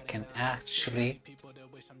 And I can actually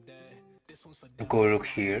go rook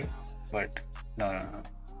here. But no.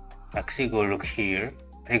 Actually go rook here.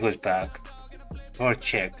 He goes back. Or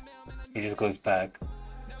check. He just goes back.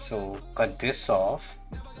 So cut this off.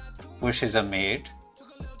 Push is a mate.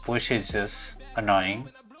 Push is just annoying.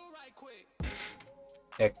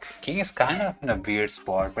 Yeah, king is kind of in a weird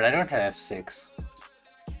spot, but I don't have f6.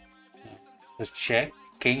 Just check.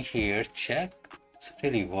 King here. Check. It's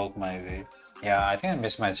really work my way. Yeah, I think I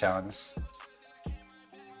missed my chance.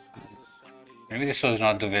 Maybe this was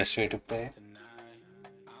not the best way to play.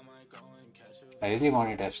 I really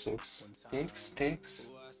wanted f6. Takes.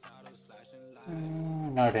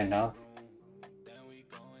 Not enough.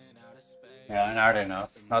 Yeah, not enough.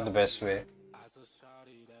 Not the best way.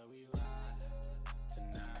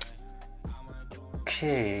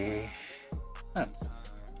 Okay.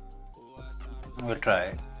 We'll try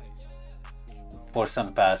it. For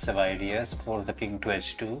some passive ideas for the king to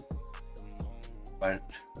h2. But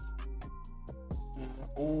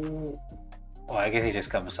oh, I guess he just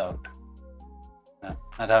comes out. No,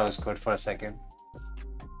 I thought it was good for a second.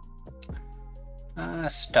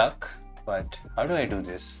 Stuck, but how do I do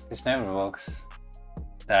this? This never works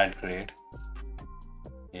that great.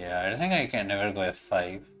 Yeah, I don't think I can ever go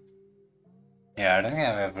f5. Yeah, I don't think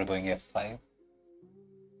I'm ever going f5.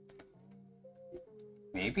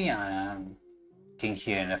 Maybe I am king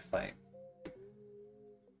here in f5.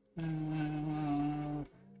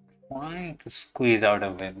 Trying to squeeze out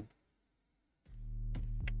a win.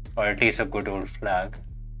 Or at least a good old flag.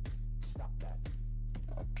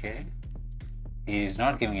 Okay. He's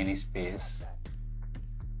not giving any space.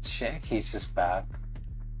 Check, he's just back.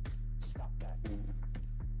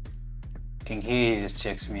 King here, he just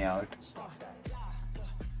checks me out.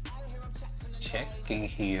 Check, king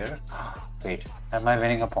here. Wait, am I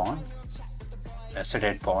winning a pawn? That's a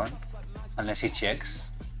dead pawn. Unless he checks.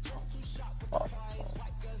 Oh.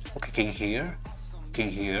 Okay, king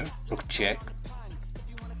here, rook check.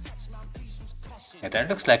 Yeah, that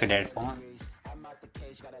looks like a dead pawn.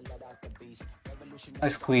 I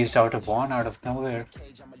squeezed out a pawn out of nowhere.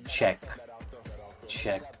 Check.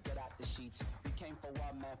 Okay,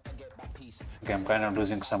 I'm kind of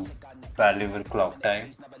losing some valuable clock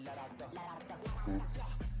time.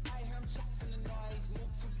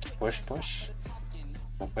 Push.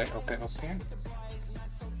 Okay.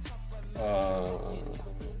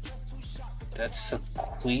 That's a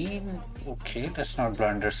queen. Okay, let's not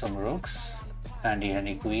blunder some rooks.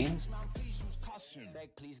 Handy queen.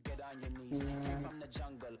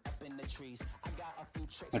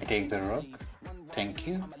 We'll take the rook. Thank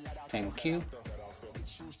you.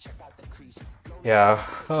 Yeah,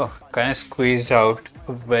 kind of squeezed out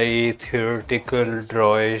a very theoretical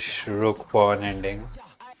drawish rook pawn ending.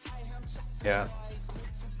 Yeah.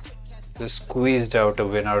 Just squeezed out a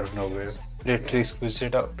win out of nowhere. Literally squeezed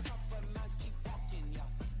it out.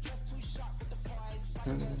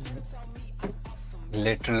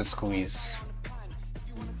 Literal squeeze.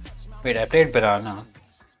 Wait, I played banana.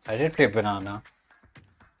 I did play banana.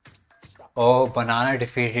 Oh, banana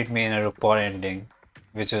defeated me in a rook pawn ending,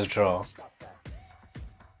 which is draw.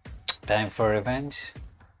 Time for revenge.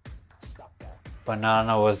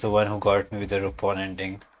 Banana was the one who got me with the rook pawn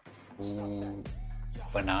ending.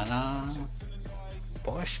 Banana.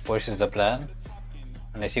 Push is the plan.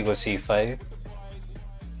 Unless you go c5.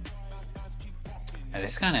 And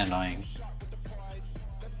it's kind of annoying.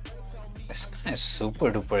 It's kind of super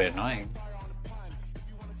duper annoying.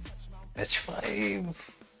 h5.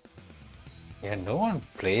 Yeah, no one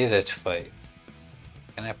plays h5.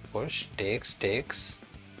 Can I push? Takes.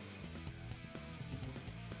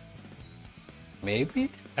 Maybe?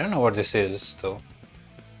 I don't know what this is though.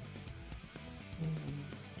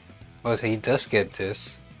 Oh, so he does get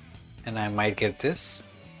this. And I might get this.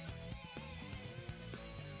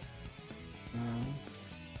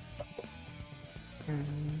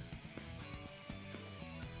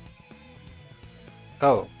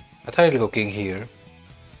 Oh, I thought he'd go king here.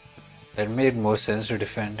 That made more sense to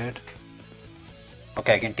defend it.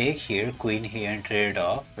 Okay, I can take here, queen here and trade it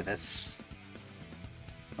off, but that's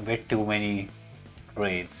a bit too many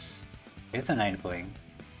trades. Where's the knight going?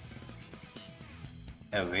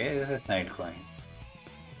 Yeah, where is this knight going?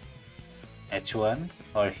 h1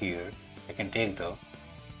 or here? I can take though.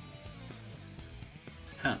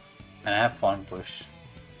 And I have pawn push.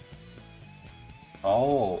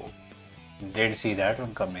 Oh, didn't see that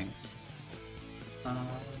one coming.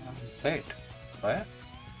 Wait, what?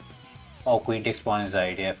 Oh, queen takes pawn is the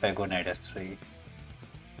idea if I go knight f3.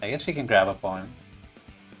 I guess we can grab a pawn.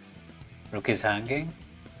 Rook is hanging.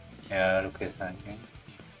 Yeah, rook is hanging.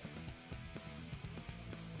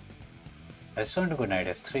 I just want to go knight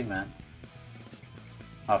f3, man.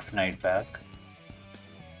 After knight back.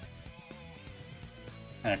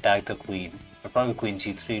 And attack the queen. But probably queen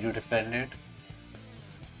c3 to defend it.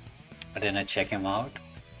 But then I check him out.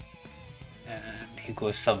 And he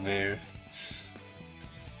goes somewhere.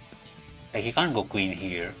 Like he can't go queen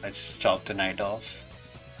here. Let's chop the knight off.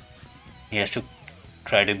 He has to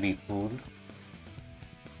try to be cool.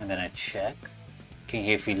 And then I check. King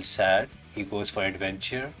here feels sad. He goes for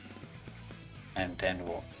adventure. And then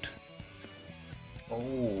what?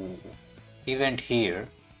 Oh, event here.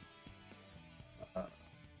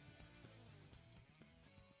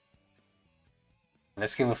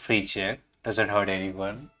 Let's give a free check. Doesn't hurt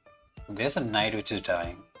anyone. There's a knight which is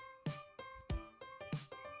dying.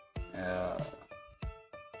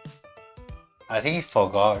 I think he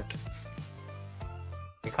forgot.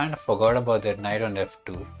 He kind of forgot about that knight on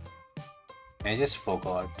f2. I just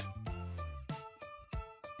forgot.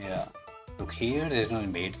 Yeah. Look here, there's no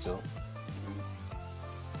mate though.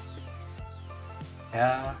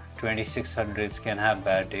 Yeah, 2600s can have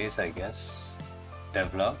bad days, I guess.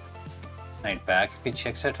 Develop. Knight back if he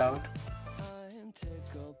checks it out.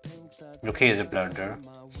 Look, here's a blunder,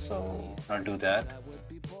 so not do that.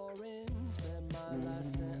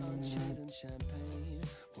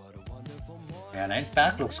 Yeah, knight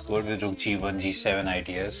back looks good with rook g1, g7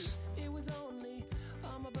 ideas.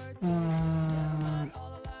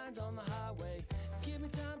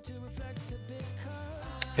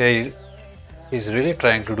 Yeah, he's really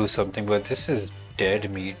trying to do something, but this is dead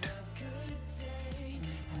meat.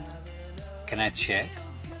 Can I check?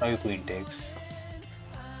 How queen takes?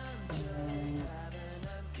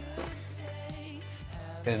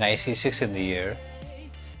 There's an IC6 in the air.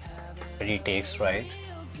 But he takes, right?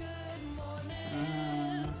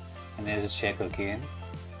 And there's a check again.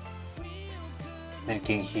 Then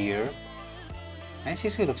king here.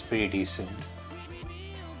 IC6 looks pretty decent.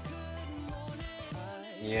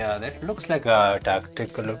 Yeah, that looks like a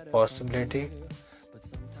tactical possibility.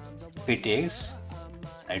 If he takes,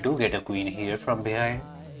 I do get a queen here from behind.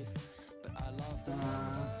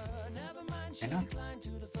 You know,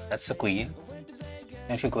 that's a queen.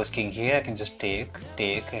 And if he goes king here, I can just take,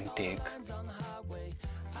 and take.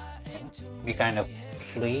 Be kind of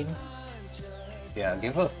clean. Yeah,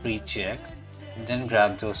 give a free check. And then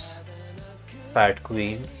grab those fat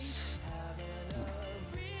queens.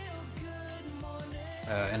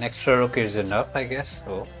 An extra rook is enough, I guess.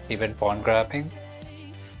 Oh, even pawn grabbing.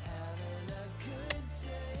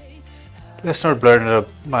 Let's not blunder a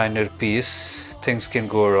minor piece. Things can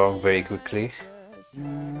go wrong very quickly.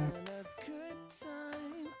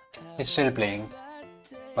 He's still playing.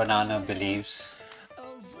 Banana believes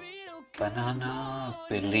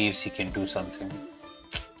he can do something.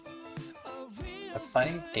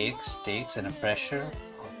 F5 takes and a pressure.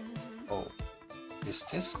 Oh, is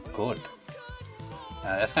this good?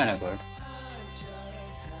 That's kind of good.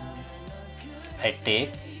 I take,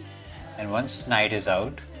 and once knight is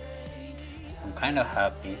out, I'm kind of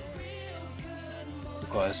happy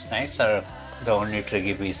because knights are the only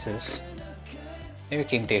tricky pieces. Maybe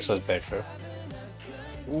king takes was better.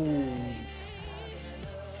 Ooh.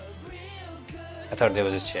 I thought there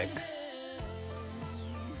was a check.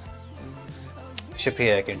 Bishop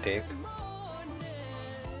here I can take.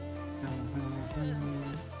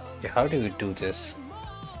 Yeah, how do we do this?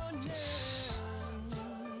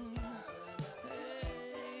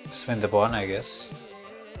 Just win the pawn, I guess.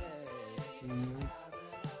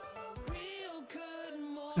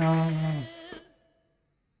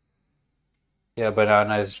 Yeah,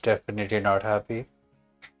 Banana is definitely not happy.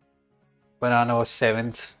 Banana was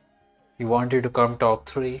 7th. He wanted to come top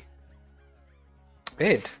 3.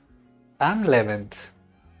 Wait, I'm 11th.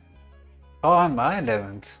 How am I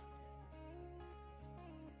 11th?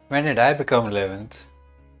 When did I become 11th?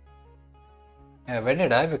 Yeah, when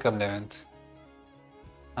did I become 11th?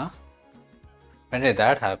 Huh? When did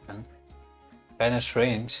that happen? Kind of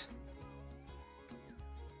strange.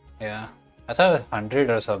 Yeah, I thought it was 100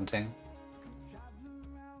 or something.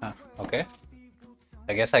 Huh, okay.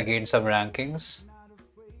 I guess I gained some rankings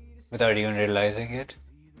without even realizing it.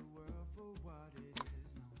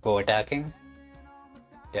 Go attacking.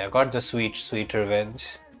 Yeah, I got the sweet revenge.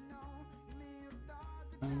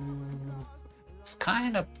 It's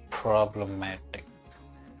kind of problematic.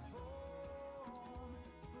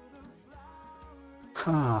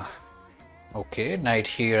 Okay, knight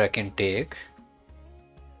here I can take.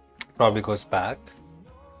 Probably goes back.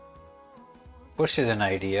 Push is an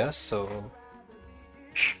idea, so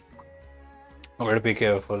I gotta be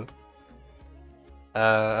careful.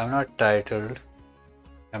 I'm not titled.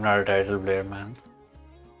 I'm not a title player, man.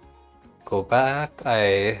 Go back.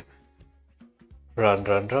 I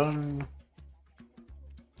run.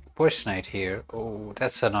 Push knight here. Oh,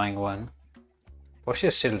 that's an annoying one. Push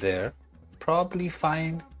is still there. Probably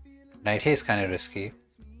fine. Knight here is kind of risky.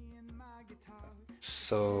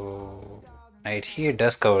 So knight here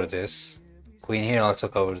does cover this. Queen here also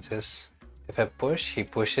covers this. If I push, he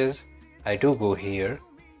pushes. I do go here.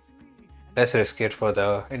 Let's risk it for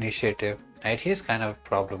the initiative. Knight here is kind of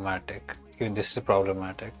problematic. Even this is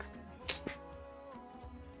problematic.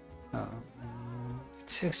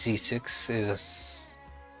 6g6 is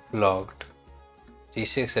logged.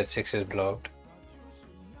 G6 H6 is blocked.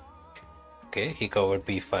 Okay, he covered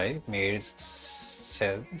B5, made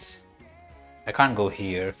sense. I can't go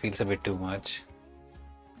here, feels a bit too much.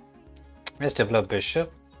 Let's develop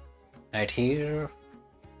bishop. Knight here.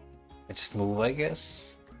 I just move, I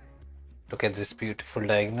guess. Look at this beautiful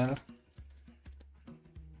diagonal.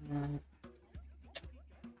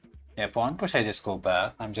 Yeah, pawn push, I just go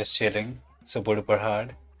back. I'm just chilling. Super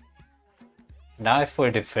hard. Now if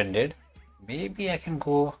we're defended, maybe I can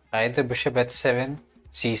go either bishop h7,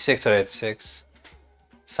 c6 or h6.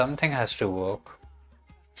 Something has to work.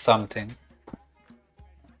 Something.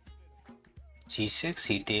 g6,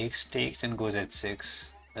 he takes and goes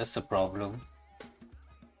h6. That's the problem.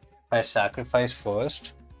 If I sacrifice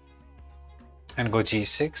first and go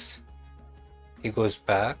g6, he goes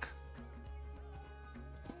back.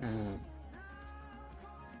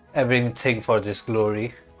 Everything for this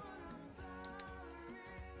glory.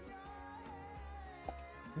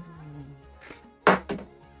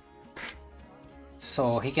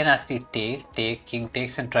 So he can actually take, king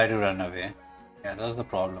takes and try to run away. Yeah, that's the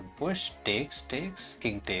problem. Push, takes,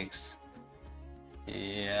 king takes.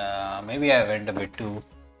 Yeah, maybe I went a bit too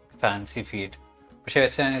fancy feet. Bishop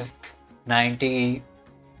h7 is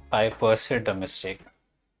 95% a mistake.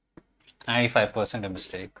 95% a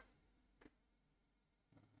mistake.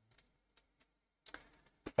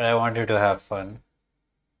 But I wanted to have fun.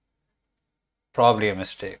 Probably a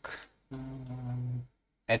mistake.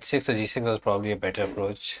 H6 or G6 was probably a better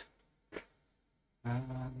approach.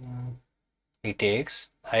 He takes,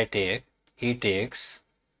 I take, he takes.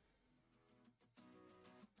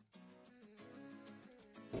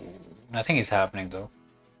 Nothing is happening though.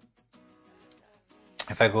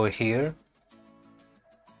 If I go here,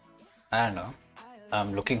 I don't know.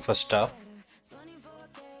 I'm looking for stuff.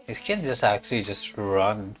 He can just actually just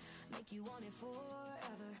run.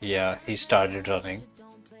 Yeah, he started running.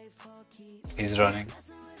 He's running.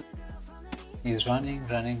 He's running.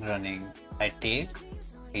 I take,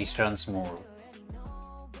 he runs more.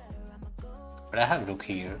 But I have rook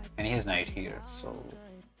here, and he has knight here, so...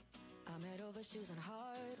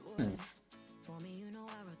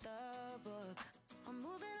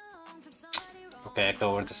 Okay, I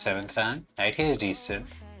covered the 7th rank. Knight here is decent.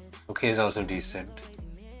 Rook here is also decent.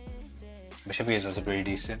 Bishop here is also pretty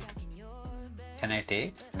decent. Can I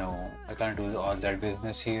take? No, I can't do all that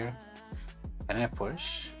business here. Can I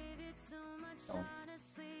push? No.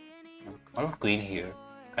 What about queen here?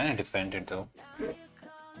 Can I defend it though?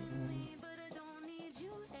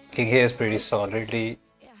 King here is pretty solidly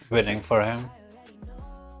winning for him.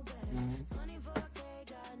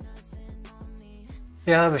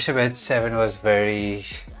 Yeah, bishop h7 was very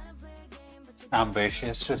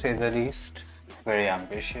ambitious to say the least. Very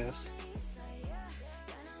ambitious.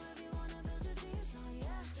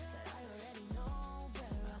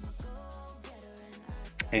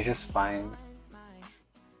 He's just fine.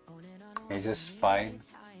 He's just fine.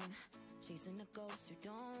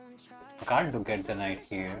 I can't get the knight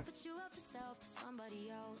here.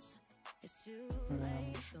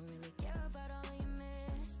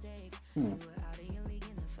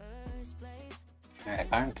 I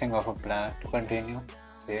can't think of a plan to continue.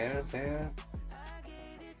 There.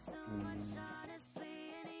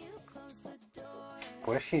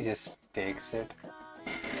 What if she just takes it?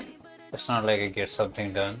 It's not like I get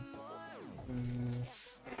something done.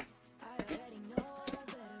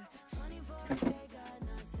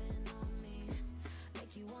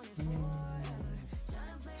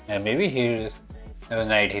 Yeah, maybe here is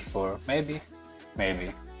 94. Maybe.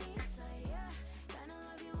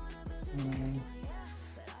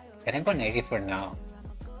 Can I go 94 now?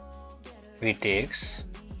 He takes.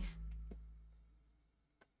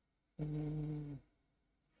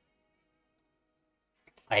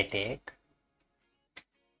 I take.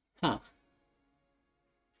 Huh.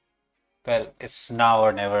 Well, it's now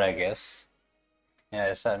or never, I guess. Yeah,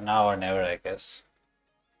 it's now or never, I guess.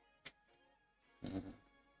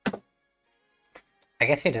 I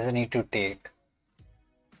guess he doesn't need to take.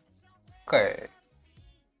 Okay.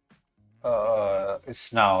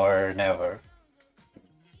 It's now or never.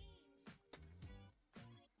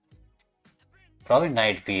 Probably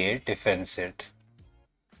knight b8 defends it.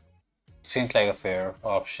 Seems like a fair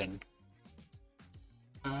option.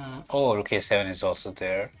 Oh, rook a7 is also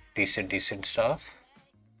there. Decent stuff.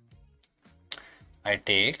 I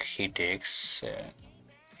take, he takes.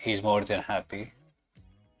 He's more than happy.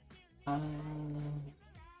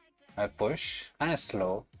 I push. Kind of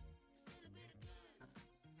slow.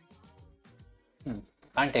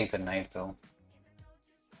 Can't take the knight though.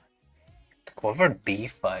 Forward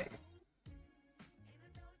b5.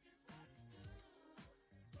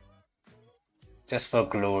 just for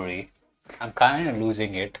glory. I'm kind of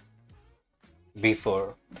losing it.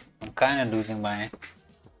 B4. I'm kind of losing my.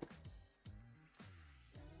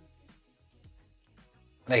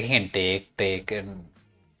 Like he can take, and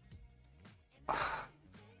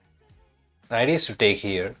the idea is to take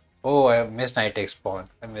here. Oh, I missed knight takes pawn.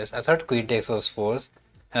 I thought queen takes was force,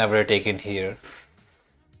 and I would have taken here.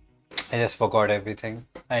 I just forgot everything.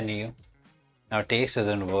 I knew. Now takes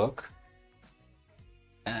doesn't work.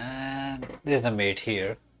 And there's the mate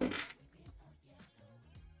here.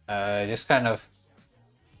 Just kind of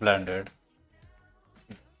blundered.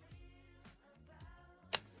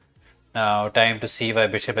 Now time to see why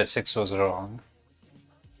bishop h6 was wrong.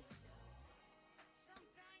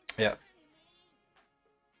 Yeah.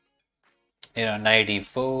 You know, knight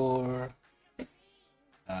e4.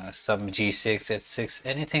 Some g6, h6.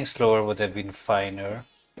 Anything slower would have been finer.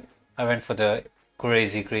 I went for the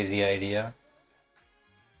crazy idea.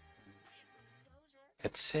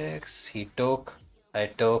 h6, he took, I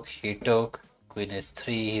took, he took, queen h3,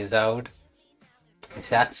 he's out.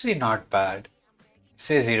 It's actually not bad.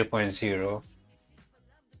 Say 0.0.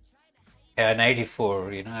 Yeah,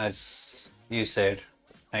 94, you know, as you said,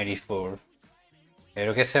 94. Yeah,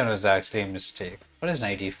 rook h7 was actually a mistake. What is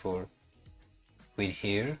 94? Queen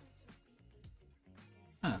here?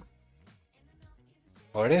 Huh.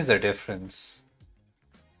 What is the difference?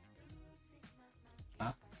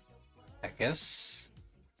 Huh? I guess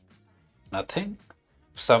nothing?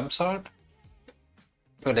 Some sort?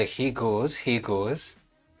 So like he goes,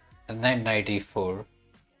 and then knight e4.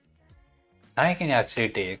 Now I can actually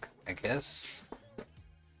take, I guess.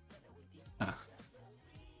 Huh.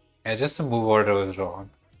 Yeah, just the move order was wrong.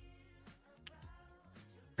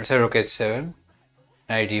 It's a rook h7,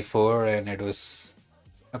 knight e4, and it was...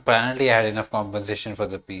 Apparently I had enough compensation for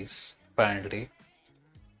the piece. Apparently.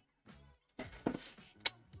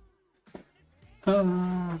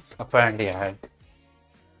 Apparently I had.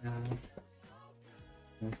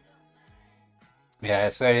 Yeah,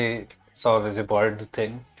 it's always important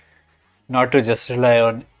thing not to just rely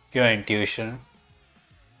on your intuition.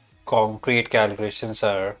 Concrete calculations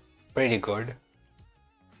are pretty good.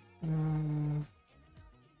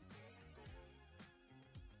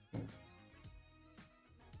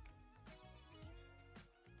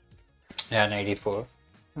 Yeah, 94.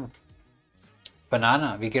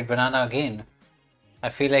 Banana, we get banana again. I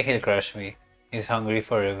feel like he'll crush me. He's hungry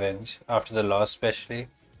for revenge. After the loss especially.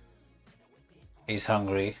 He's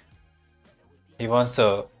hungry. He wants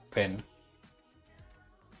to win.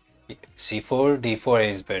 C4, D4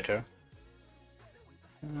 is better.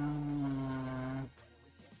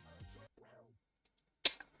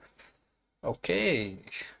 Okay.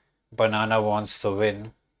 Banana wants to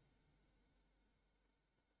win.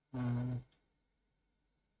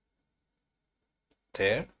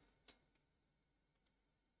 There.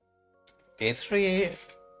 A3,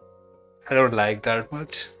 I don't like that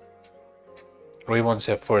much. He wants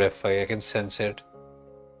F4, F5, I can sense it.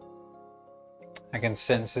 I can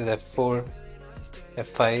sense it, F4,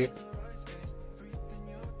 F5.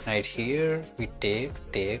 Knight here, we take.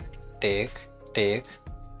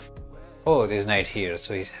 Oh, there's knight here,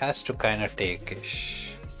 so he has to kind of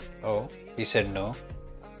take-ish. Oh, he said no.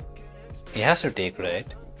 He has to take, right?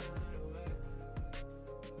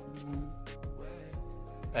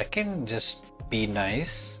 I can just be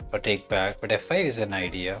nice or take back, but F5 is an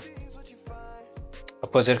idea.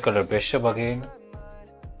 Opposite color bishop again.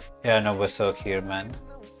 Yeah, no berserk here, man.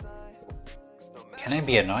 Can I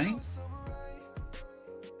be annoying?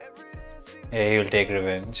 Yeah, he will take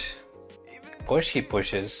revenge. Of course he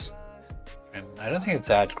pushes. And I don't think it's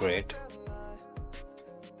that great.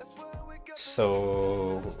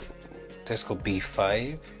 So let's go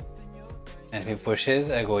b5. And if he pushes,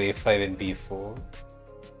 I go a5 and b4.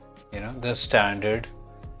 You know, the standard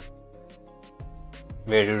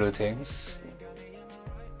way to do things.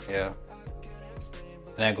 Yeah.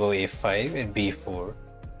 Then I go a5 and b4.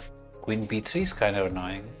 Queen b3 is kind of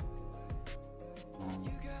annoying.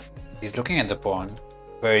 He's looking at the pawn.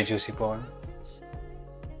 Very juicy pawn.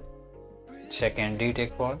 Check and d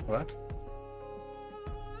take pawn. What?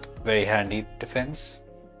 Very handy defense.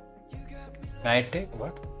 Knight take?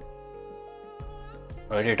 What?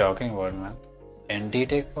 What are you talking about, man? ND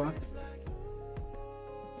take pawn?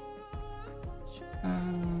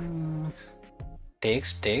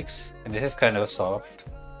 Takes, and this is kind of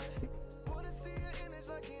soft.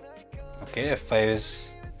 Okay, f5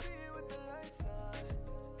 is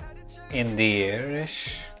in the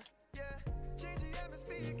air-ish.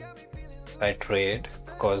 I trade,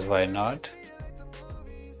 because why not?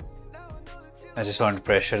 I just want to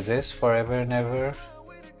pressure this forever and ever.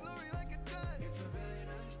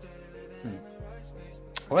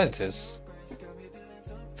 What is this?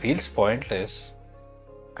 Feels pointless.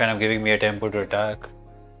 Kind of giving me a tempo to attack.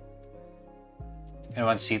 And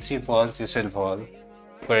once c3 falls, this will fall.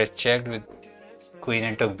 But I checked with queen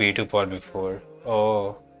and took b2 pawn before.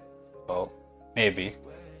 Oh, maybe.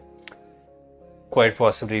 Quite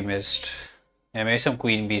possibly missed. Yeah, maybe some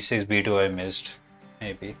queen b6, b2 I missed.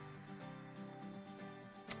 Maybe.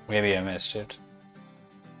 Maybe I missed it.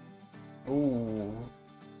 Ooh.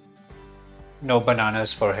 No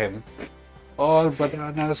bananas for him. All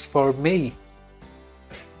bananas for me.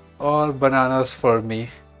 All bananas for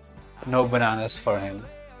me. No bananas for him.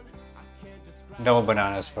 No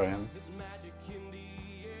bananas for him.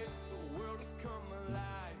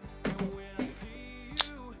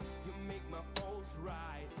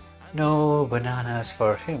 No bananas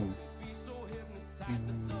for him.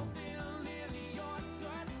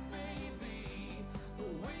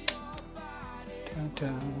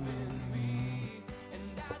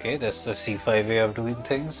 Okay, that's the c5 way of doing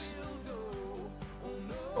things.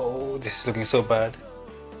 Oh, this is looking so bad.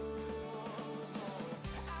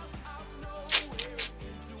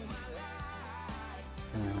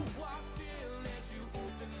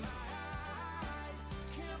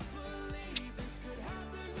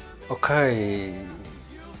 Okay,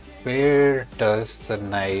 where does the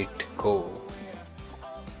knight go?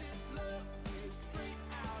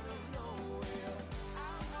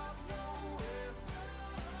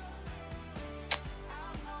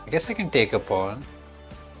 I guess I can take a pawn.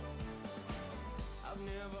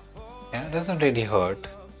 Yeah, it doesn't really hurt.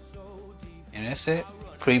 And I say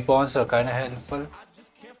free pawns are kind of helpful.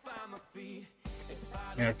 You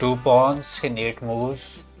know, 2 pawns in 8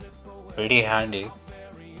 moves, pretty handy.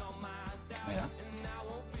 Yeah.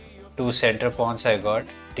 2 center pawns I got,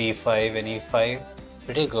 d5 and e5,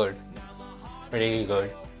 pretty good. Pretty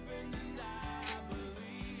good.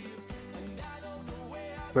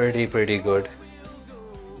 Pretty good.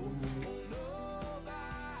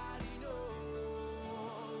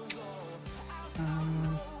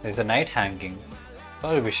 There's the knight hanging.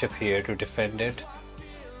 Or a bishop here to defend it.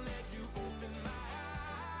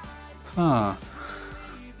 Huh.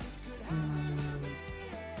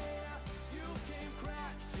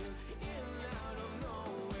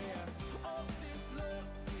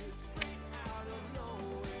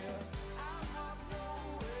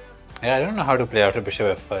 Yeah, I don't know how to play after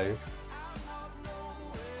bishop f5.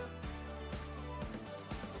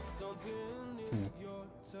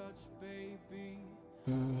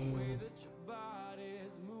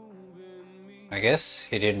 I guess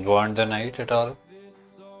he didn't want the knight at all.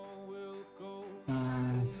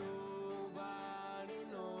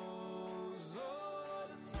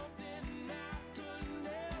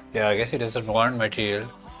 Yeah, I guess he doesn't want material.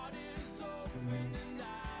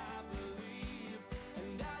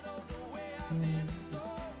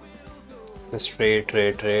 Just trade,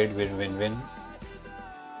 win.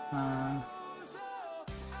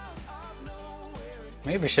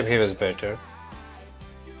 Maybe bishop here was better.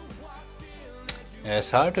 Yeah,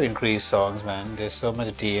 it's hard to increase songs, man. There's so much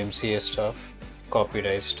DMCA stuff,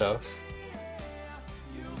 copyright stuff.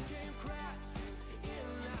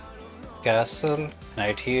 Castle,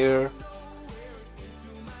 knight here.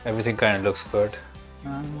 Everything kind of looks good.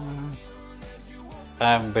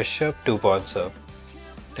 I'm bishop, 2 pawns up.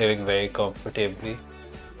 Living very comfortably.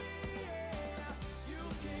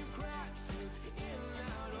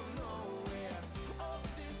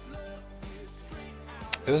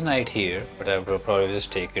 There was knight here, but I would probably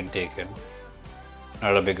just taken.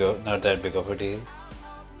 Not that big of a deal.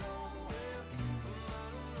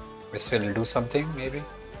 This will do something, maybe.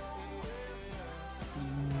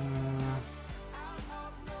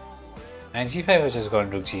 And g5 was just going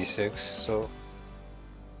to g6, so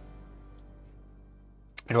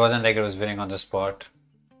it wasn't like it was winning on the spot.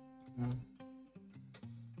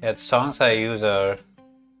 Yeah, the songs I use are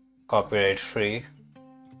copyright free.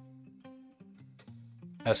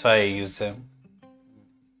 That's why I use them.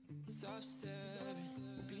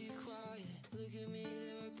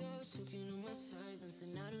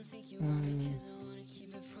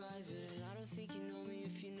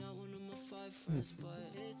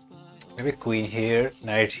 Maybe queen here,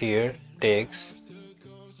 knight here, takes.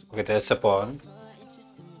 Okay, that's the pawn.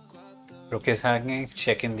 Rook is hanging,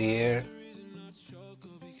 check in the air.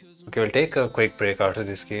 Okay, we'll take a quick break after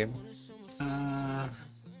this game.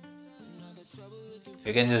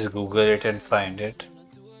 You can just Google it and find it.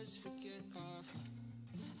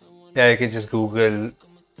 Yeah, you can just Google and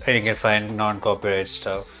you can find non-copyright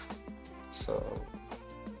stuff. So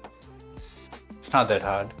it's not that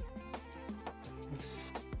hard.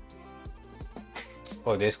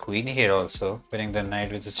 Oh, there's queen here also, winning the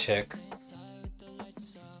knight with a check.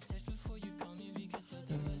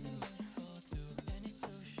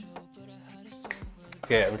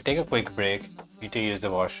 Okay, I will take a quick break. Need to use the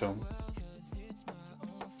washroom.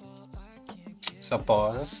 So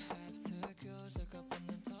pause.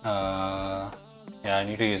 Yeah, I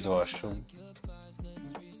need to use the washroom.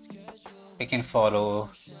 I can follow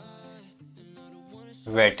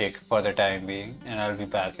Vetic for the time being, and I'll be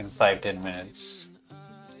back in 5-10 minutes.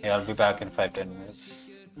 Yeah, I'll be back in 5-10 minutes.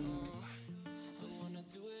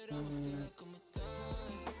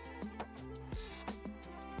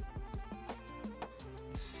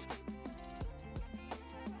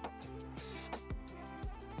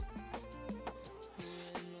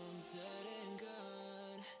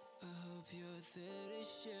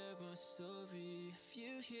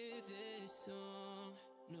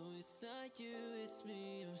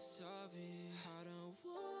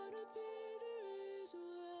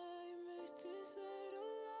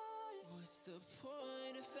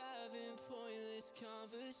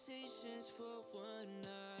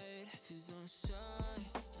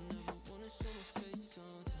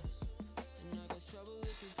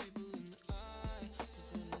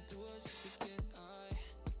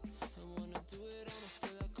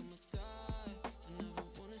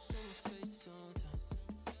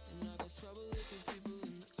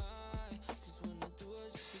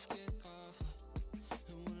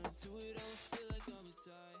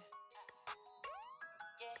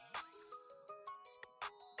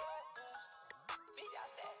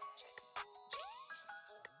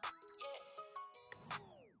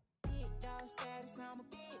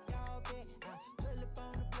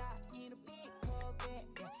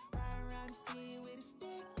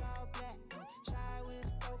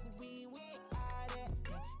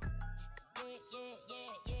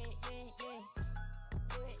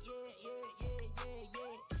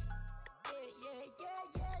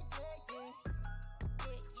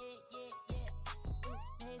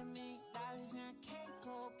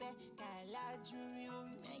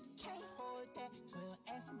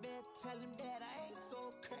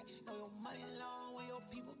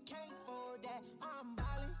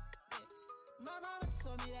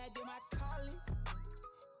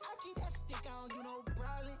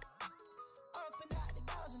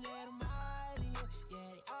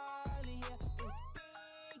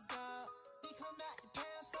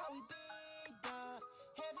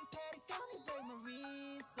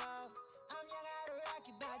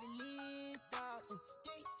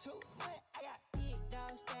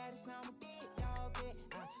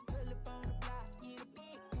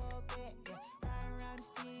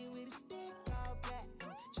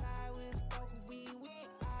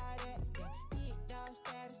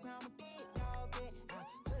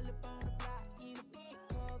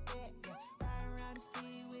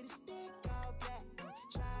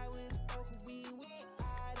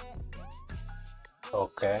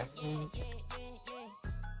 Okay.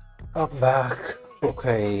 I'm back.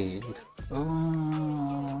 Okay.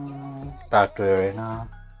 Back to arena.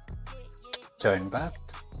 Join back.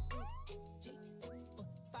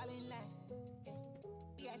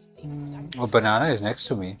 Oh, Banana is next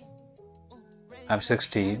to me. I'm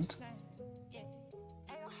 16th.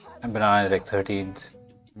 And Banana is like 13th.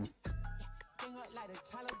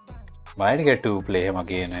 Might get to play him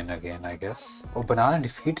again and again, I guess. Oh, Banana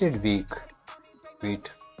defeated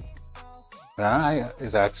Wheat. Banana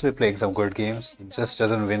is actually playing some good games. Just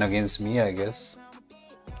doesn't win against me, I guess.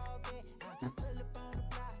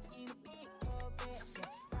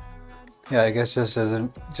 Yeah, I guess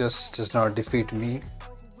just does not defeat me.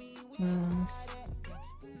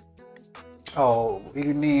 Oh,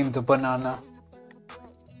 you named the Banana.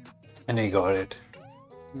 And he got it.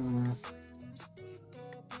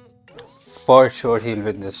 For sure he'll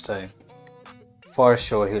win this time. For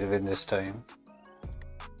sure he'll win this time.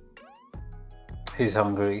 He's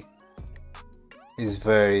hungry. He's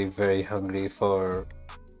very, very hungry for...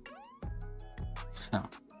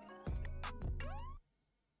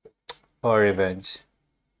 for revenge.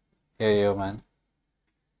 Yeah, man.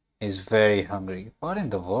 He's very hungry. What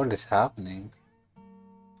in the world is happening?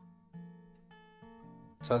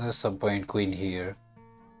 So there's some point queen here.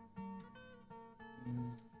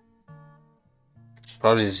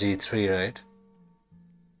 Probably g3, right?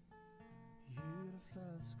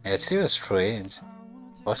 Yeah, it seems strange.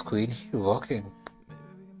 What's queen here walking?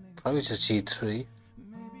 Probably just g3.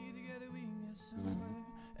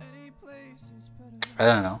 I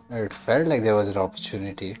don't know. It felt like there was an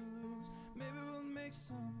opportunity.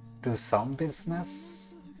 Do some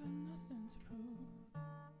business?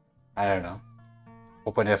 I don't know.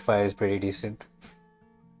 Open f5 is pretty decent.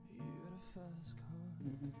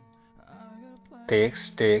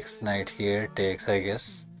 Takes, knight here, takes, I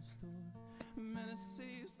guess.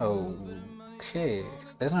 Okay,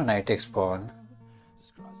 there's no knight takes pawn.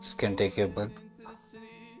 This can take a bit.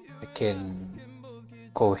 I can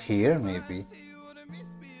go here maybe.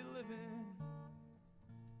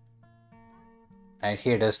 And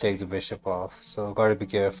here does take the bishop off, so gotta be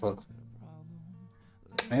careful.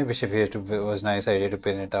 Maybe bishop here was nice idea to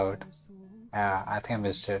pin it out. Yeah, I think I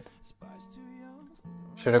missed it.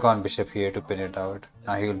 Should have gone bishop here to pin it out.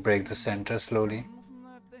 Now he will break the center slowly.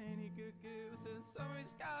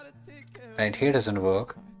 Knight here doesn't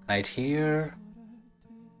work. Knight here.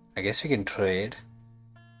 I guess we can trade.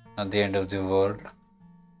 Not the end of the world.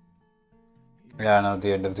 Yeah, not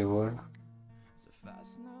the end of the world.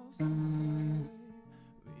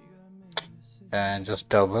 And just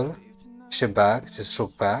double. Bishop back, just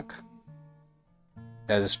rook back.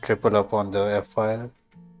 Yeah, just triple up on the f file.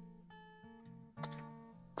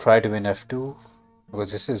 Try to win f2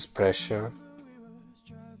 because this is pressure.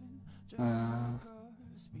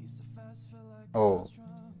 Oh,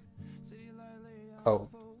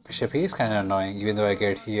 bishop here is kind of annoying. Even though I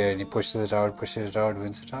get here and he pushes it out,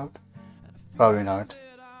 wins it out. Probably not.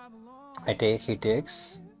 I take, he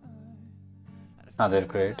takes. Not that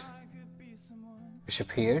great.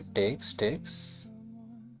 Bishop here takes.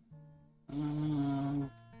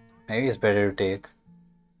 Maybe it's better to take.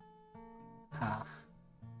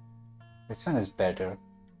 Which one is better?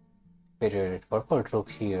 Better. What about rook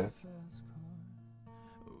here?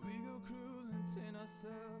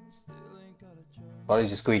 Probably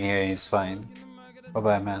just queen here and it's fine. Bye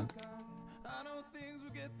bye, man.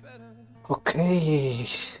 Okay.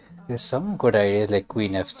 There's some good ideas like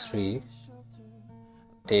queen f3.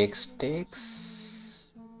 Takes.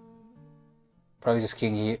 Probably just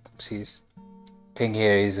king here. Oopsies. King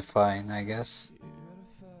here is fine, I guess.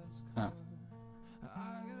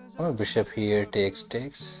 Oh, bishop here takes.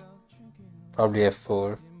 Probably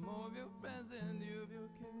f4.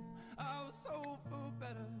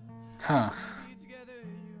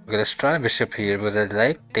 Okay, let's try bishop here, but I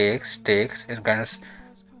like takes and kind of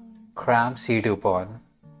cram c2 pawn.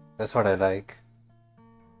 That's what I like.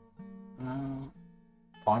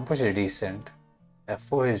 Pawn push is decent.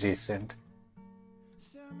 f4 is decent.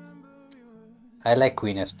 I like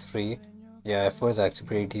queen f3. Yeah, f4 is actually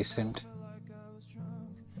pretty decent.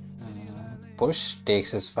 Push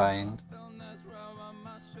takes is fine.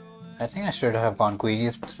 I think I should have gone queen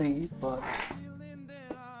f3, but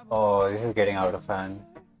oh, this is getting out of hand.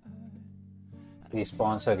 These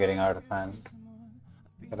pawns are getting out of hand.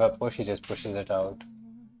 If I push, he just pushes it out.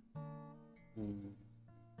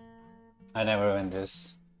 I never win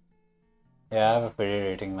this. Yeah, I have a pretty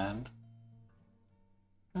rating, man.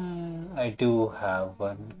 I do have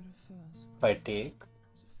one. If I take,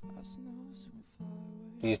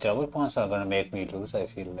 these double pawns are gonna make me lose, I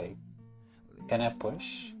feel like. Can I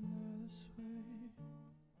push?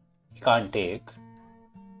 He can't take.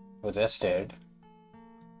 Oh, that's dead.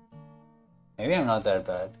 Maybe I'm not that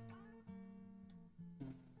bad.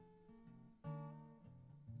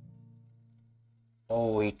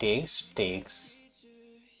 Oh, he takes.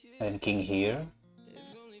 And king here.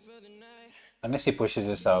 Unless he pushes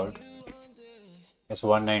this out. It's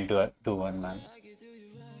 1-9-2-1, man.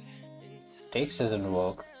 Takes doesn't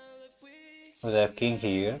work. With our king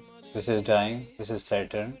here. This is dying. This is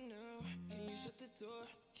threatened.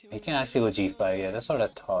 He can actually go g5. Yeah, that's what I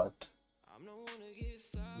thought.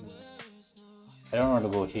 I don't want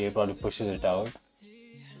to go here. Probably pushes it out.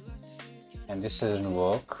 And this doesn't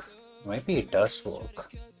work. Maybe it does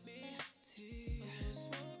work.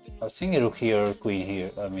 I was thinking rook here, queen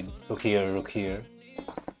here. I mean, rook here.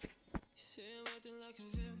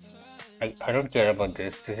 I don't care about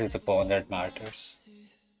this. This is the pawn that matters.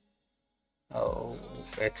 Oh,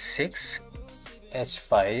 h6,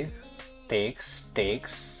 h5,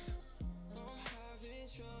 takes.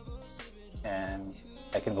 And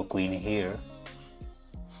I can go queen here.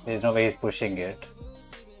 There's no way he's pushing it.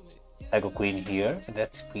 I go queen here,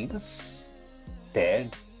 that feels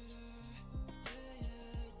dead.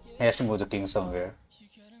 He has to move the king somewhere.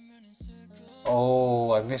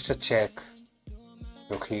 Oh, I missed a check.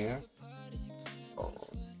 Look here. Oh,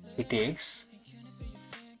 he takes.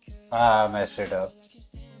 I messed it up.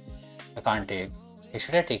 I can't take. He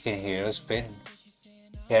should have taken here, it was pin.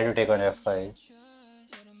 He had to take on f5.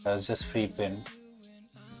 That was just free pin.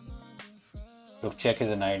 Rook check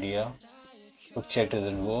is an idea. Rook check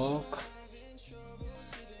doesn't work.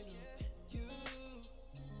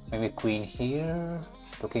 Maybe queen here.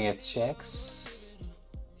 Looking at checks.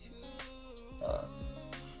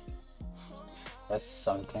 That's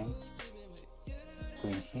something.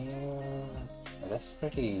 Queen here. That's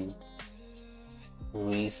pretty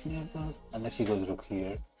reasonable. Unless he goes rook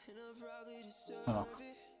here. Oh.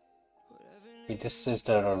 He just says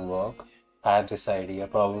that will work. I have this idea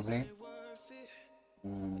probably.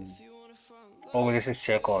 Oh, this is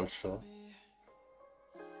check also.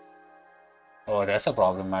 Oh, that's a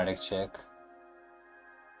problematic check.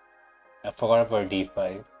 I forgot about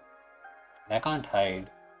d5. I can't hide.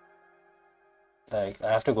 Like,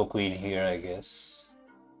 I have to go queen here, I guess.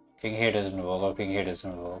 King here doesn't work, or king here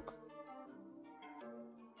doesn't work.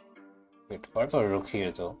 Wait, what about rook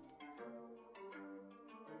here though?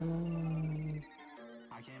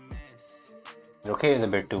 Rook here is a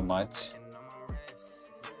bit too much.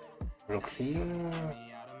 Rook here.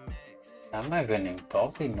 Am I winning?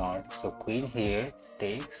 Probably not. So queen here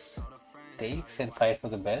takes and fight for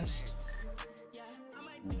the best.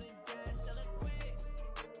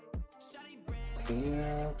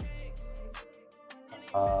 Here.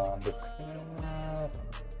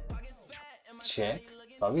 Check.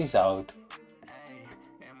 Bobby's out.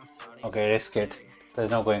 Okay, risk it.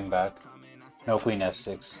 There's no going back. No queen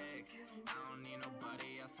f6.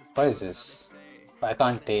 What is this? I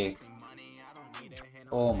can't take.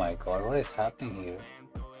 Oh my god, what is happening here?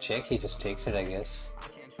 Check, he just takes it, I guess.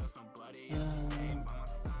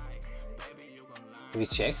 If he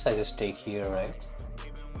checks, I just take here, right?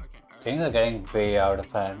 Things are getting way out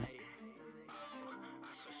of hand.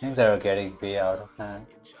 Things are getting way out of hand.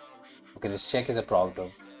 Okay, this check is a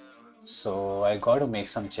problem. So I got to make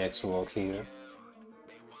some checks work here.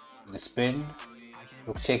 The spin.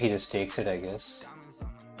 Rook check, he just takes it, I guess.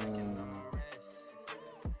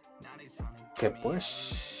 Okay,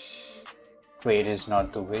 push. Trade is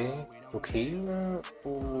not the way. Rook here.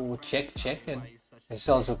 Oh, check, and this is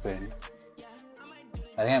also pinned.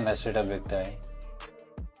 I think I messed it up big time.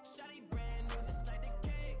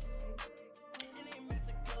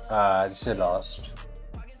 This is lost.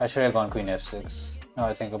 I should have gone queen f6. Now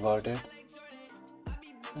I think about it.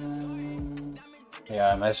 Yeah,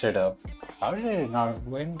 I messed it up. How did I not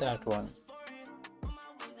win that one?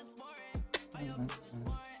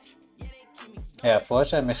 Yeah,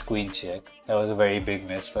 first I missed queen check. That was a very big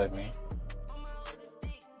miss for me.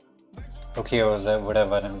 Okay, I would have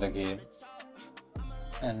won him the game.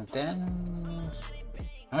 And then...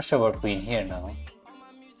 not sure about queen here now.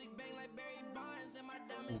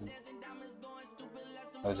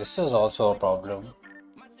 Oh, this is also a problem.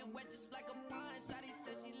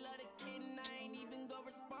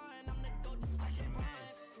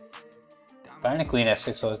 Apparently queen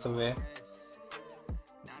f6 was the way.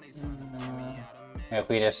 Yeah,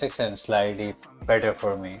 queen f6 and slightly better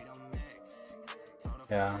for me.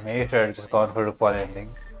 Yeah, maybe I should have just gone for rook pawn ending.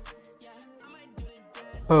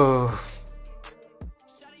 Oh.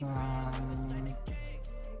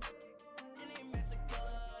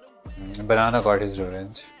 Banana got his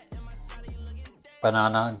revenge.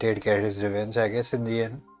 Banana did get his revenge, I guess, in the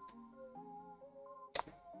end.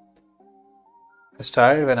 I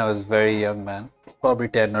started when I was very young, man. Probably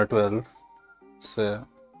 10 or 12. So,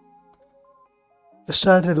 I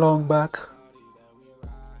started long back.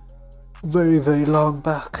 Very, very long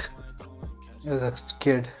back. As a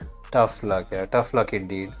kid. Tough luck, yeah. Tough luck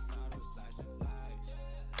indeed.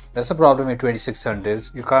 That's the problem with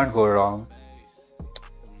 2600s. You can't go wrong.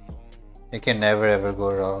 You can never ever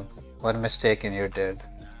go wrong. One mistake and you're dead.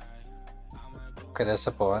 Okay, that's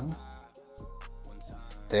a pawn.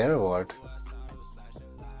 There or what?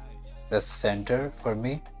 That's center for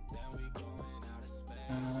me.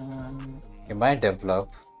 He might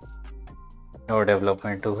develop. No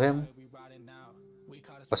development to him.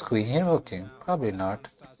 Was queen here working? Probably not.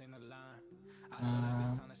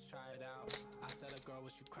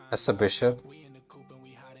 That's the bishop.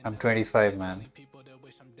 I'm 25, man.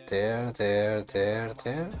 There.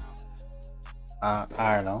 I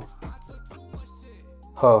don't know.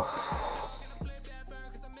 Oh.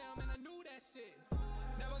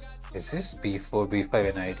 Is this b4, b5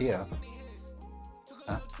 an idea?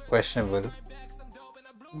 Questionable.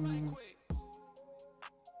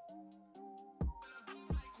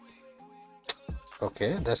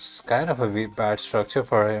 Okay, that's kind of a bad structure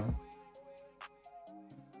for him.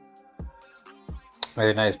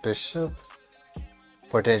 Very nice bishop.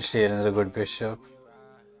 Potentially another good bishop.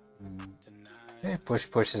 Hey,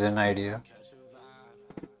 push is an idea.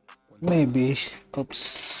 Maybe.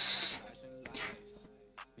 Oops.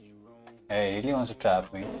 Hey, he really wants to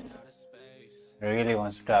trap me. He really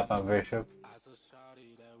wants to trap my bishop.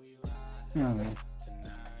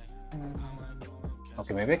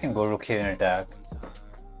 Okay, maybe I can go rook here and attack.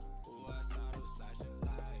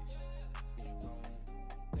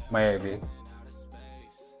 Maybe.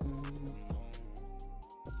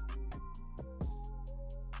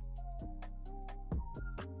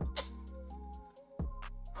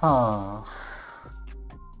 Huh.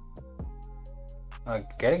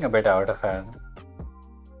 Getting a bit out of hand.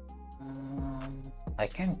 I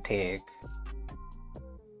can take.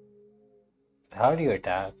 How do you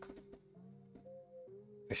attack?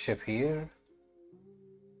 Bishop here.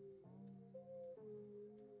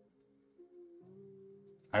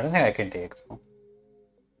 I don't think I can take though.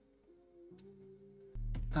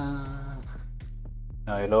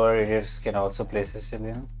 Now your lower radius can also play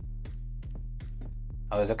Sicilian.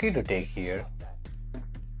 I was looking to take here.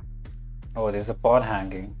 Oh, there's a pawn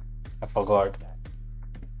hanging. I forgot.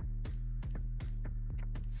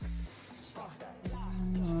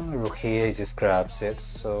 Rook here, he just grabs it.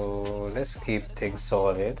 So let's keep things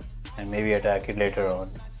solid and maybe attack it later on.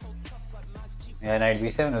 Yeah, knight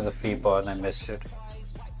b7 was a free pawn. I missed it.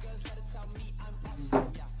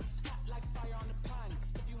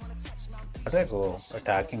 How do I go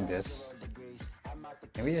attacking this?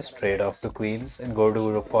 Maybe just trade off the queens and go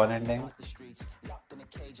to rook pawn ending.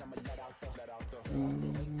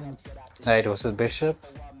 Knight versus bishop.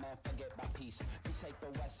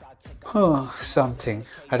 Something.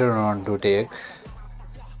 I don't want to take.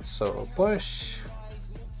 So push.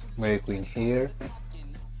 Maybe queen here.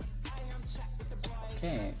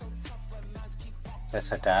 Okay.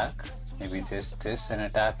 Let's attack. Maybe this and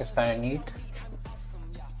attack is kind of neat.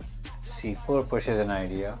 C4 push is an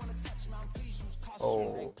idea.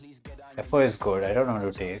 Oh, F4 is good. I don't know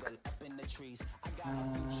what to take.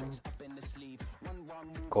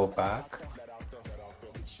 Go back.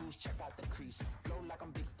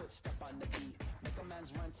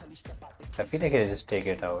 I feel like I just take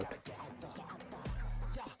it out.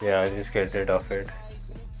 Yeah, I just get rid of it.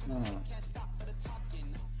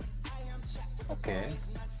 Okay.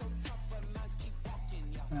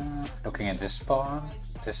 Looking at this pawn,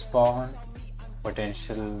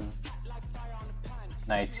 potential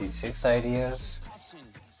knight c6 ideas.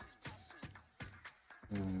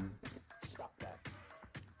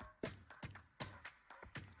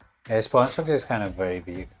 Yeah, his pawn structure is kind of very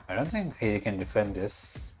weak. I don't think he can defend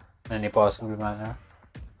this in any possible manner.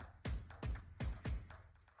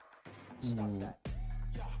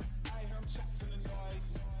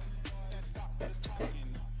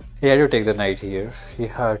 He had to take the knight here. He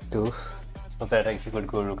had to, so that he could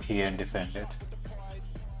go rook here and defend it.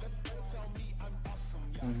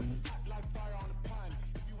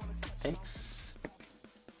 Takes.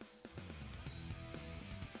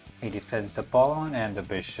 He defends the pawn and the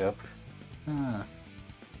bishop. And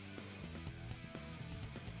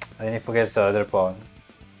then he forgets the other pawn.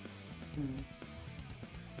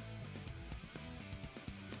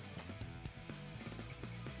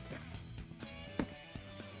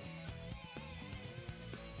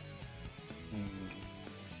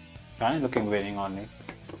 Kind of looking winning only.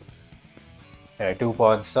 There are 2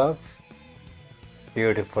 pawns up.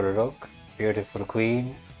 Beautiful rook, beautiful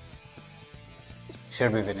queen.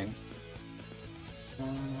 Should be winning.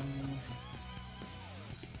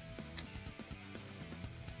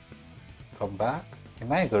 Come back. He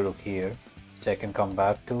might go rook here, which I can come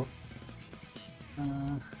back to.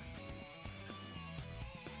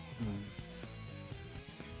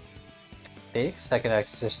 Takes. I can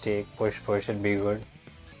actually just take, push and be good.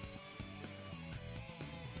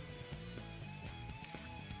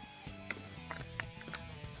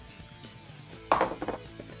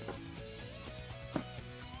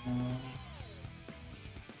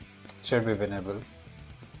 Should be winnable.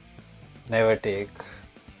 Never take.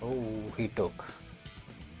 Oh, he took.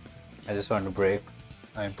 I just want to break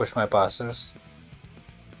and push my passers.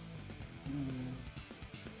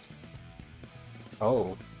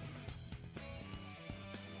 Oh.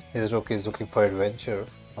 His rook is looking for adventure.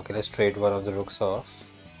 Okay, let's trade one of the rooks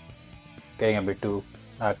off. Getting a bit too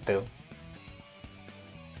active.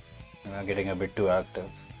 I'm getting a bit too active.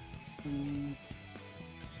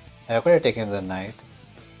 I could have taken the knight,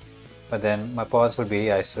 but then my pawns would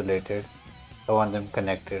be isolated. I want them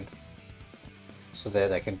connected so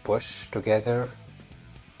that I can push together.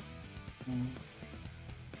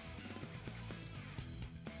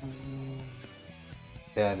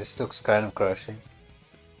 Yeah, this looks kind of crushing.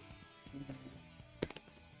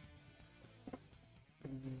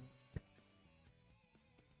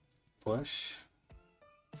 Push.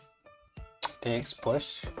 Takes,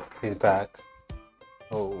 push. He's back.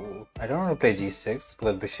 Oh, I don't want to play g6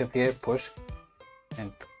 because bishop here, push,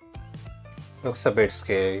 and looks a bit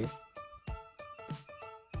scary.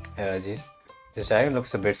 Yeah, this diagonal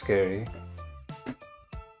looks a bit scary.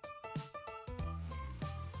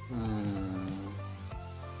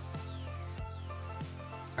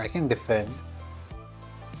 I can defend.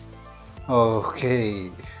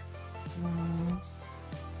 Okay.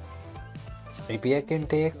 Maybe I can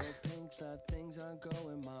take.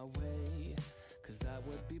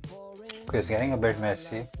 It's getting a bit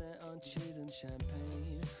messy.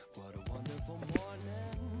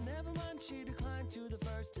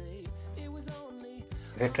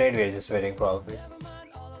 If we trade, we're just waiting probably.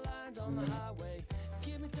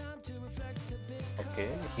 Okay,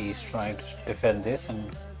 he's trying to defend this,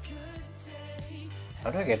 and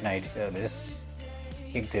how do I get knight here? This,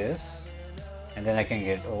 kick this, and then I can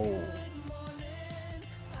get, oh,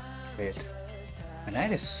 wait, my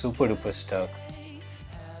knight is super duper stuck.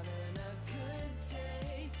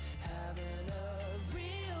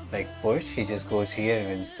 Like push, he just goes here and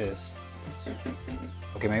wins this.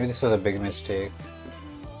 Okay, maybe this was a big mistake.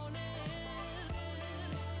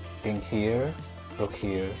 King here, rook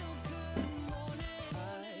here.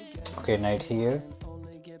 Okay, knight here.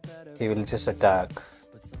 He will just attack.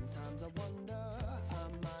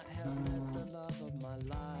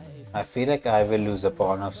 I feel like I will lose a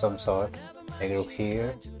pawn of some sort. Like rook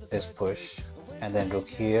here, this push, and then rook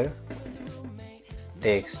here.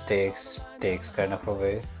 Takes kind of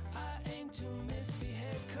away.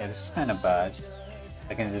 Yeah, this is kind of bad.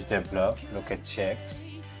 I can just develop, look at checks,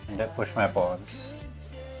 and then push my pawns.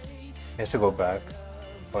 He has to go back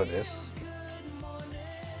for this.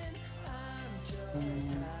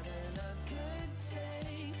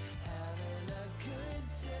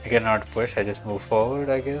 I cannot push, I just move forward,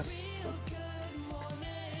 I guess.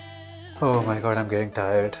 Oh my god, I'm getting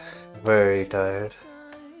tired. Very tired.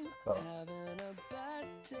 Oh.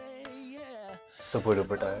 Super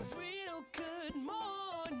duper tired.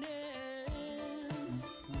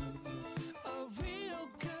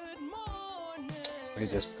 We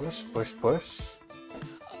just push.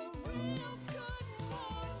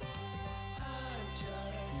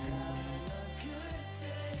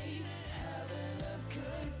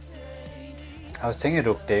 I was thinking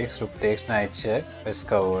rook takes, knight check, is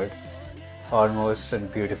covered. Almost a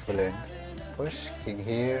beautiful end. Push, king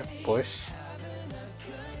here, push.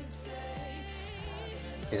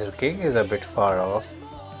 His king is a bit far off.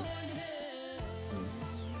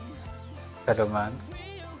 Hello man.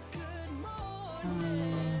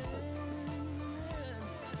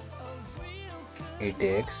 He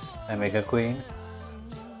takes, I make a queen.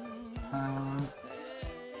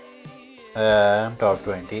 I'm top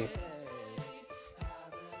 20.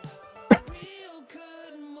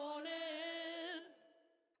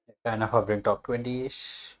 Kind of hovering top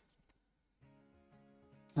 20-ish.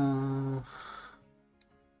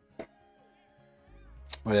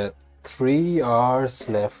 Well, 3 hours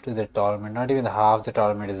left in the tournament. Not even half the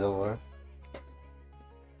tournament is over.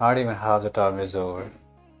 Not even half the tournament is over.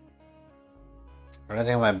 I don't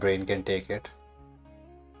think my brain can take it.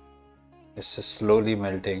 It's just slowly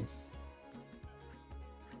melting.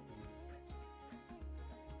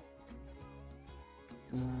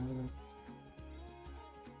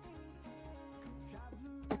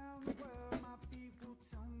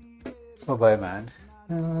 Oh bye man.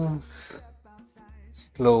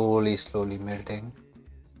 Slowly melting.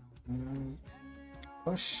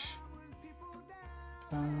 Push.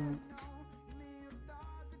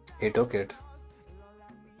 He took it.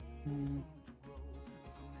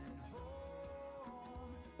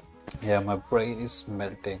 Yeah, my brain is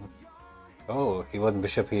melting. Oh, he won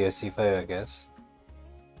bishop here, c5, I guess.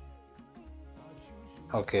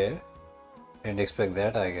 Okay. Didn't expect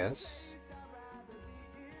that, I guess.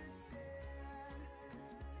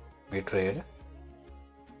 We trade.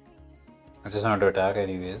 I just want to attack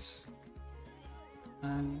anyways.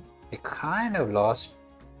 And he kind of lost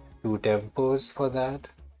 2 tempos for that.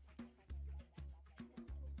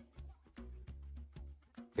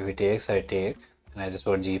 If he takes, I take. And I just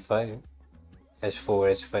want g5.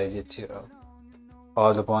 h4, h5, g2.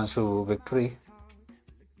 All the pawns to victory.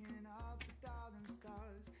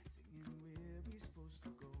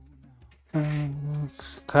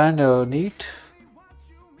 Kind of neat.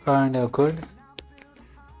 Kind of good.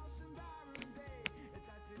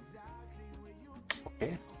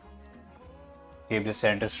 Okay. Keep the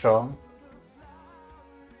center strong.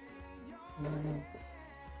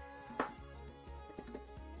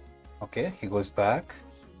 Okay, he goes back.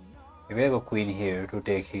 Maybe I go queen here to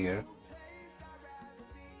take here.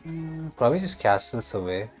 Probably just castles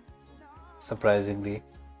away. Surprisingly.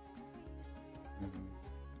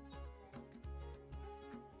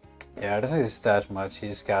 Yeah, I don't think it's that much. He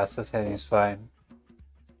just castles and he's fine.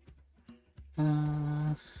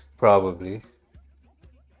 Probably.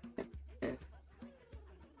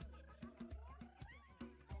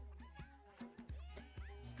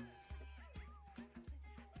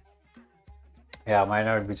 Yeah, might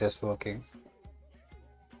not be just working.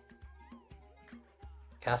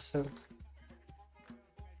 Castle.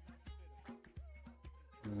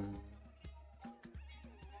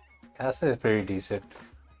 Castle is pretty decent.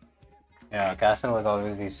 Yeah, Castle was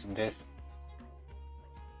always decent.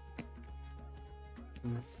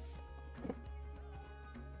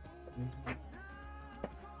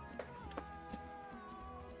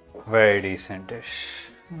 Very decentish.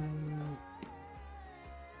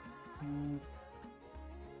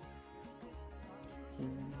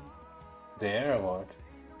 There or what?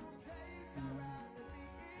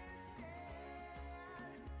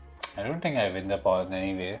 I don't think I win the pawn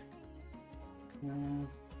anyway.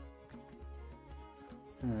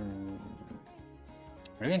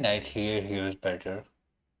 Maybe knight here, he was better.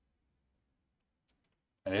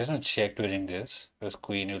 There's no check winning this, because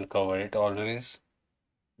queen will cover it always.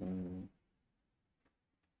 Can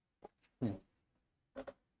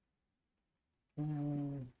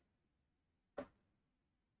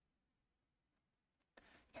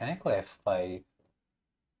I go f5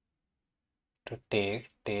 to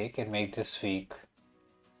take and make this weak?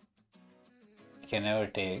 You can never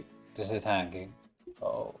take. This is hanging.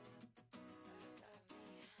 Oh.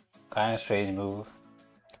 Kind of strange move.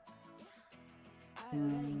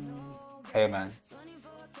 Hey man.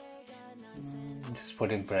 Just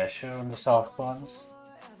putting pressure on the soft pawns.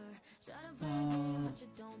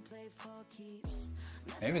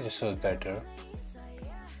 Maybe this was better.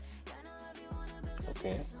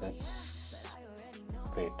 Okay, that's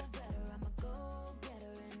great.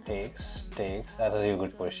 Takes. I thought you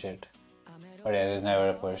could push it. But yeah, there's never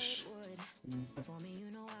a push.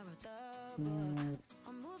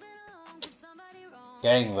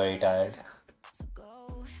 Getting very tired.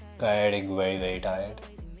 Getting very tired.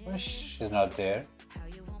 Push is not there.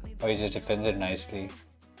 Oh, he just defends it nicely.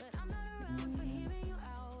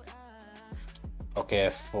 Okay,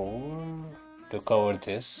 f4 to cover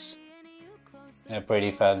this in a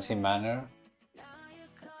pretty fancy manner.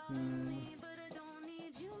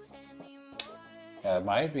 Yeah, it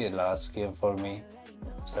might be the last game for me,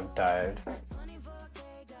 so I'm tired.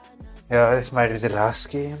 Yeah, this might be the last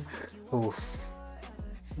game. Oof.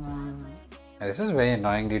 This is very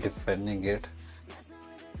annoyingly defending it.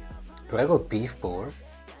 Do I go b4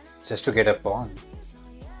 just to get a pawn?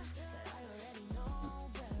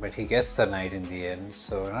 But he gets the knight in the end,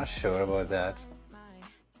 so I'm not sure about that.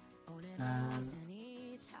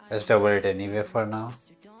 Let's double it anyway for now.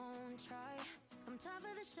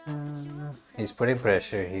 He's putting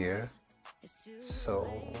pressure here, so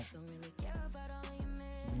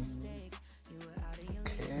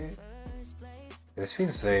okay. This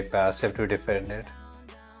feels very passive to defend it.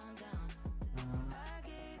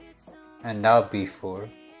 And now b4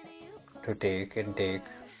 to take and take.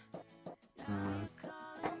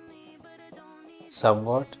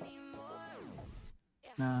 Somewhat.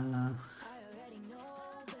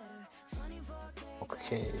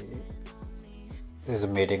 Okay. There's a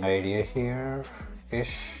mating idea here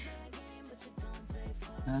ish.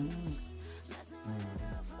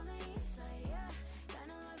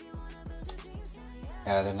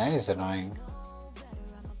 Yeah, the knight is annoying.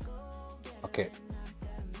 Okay.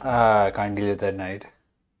 I can't deal with that knight.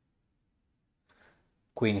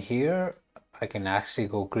 Queen here, I can actually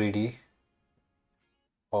go greedy.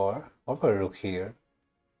 Or what about rook here?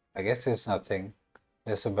 I guess there's nothing.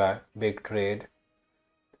 Just a big trade.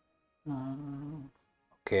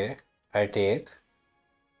 Okay, I take.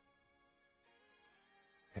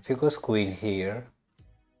 If he goes queen here,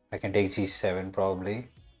 I can take g7 probably.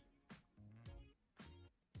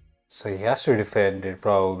 So he has to defend it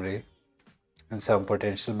probably in some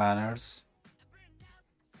potential manners.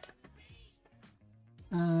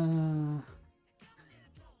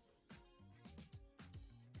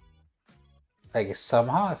 I guess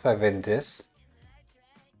somehow if I win this,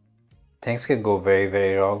 things can go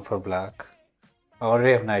very wrong for black. I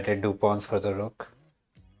already have knighted 2 pawns for the rook.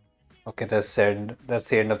 Okay, that's the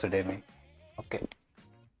end of the demi. Okay.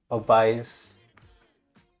 Bye-byes.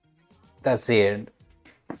 That's the end.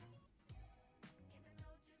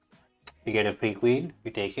 We get a free queen,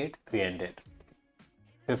 we take it, we end it.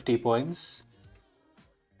 50 points.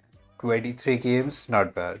 23 games,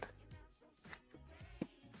 not bad.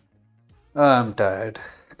 I'm tired.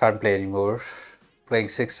 Can't play anymore. Playing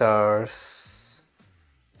 6 hours.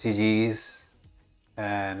 GG's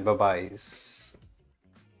and bye-byes.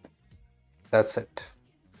 That's it.